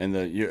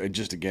 And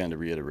just again to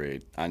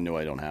reiterate, I know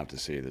I don't have to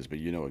say this, but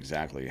you know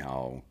exactly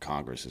how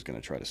Congress is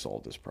going to try to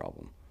solve this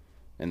problem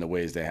in the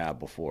ways they have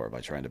before, by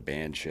trying to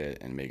ban shit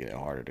and making it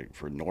harder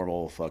for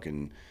normal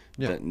fucking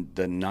the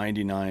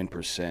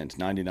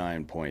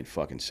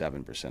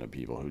 99.7% of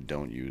people who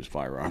don't use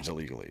firearms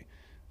illegally.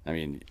 I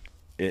mean,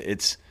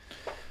 it's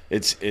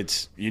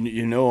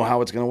you know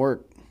how it's going to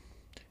work.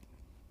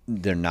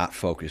 They're not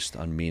focused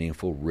on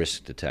meaningful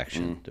risk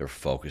detection. They're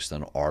focused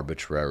on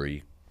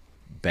arbitrary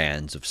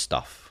bans of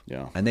stuff.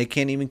 Yeah. And they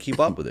can't even keep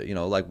up with it. You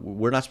know, like,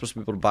 we're not supposed to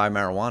be able to buy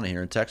marijuana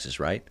here in Texas,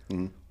 right?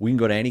 We can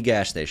go to any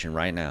gas station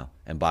right now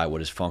and buy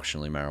what is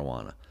functionally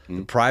marijuana.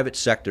 The private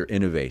sector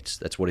innovates.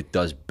 That's what it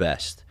does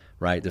best,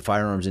 right? The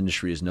firearms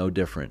industry is no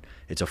different.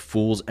 It's a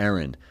fool's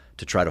errand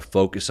to try to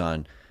focus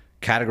on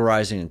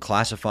categorizing and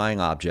classifying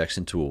objects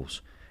and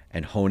tools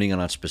and honing in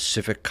on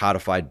specific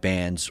codified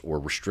bans or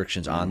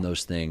restrictions on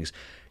those things,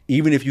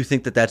 even if you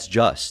think that that's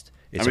just.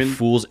 It's a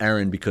fool's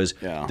errand, because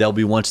they'll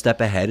be one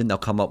step ahead and they'll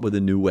come up with a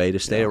new way to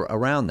stay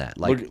around that.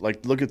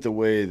 Look at the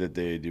way that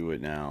they do it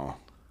now.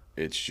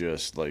 It's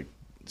just like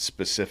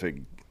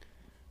specific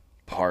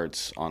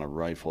parts on a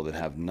rifle that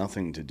have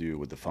nothing to do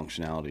with the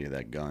functionality of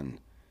that gun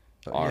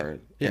are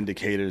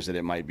indicators that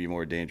it might be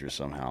more dangerous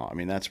somehow. I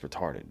mean, that's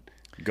retarded.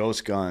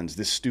 Ghost guns,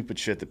 this stupid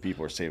shit that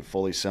people are saying,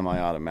 fully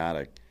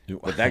semi-automatic.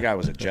 But that guy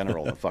was a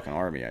general in the fucking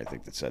army, I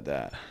think, that said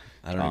that.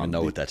 I don't even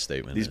know what that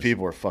statement is. These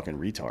people are fucking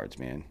retards,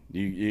 man.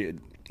 You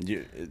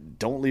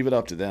don't leave it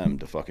up to them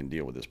to fucking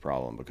deal with this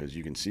problem, because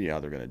you can see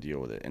how they're going to deal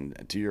with it. And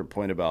to your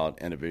point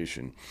about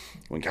innovation,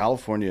 when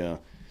California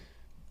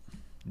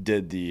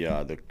did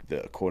the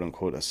quote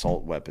unquote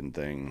assault weapon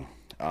thing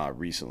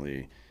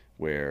recently,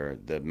 where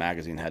the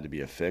magazine had to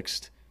be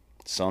affixed,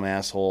 some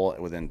asshole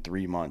within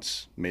 3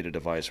 months made a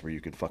device where you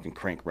could fucking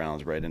crank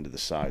rounds right into the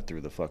side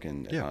through the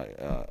fucking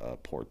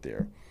port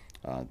there.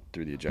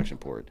 Through the ejection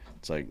port.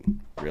 It's like,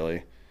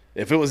 really?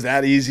 If it was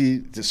that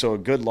easy, so a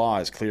good law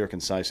is clear,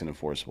 concise, and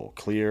enforceable.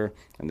 Clear,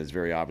 and it's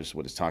very obvious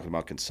what it's talking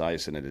about.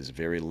 Concise, and it is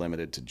very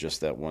limited to just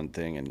that one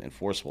thing. And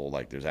enforceable,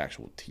 like there's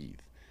actual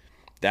teeth.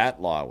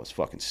 That law was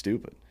fucking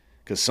stupid,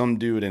 because some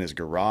dude in his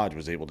garage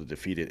was able to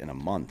defeat it in a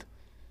month.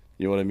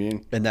 You know what I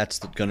mean? And that's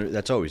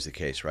always the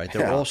case, right?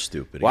 They're all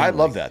stupid. Well, I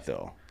love that,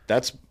 though.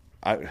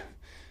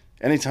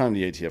 Anytime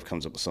the ATF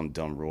comes up with some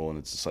dumb rule and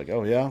it's just like,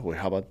 oh, yeah, well,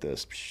 how about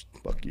this? Psh,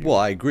 fuck you. Well,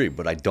 I agree,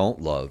 but I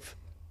don't love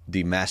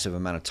the massive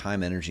amount of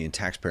time, energy, and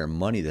taxpayer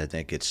money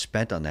that gets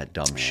spent on that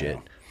dumb shit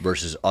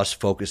versus us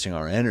focusing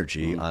our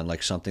energy on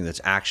like something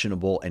that's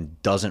actionable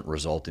and doesn't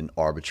result in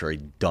arbitrary,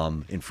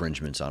 dumb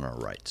infringements on our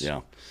rights.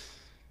 Yeah.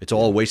 It's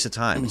all a waste of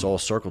time. It's all a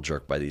circle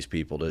jerk by these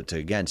people to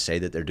again, say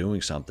that they're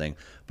doing something,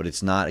 but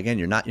it's not. Again,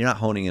 you're not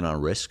honing in on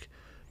risk.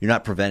 You're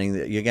not preventing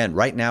again,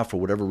 right now, for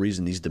whatever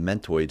reason, these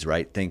dementoids,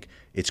 right, think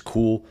it's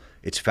cool,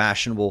 it's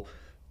fashionable,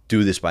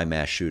 do this by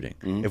mass shooting.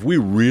 If we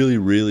really,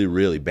 really,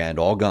 really banned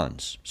all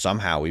guns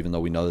somehow, even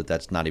though we know that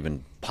that's not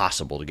even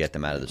possible to get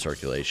them out of the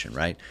circulation,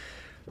 right?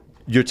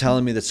 You're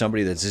telling me that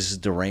somebody that's this is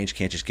deranged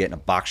can't just get in a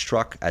box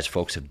truck, as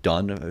folks have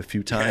done a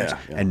few times,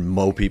 and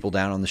mow people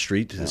down on the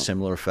street to the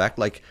similar effect?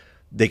 Like,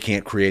 they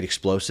can't create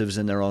explosives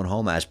in their own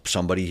home, as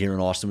somebody here in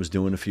Austin was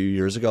doing a few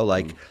years ago.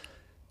 Like,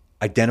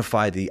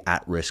 identify the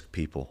at-risk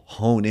people.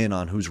 Hone in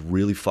on who's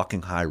really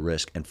fucking high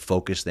risk and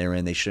focus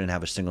therein. They shouldn't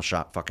have a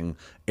single-shot fucking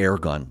air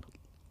gun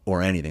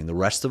or anything. The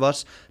rest of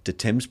us, to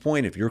Tim's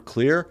point, if you're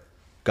clear,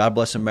 God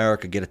bless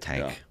America, get a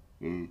tank.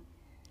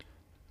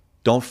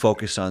 Don't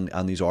focus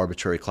on these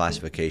arbitrary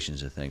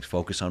classifications of things.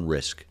 Focus on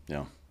risk.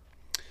 Yeah,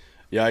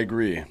 I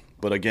agree.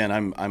 But again,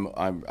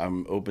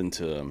 I'm open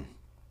to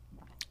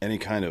any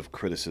kind of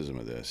criticism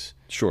of this.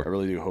 Sure. I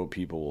really do hope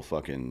people will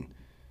fucking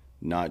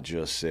not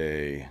just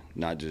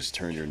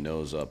turn your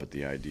nose up at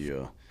the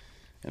idea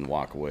and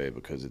walk away,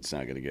 because it's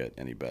not going to get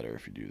any better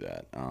if you do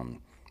that.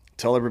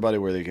 Tell everybody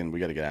where they can, we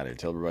got to get out of here.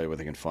 Tell everybody where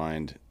they can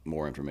find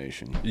more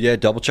information. Yeah,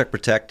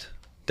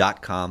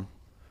 doublecheckprotect.com.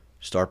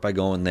 Start by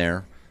going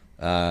there.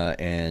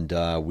 And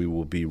we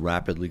will be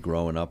rapidly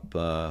growing up,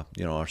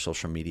 our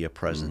social media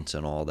presence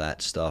and all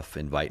that stuff,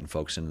 inviting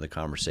folks into the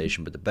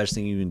conversation. But the best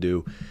thing you can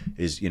do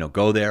is,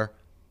 go there,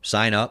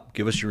 sign up,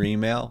 give us your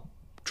email,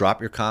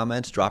 drop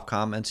comments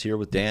here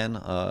with Dan,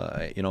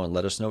 and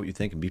let us know what you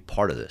think and be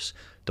part of this.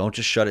 Don't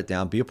just shut it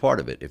down. Be a part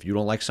of it. If you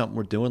don't like something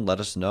we're doing, let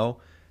us know.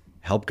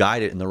 Help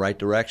guide it in the right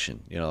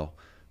direction.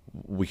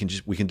 We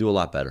can do a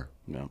lot better.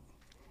 Yeah,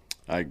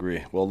 I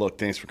agree. Well, look,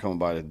 thanks for coming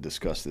by to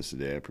discuss this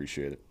today. I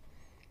appreciate it.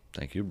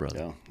 Thank you, brother.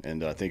 Yeah,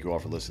 and thank you all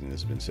for listening.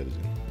 This has been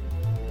Citizen.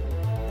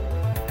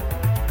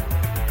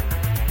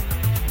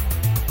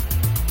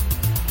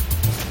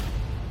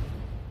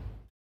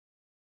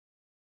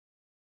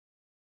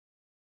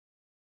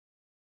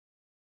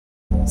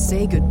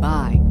 Say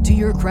goodbye to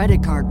your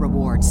credit card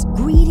rewards.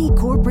 Greedy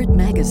corporate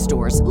mega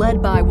stores,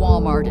 led by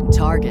Walmart and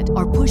Target,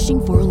 are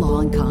pushing for a law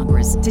in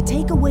Congress to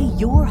take away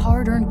your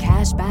hard-earned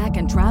cash back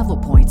and travel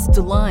points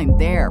to line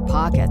their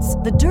pockets.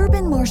 The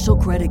Durbin-Marshall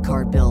credit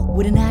card bill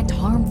would enact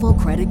harmful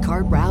credit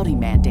card routing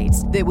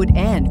mandates that would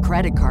end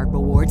credit card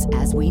rewards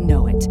as we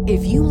know it.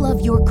 If you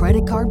love your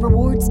credit card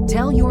rewards,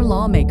 tell your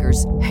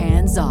lawmakers,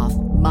 hands off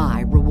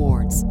my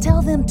rewards.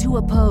 Tell them to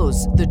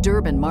oppose the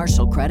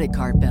Durbin-Marshall credit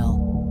card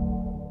bill.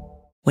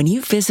 When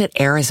you visit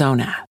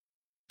Arizona,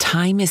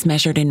 time is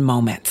measured in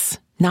moments,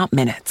 not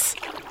minutes.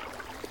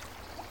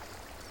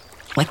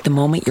 Like the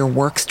moment your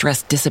work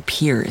stress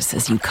disappears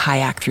as you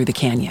kayak through the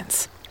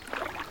canyons.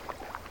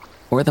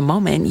 Or the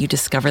moment you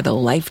discover the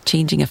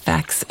life-changing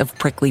effects of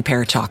prickly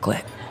pear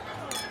chocolate.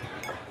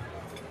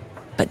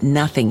 But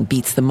nothing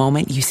beats the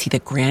moment you see the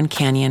Grand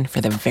Canyon for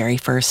the very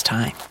first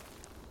time.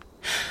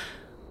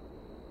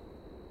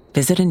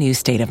 Visit a new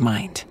state of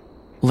mind.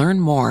 Learn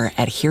more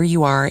at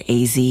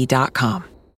hereyouareaz.com.